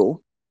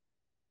eagle,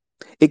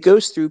 it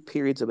goes through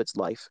periods of its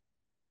life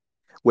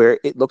where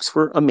it looks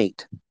for a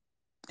mate.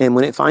 And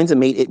when it finds a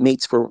mate, it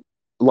mates for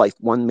life,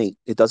 one mate.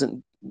 It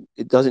doesn't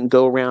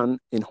go around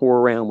and whore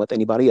around with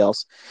anybody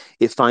else.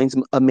 It finds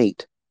a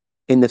mate.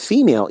 And the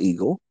female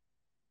eagle,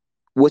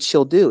 what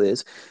she'll do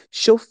is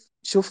she'll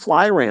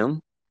fly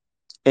around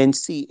and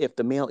see if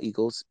the male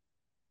eagle's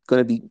going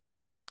to be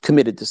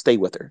committed to stay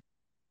with her.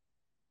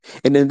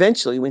 And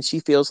eventually, when she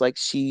feels like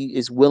she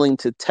is willing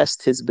to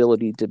test his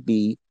ability to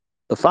be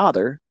the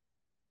father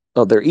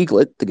of their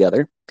eaglet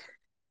together,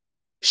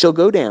 she'll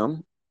go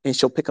down and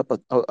she'll pick up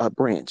a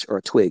branch or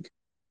a twig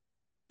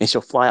and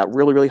she'll fly out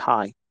really, really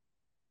high.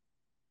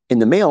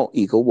 And the male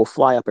eagle will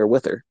fly up there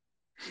with her.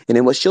 And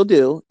then what she'll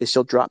do is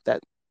she'll drop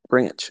that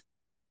branch.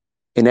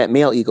 And that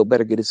male eagle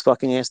better get his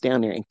fucking ass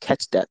down there and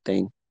catch that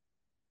thing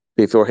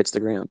before it hits the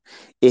ground.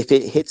 If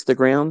it hits the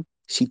ground,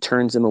 she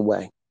turns him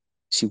away.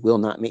 She will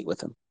not mate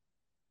with him.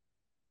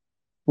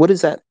 What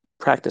is that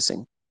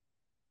practicing?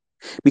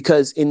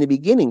 Because in the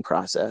beginning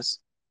process,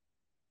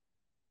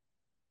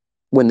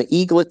 when the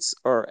eaglets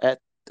are at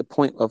the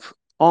point of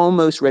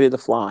almost ready to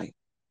fly,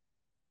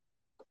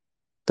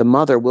 the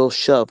mother will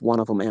shove one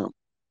of them out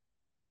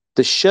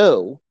to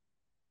show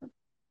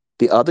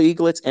the other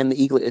eaglets and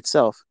the eaglet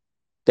itself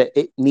that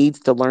it needs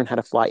to learn how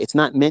to fly. It's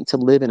not meant to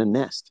live in a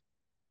nest.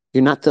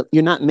 You're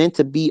not meant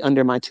to be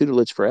under my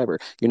tutelage forever.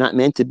 You're not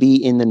meant to be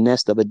in the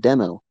nest of a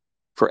demo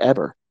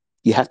forever.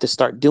 You have to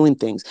start doing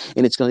things,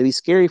 and it's going to be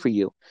scary for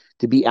you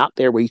to be out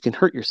there where you can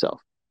hurt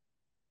yourself.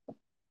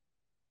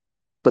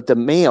 But the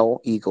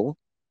male eagle,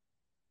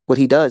 what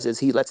he does is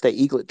he lets that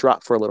eaglet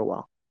drop for a little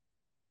while.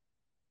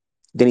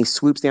 Then he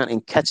swoops down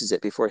and catches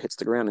it before it hits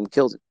the ground and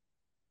kills it.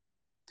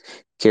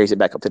 Carries it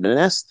back up to the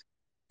nest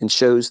and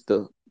shows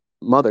the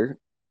mother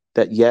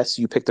that, yes,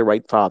 you picked the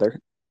right father.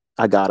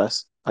 I got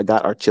us. I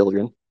got our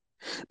children.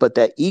 But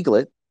that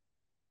eaglet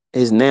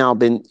has now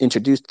been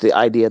introduced to the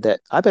idea that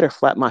I better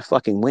flap my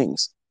fucking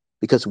wings.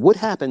 Because what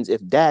happens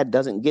if dad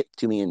doesn't get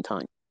to me in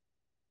time?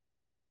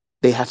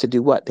 They have to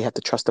do what? They have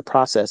to trust the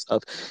process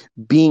of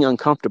being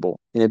uncomfortable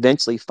and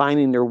eventually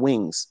finding their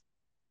wings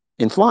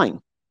and flying.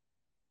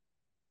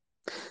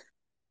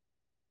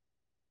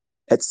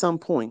 At some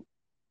point,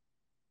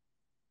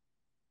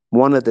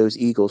 one of those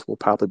eagles will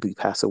probably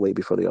pass away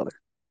before the other.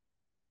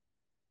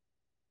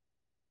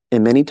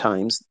 And many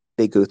times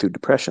they go through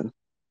depression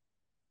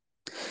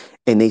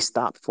and they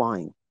stop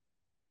flying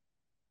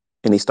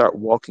and they start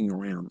walking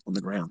around on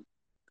the ground.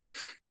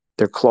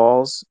 Their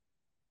claws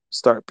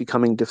start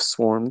becoming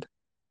disformed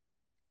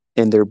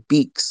and their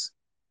beaks,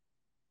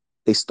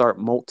 they start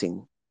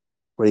molting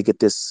where they get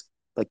this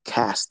like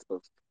cast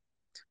of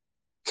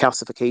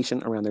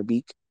calcification around their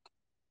beak.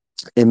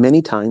 And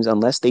many times,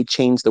 unless they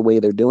change the way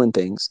they're doing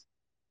things,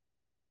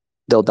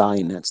 they'll die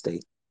in that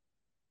state.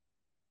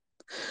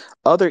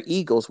 Other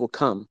eagles will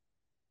come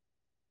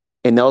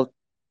and they'll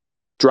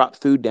drop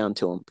food down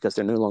to them because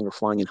they're no longer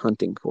flying and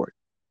hunting for it.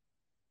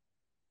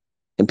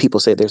 And people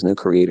say there's no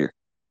creator.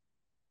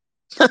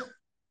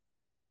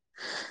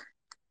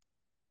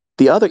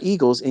 The other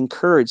eagles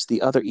encourage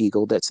the other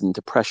eagle that's in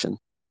depression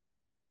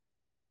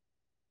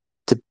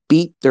to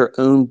beat their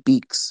own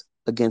beaks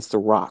against the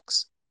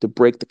rocks to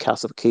break the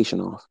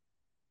calcification off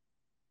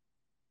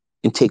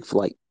and take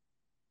flight.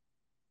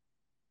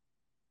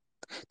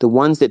 The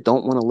ones that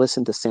don't want to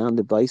listen to sound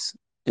advice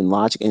and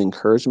logic and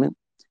encouragement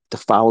to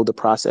follow the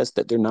process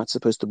that they're not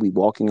supposed to be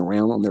walking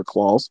around on their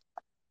claws,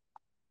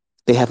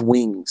 they have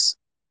wings.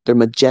 They're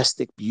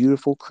majestic,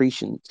 beautiful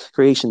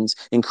creations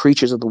and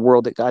creatures of the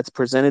world that God's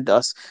presented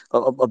us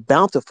a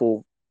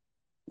bountiful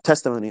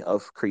testimony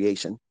of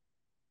creation.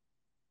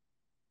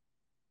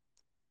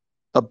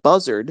 A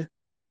buzzard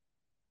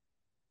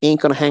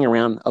ain't going to hang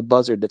around a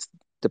buzzard that's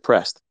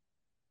depressed.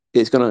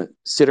 It's going to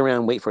sit around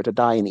and wait for it to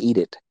die and eat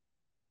it.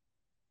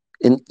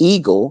 An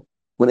eagle,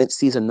 when it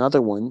sees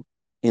another one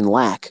in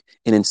lack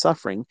and in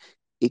suffering,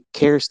 it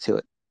cares to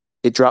it.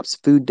 It drops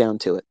food down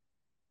to it.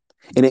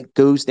 And it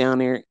goes down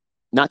there,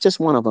 not just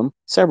one of them,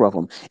 several of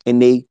them,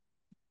 and they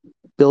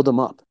build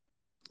them up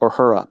or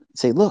her up.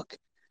 Say, look,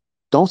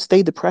 don't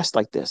stay depressed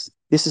like this.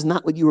 This is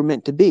not what you were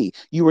meant to be.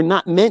 You were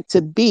not meant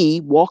to be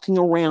walking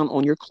around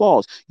on your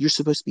claws. You're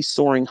supposed to be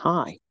soaring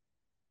high.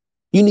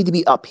 You need to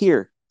be up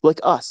here like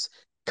us.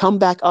 Come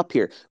back up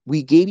here.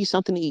 We gave you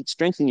something to eat,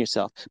 strengthen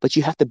yourself, but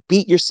you have to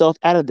beat yourself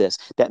out of this.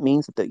 That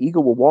means that the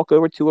eagle will walk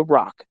over to a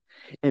rock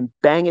and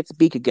bang its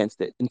beak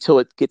against it until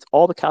it gets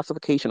all the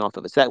calcification off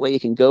of it. So that way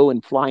it can go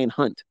and fly and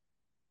hunt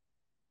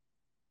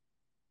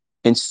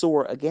and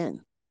soar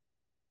again.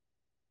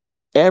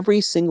 Every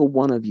single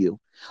one of you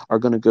are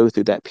going to go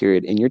through that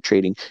period in your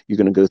trading. You're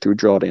going to go through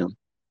drawdown.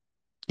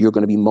 You're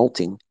going to be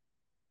molting.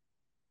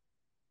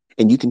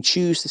 And you can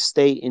choose to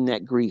stay in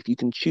that grief. You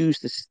can choose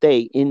to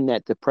stay in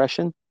that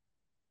depression.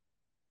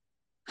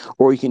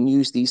 Or you can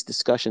use these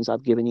discussions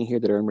I've given you here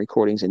that are in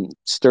recordings and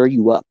stir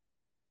you up.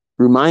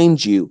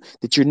 Remind you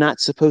that you're not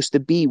supposed to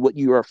be what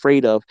you are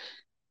afraid of,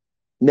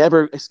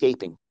 never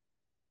escaping.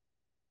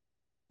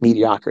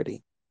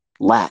 Mediocrity,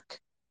 lack,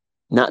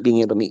 not being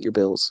able to meet your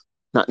bills,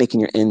 not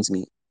making your ends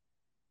meet.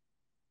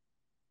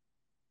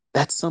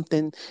 That's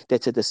something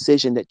that's a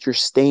decision that you're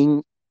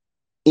staying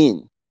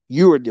in.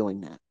 You are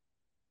doing that.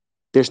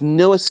 There's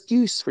no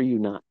excuse for you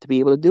not to be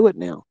able to do it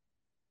now.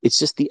 It's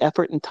just the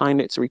effort and time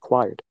that's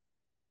required.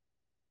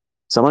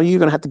 Some of you are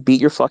going to have to beat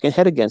your fucking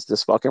head against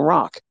this fucking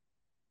rock.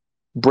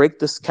 Break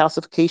this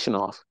calcification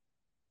off.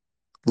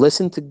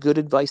 Listen to good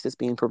advice that's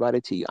being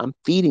provided to you. I'm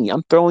feeding you.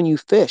 I'm throwing you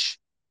fish.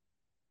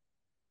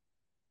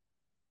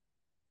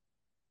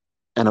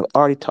 And I've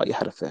already taught you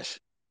how to fish.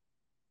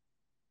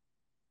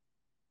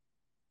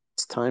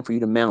 It's time for you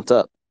to mount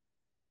up.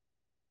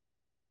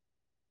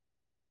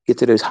 Get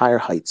to those higher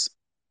heights.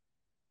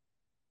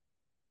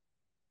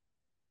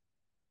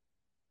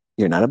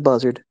 You're not a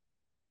buzzard.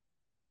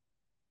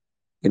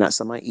 You're not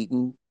somebody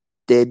eating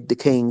dead,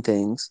 decaying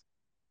things.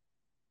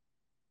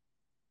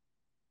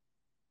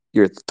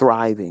 You're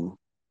thriving.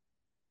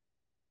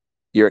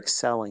 You're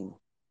excelling.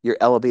 You're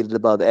elevated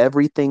above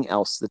everything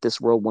else that this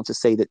world wants to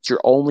say that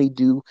you're only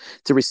due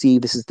to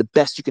receive. This is the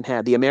best you can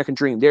have. The American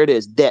dream. There it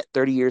is. Debt.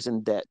 30 years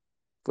in debt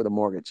for the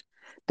mortgage.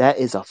 That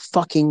is a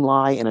fucking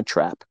lie and a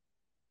trap.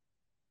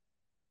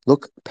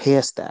 Look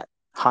past that.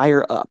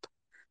 Higher up.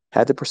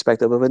 Have the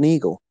perspective of an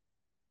eagle.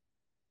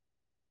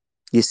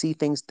 You see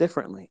things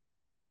differently.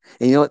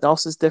 And you know what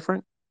else is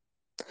different?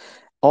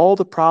 All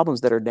the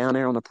problems that are down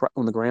there on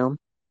the ground,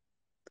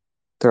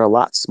 they're a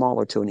lot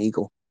smaller to an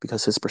eagle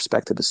because his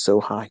perspective is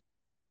so high.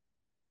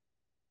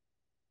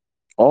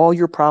 All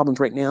your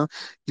problems right now,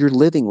 you're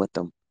living with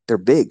them. They're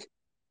big.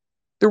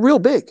 They're real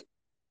big.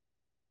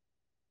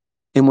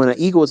 And when an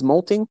eagle is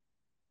molting,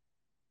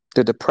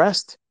 they're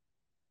depressed.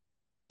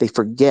 They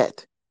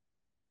forget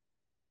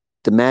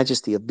the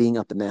majesty of being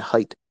up in that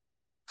height,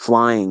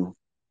 flying,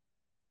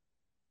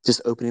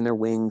 just opening their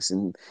wings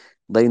and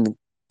letting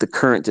the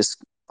current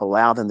just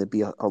allow them to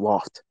be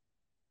aloft.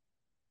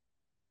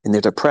 And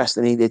they're depressed.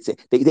 And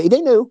they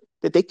know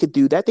that they could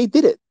do that. They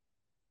did it.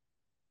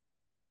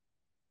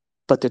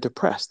 But they're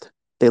depressed.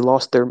 They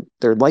lost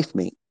their life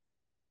mate.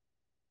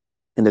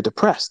 And they're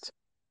depressed.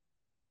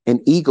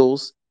 And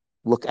eagles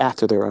look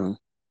after their own.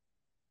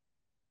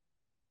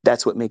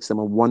 That's what makes them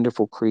a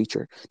wonderful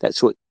creature.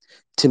 That's what,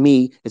 to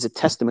me, is a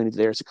testimony to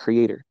there as a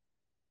creator.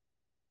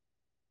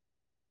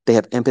 They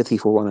have empathy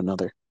for one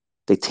another.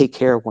 They take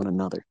care of one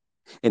another.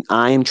 And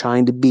I am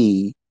trying to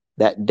be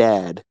that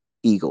dad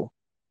eagle.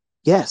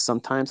 Yes,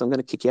 sometimes I'm going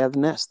to kick you out of the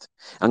nest.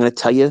 I'm going to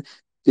tell you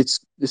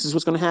this is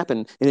what's going to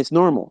happen, and it's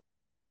normal.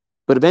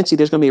 But eventually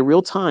there's going to be a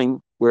real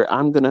time where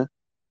I'm going to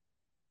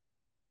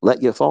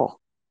let you fall.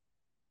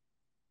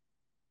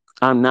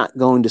 I'm not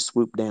going to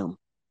swoop down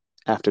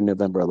after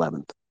November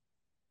 11th.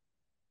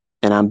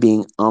 And I'm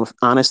being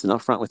honest and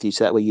upfront with you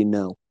so that way you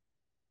know.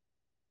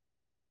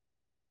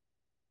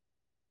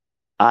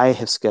 I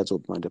have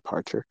scheduled my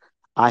departure.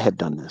 I have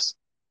done this.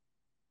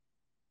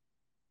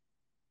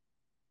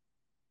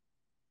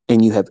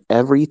 And you have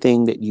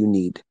everything that you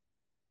need.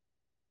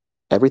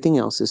 Everything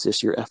else is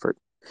just your effort.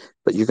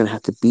 But you're going to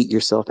have to beat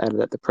yourself out of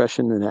that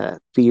depression and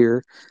that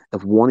fear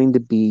of wanting to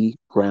be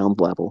ground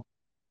level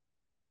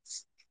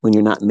when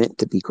you're not meant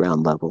to be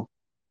ground level.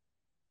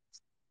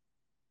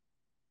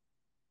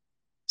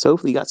 So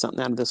hopefully you got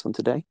something out of this one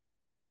today.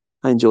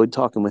 I enjoyed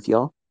talking with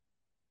y'all.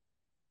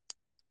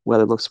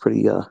 Weather looks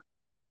pretty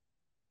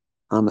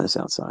ominous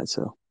outside,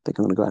 so I think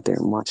I'm going to go out there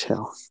and watch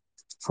how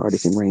hard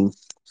it can rain.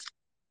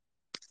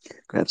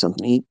 Grab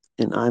something to eat,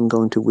 and I'm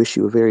going to wish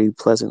you a very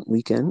pleasant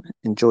weekend.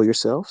 Enjoy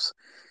yourselves.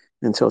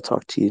 Until I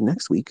talk to you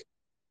next week,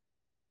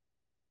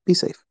 be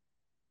safe.